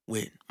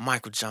with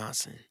Michael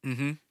Johnson.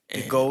 Mm-hmm. The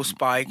and gold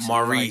spikes.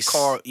 Maurice.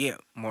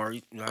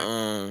 Maurice. Like,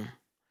 The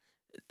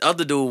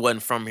other dude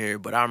wasn't from here,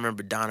 but I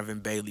remember Donovan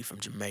Bailey from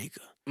Jamaica.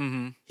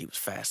 mm-hmm. He was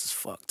fast as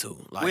fuck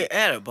too. Like, We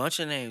had a bunch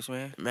of names,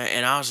 man. man,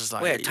 and I was just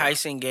like, We had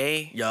Tyson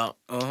Gay. Yup.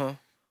 Uh-huh.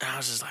 And I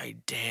was just like,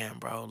 damn,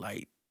 bro,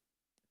 like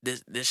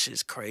this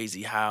shit's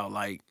crazy how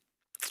like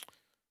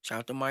Shout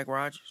out to Mike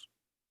Rogers.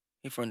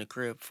 He from the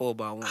crib,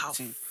 4x1. how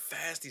See,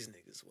 fast these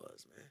niggas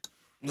was,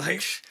 man.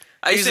 Like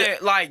I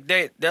said, like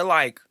they're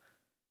like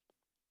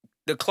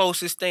the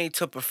closest thing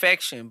to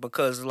perfection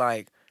because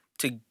like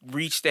to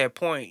reach that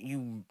point,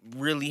 you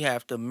really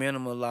have to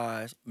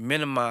minimize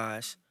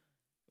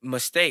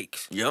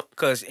mistakes. Yep.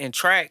 Because in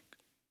track,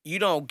 you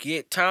don't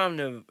get time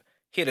to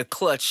hit a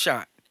clutch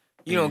shot.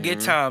 You don't get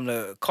Mhm. time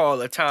to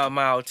call a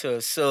timeout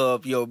to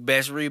sub your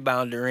best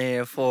rebounder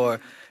in for,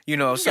 You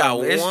got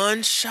something. It's-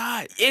 one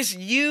shot. It's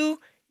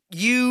you,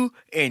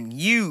 and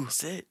you.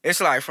 That's it. It's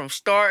like from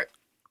start,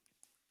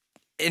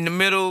 in the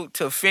middle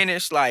to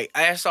finish, like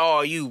that's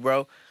all you,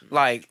 bro.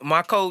 Like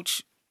my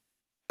coach,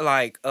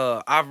 like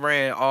I've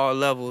ran all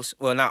levels,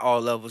 well not all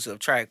levels of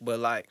track, but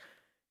like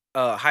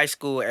high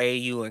school,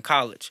 AAU, and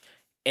college.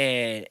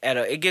 And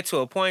it get to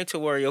a point to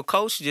where your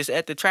coach just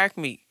at the track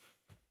meet,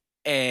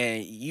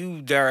 and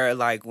you there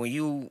like when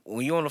you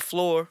on the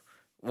floor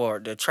or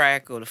the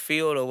track or the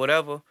field or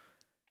whatever.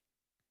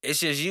 It's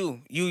just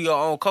you your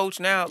own coach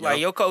now. Like Yup.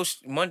 your coach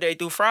Monday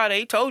through Friday,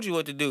 he told you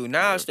what to do.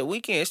 Now it's the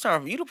weekend. It's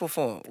time for you to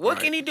perform. What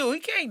Right. can he do? He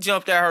can't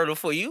jump that hurdle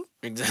for you.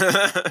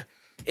 Exactly.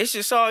 It's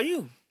just all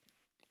you.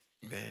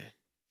 Man,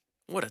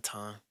 what a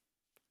time.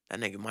 That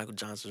nigga Michael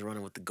Johnson was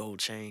running with the gold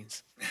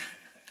chains.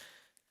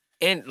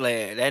 And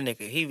lad, that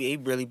nigga, he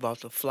really about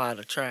to fly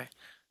the track.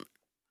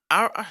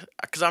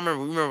 Cause I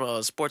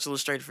remember Sports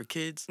Illustrated for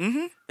kids.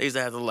 Mm-hmm. They used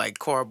to have the like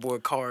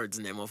cardboard cards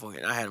in that motherfucker.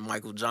 And I had a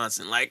Michael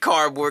Johnson like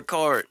cardboard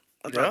card.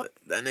 I thought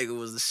that nigga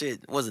was the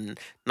shit. It wasn't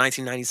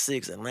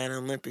 1996 Atlanta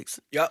Olympics.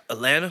 Yup.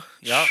 Atlanta.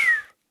 Yup.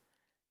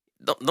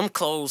 Them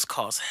clothes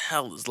cost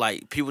hell. It's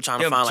like people trying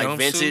to find like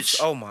vintage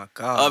Oh my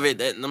god. of it.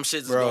 Them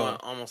shits is Bro. going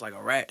almost like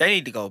a rack. They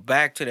need to go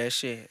back to that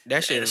shit.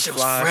 That shit that is shit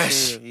was fly. fresh.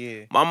 Shit.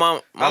 Yeah. My mom.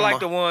 I like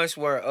the ones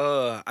where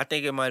I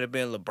think it might have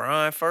been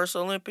LeBron first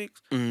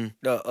Olympics. Mhm.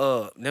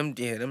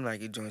 Them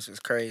Nike joints is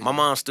crazy. My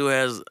mom still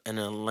has an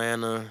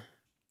Atlanta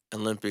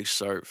Olympic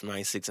shirt from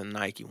 '96 and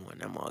Nike one.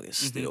 That mug is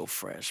still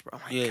fresh, bro.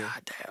 I'm like, Yeah.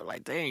 God damn,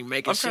 like they ain't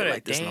making I'm shit trying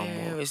like this no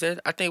damn, more. Is that?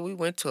 I think we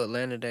went to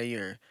Atlanta that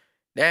year.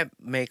 That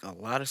make a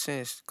lot of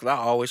sense because I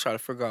always try to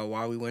figure out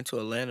why we went to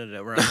Atlanta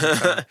that around that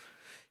time.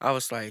 I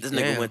was like, This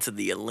damn. nigga went to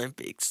the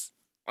Olympics.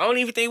 I don't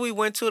even think we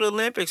went to the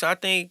Olympics. I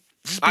think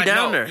Just be I down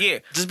know, there. Yeah,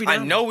 Just be I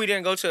down know we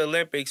didn't go to the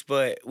Olympics,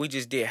 but we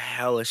just did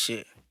hella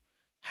shit.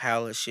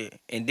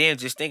 And then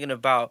just thinking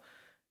about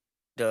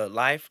the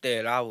life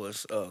that I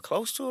was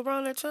close to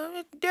around that time,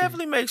 it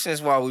definitely makes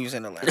sense why we was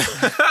in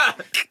Atlanta.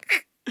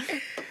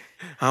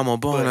 I'm a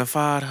bona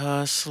fide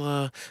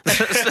hustler.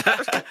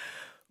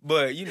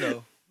 But you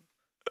know,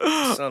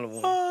 son of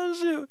one. Oh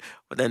shit!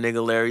 What that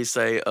nigga Larry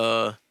say?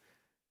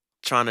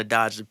 Trying to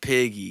dodge the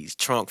piggies,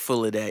 trunk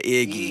full of that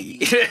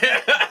Iggy.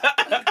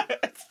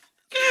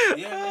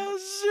 Yeah,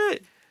 Oh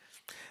shit!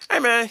 Hey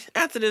man,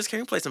 after this, can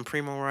we play some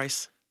Primo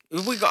Rice?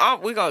 We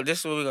go. This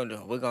is what we gonna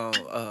do. We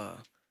gonna.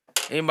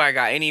 Anybody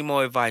got any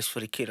more advice for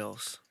the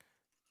kiddos?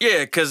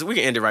 Yeah, cause we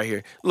can end it right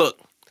here. Look,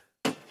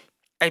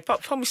 Hey,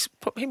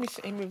 hit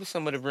me with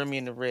some of the Remy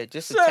in the red.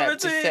 Just a tap.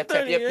 Just tap.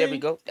 Yep, there we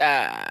go.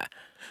 Ah,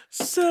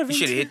 you 17.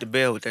 should have hit the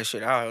bell with that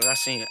shit. I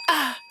seen it.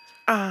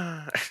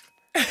 Ah.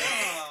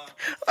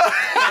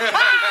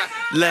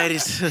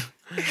 Ladies,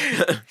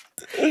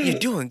 You're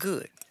doing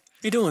good.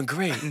 you're doing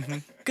great.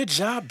 Good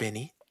job,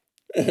 Benny.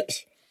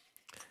 This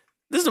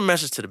is a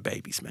message to the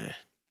babies, man.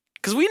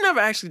 Because we never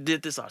actually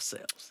did this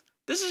ourselves.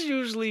 This is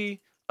usually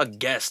a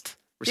guest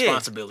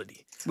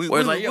responsibility. We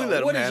Where it's like, we yo, let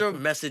 'em what is have your it.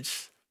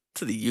 message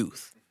to the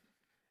youth?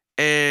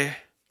 And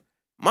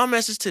my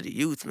message to the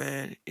youth,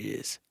 man,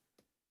 is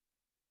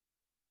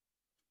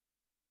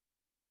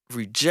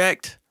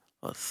reject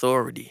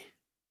authority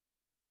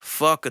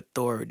fuck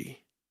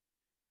authority.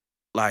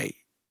 Like,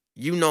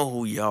 you know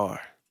who you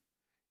are.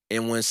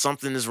 And when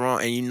something is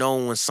wrong, and you know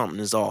when something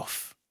is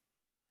off.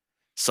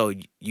 So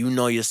you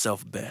know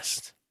yourself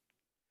best.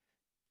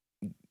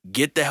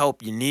 Get the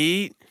help you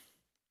need.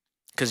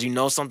 Because you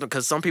know something.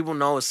 Because some people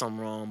know it's something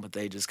wrong, but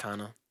they just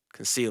kind of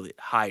conceal it,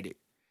 hide it.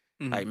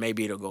 Like,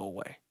 maybe it'll go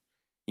away.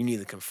 You need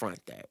to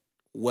confront that.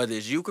 Whether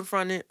it's you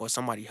confront it or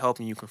somebody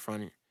helping you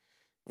confront it,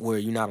 where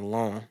you're not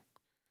alone.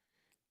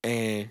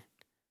 And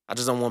I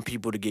just don't want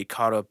people to get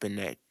caught up in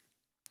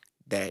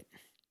that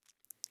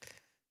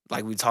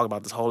like we talked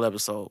about this whole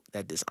episode,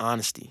 that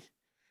dishonesty.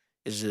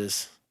 It's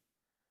just,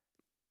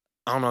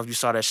 I don't know if you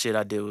saw that shit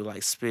I did with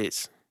like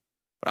Spitz,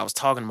 but I was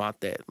talking about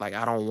that. Like,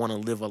 I don't want to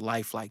live a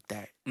life like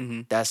that.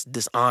 That's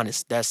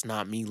dishonest. That's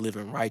not me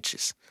living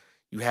righteous.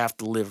 You have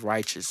to live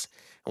righteous.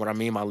 And what I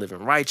mean by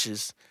living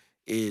righteous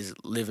is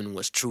living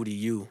what's true to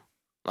you.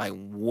 Like,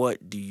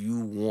 what do you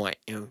want?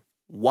 And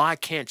why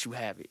can't you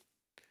have it?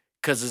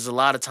 Because there's a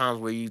lot of times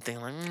where you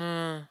think like,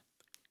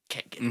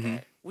 can't get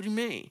that. What do you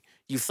mean?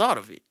 You thought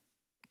of it.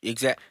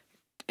 Exactly.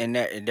 And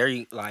there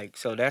you like,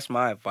 so that's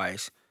my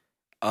advice.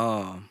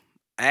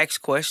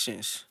 Ask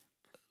questions.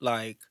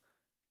 Like,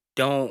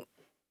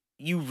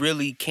 you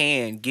really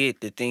can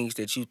get the things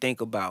that you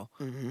think about.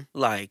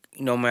 Like,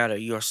 no matter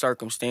your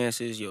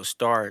circumstances, your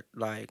start,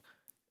 like,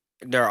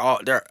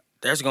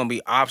 there's gonna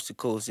be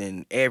obstacles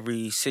in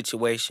every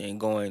situation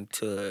going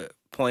to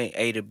point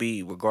A to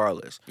B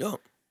regardless. Yo.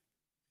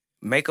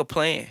 Make a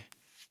plan.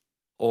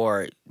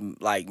 Or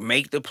like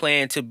make the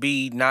plan to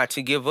be not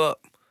to give up.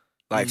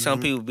 Like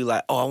some people be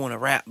like, oh, I want to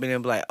rap, but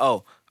then be like,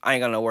 oh, I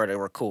ain't got nowhere to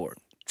record,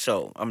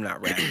 so I'm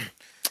not rapping.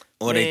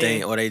 Or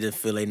they just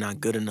feel they not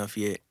good enough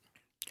yet.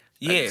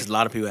 Yeah, like, a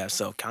lot of people have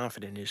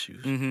self-confidence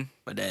issues.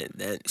 But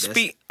that's...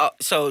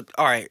 So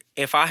all right,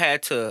 if I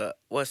had to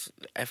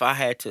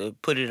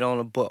put it on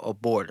a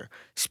border,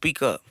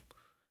 speak up.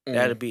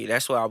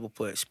 That's what I would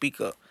put. Speak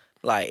up.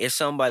 Like, it's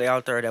somebody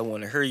out there that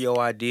want to hear your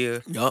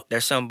idea. Yup.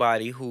 There's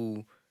somebody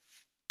who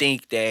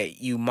think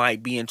that you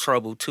might be in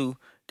trouble too.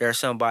 There's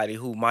somebody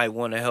who might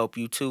want to help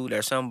you too.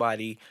 There's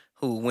somebody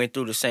who went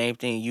through the same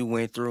thing you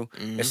went through.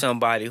 There's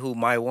somebody who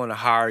might want to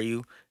hire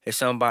you. There's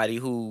somebody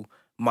who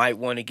might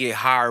want to get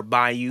hired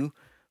by you.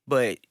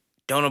 But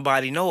don't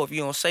nobody know if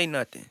you don't say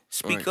nothing.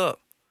 Speak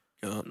up.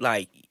 Yup.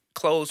 Like,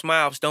 closed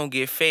mouths don't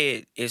get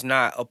fed is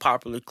not a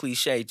popular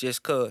cliche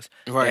just cause.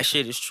 That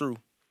shit is true.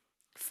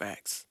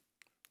 Facts.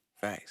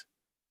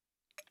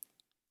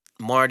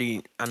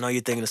 Marty, I know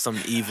you're thinking of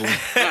something evil.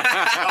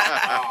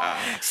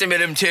 Send me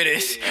them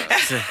titties.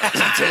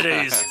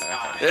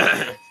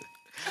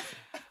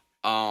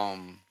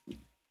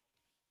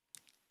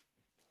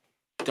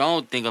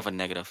 Don't think of a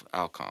negative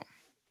outcome.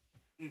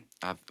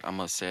 I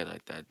must say it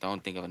like that.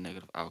 Don't think of a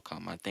negative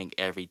outcome. I think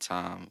every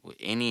time with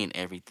any and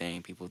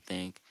everything, people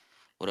think,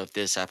 what if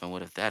this happened?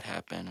 What if that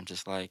happened? I'm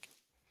just like,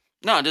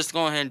 no, just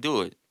go ahead and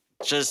do it.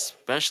 Just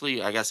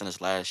especially, I guess, in this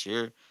last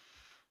year,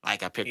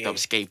 like I picked up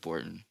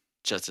skateboarding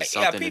just as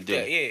something to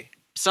do.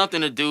 Something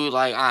to do.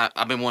 Like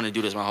I've been wanting to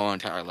do this my whole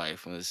entire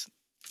life.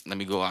 Let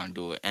me go out and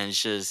do it. And it's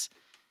just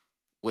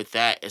with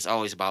that, it's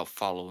always about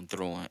following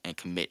through and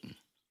committing.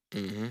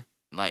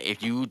 Like,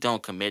 if you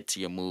don't commit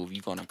to your move,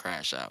 you're gonna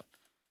crash out.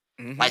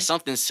 Like,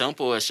 something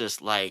simple is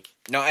just like,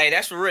 no, hey,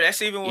 that's for real.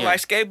 That's even with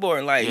like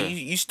skateboarding. Like,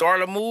 you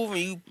start a move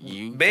and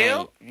you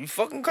bail, you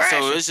fucking crash.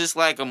 So it's just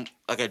like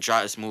a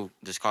drop. This move,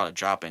 just call it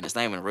dropping. It's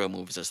not even a real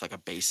move. It's just like a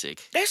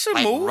basic. That's a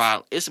like, move.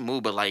 It's a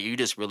move, but like you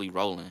just really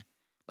rolling.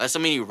 Like, so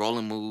many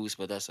rolling moves,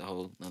 but that's a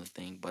whole other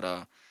thing.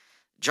 But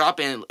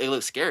dropping, it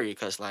looks scary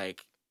because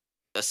like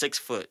a 6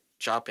 foot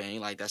dropping,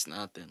 like that's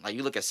nothing. Like,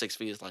 you look at 6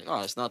 feet, it's like, oh,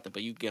 it's nothing.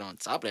 But you get on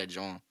top of that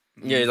joint.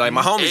 Yeah, like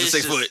my homie's a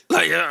 6 foot.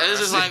 Like, it's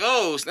just like,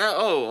 oh, it's not,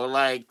 or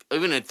like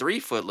even a 3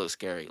 foot looks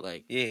scary.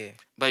 Like,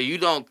 but you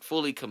don't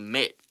fully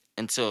commit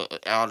until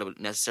all the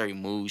necessary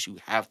moves you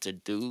have to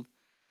do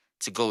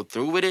to go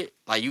through with it.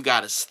 Like, you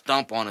gotta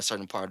stump on a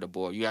certain part of the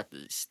board. You have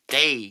to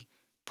stay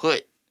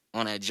put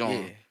on that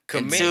joint.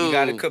 Commit. You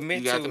gotta commit.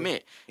 You gotta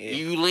commit.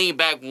 You lean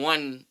back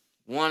one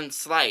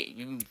slight,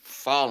 you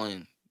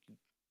falling,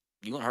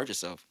 you gonna hurt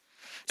yourself.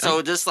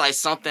 So just like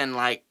something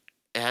like.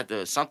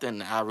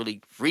 Something I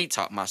really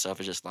re-taught myself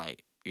is just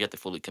like, you have to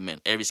fully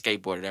commit. Every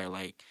skateboarder there,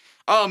 like,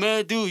 oh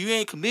man, dude, you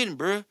ain't committing,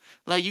 bro.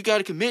 Like, you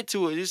gotta commit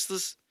to it. It's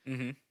just,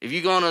 if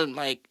you're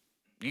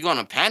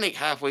gonna panic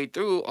halfway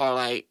through or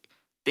like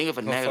think of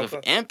a negative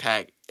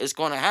impact, it's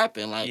gonna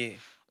happen. Like,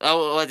 I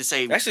would like to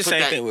say, that's the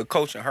same thing with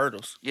coaching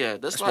hurdles. Yeah,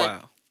 that's like,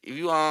 wild. If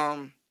you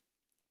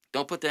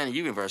don't put that in the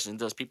universe, and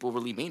does people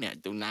really mean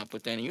that? Do not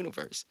put that in the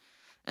universe.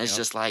 And it's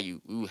just like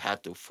you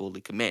have to fully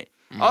commit.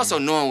 Also,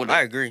 knowing what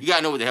I agree. You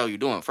gotta know what the hell you're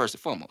doing first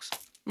and foremost.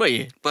 But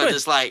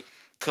just like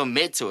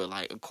commit to it.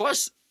 Like, of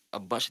course, a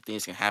bunch of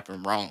things can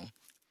happen wrong.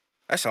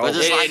 That's all. But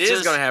it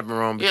is gonna happen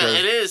wrong. Because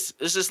it is.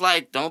 It's just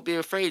like, don't be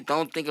afraid.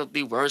 Don't think of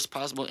the worst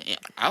possible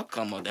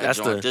outcome of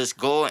that. Just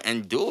go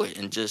and do it,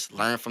 and just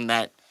learn from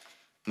that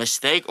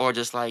mistake, or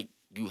just like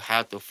you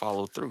have to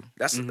follow through.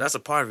 That's a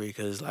part of it,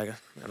 because like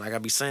I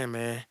be saying,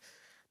 man,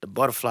 the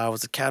butterfly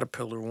was a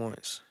caterpillar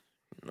once.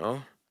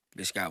 No.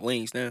 Bitch got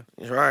wings now.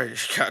 Right.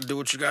 You gotta do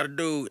what you gotta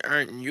do.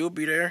 And you'll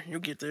be there. You'll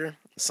get there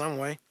some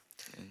way.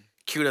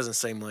 Q doesn't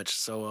say much,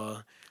 so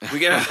we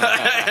get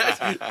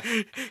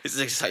it's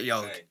just like,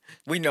 yo. Hey,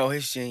 We know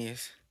his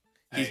genius.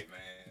 hey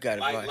man, got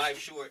advice. life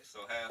short, so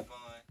have fun.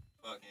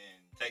 Fucking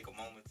take a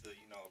moment to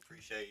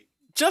appreciate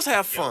Just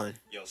have fun.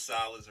 Your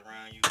solids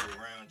around you, who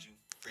around you.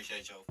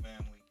 Appreciate your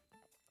family.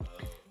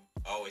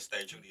 Always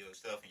stay true to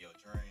yourself and your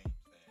dreams.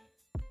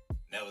 And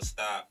never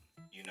stop.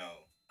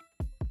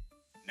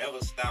 Never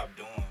stop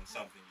doing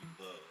something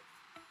you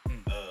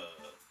love.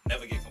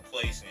 Never get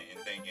complacent and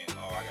thinking,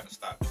 oh, I gotta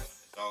stop doing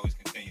this. Always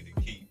continue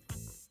to keep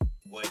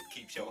what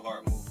keeps your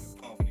heart moving,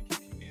 pumping, and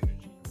keeps you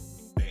energy.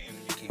 That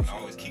energy keeps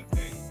always keep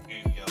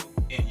that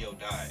in your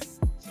diet.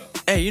 So,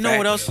 Hey, you know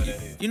what else? that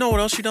is. You know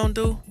what else you don't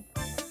do?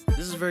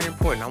 This is very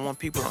important. I want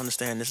people to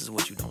understand this is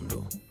what you don't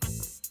do.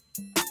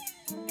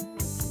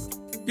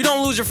 You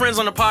don't lose your friends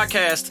on the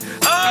podcast.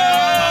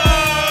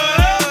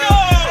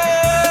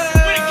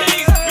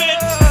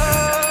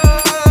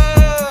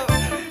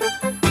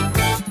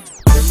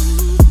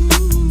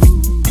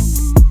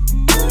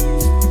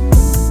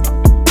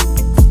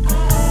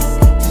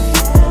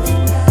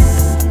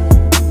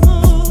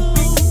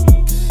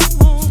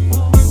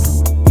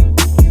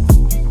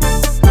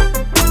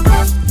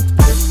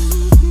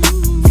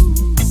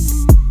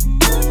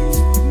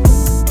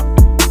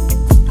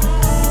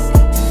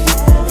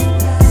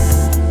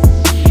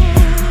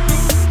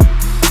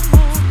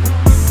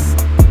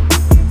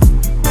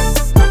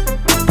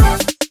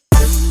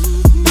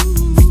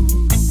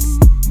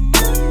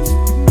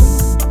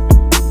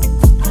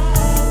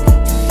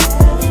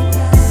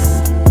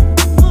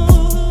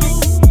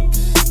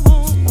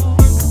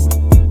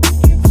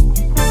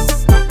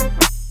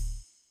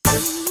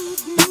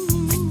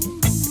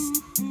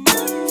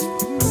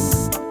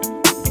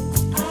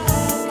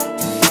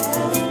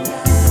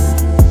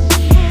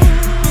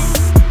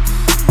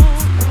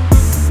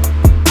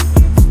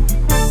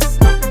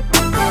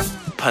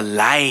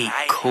 Polite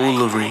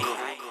coolery.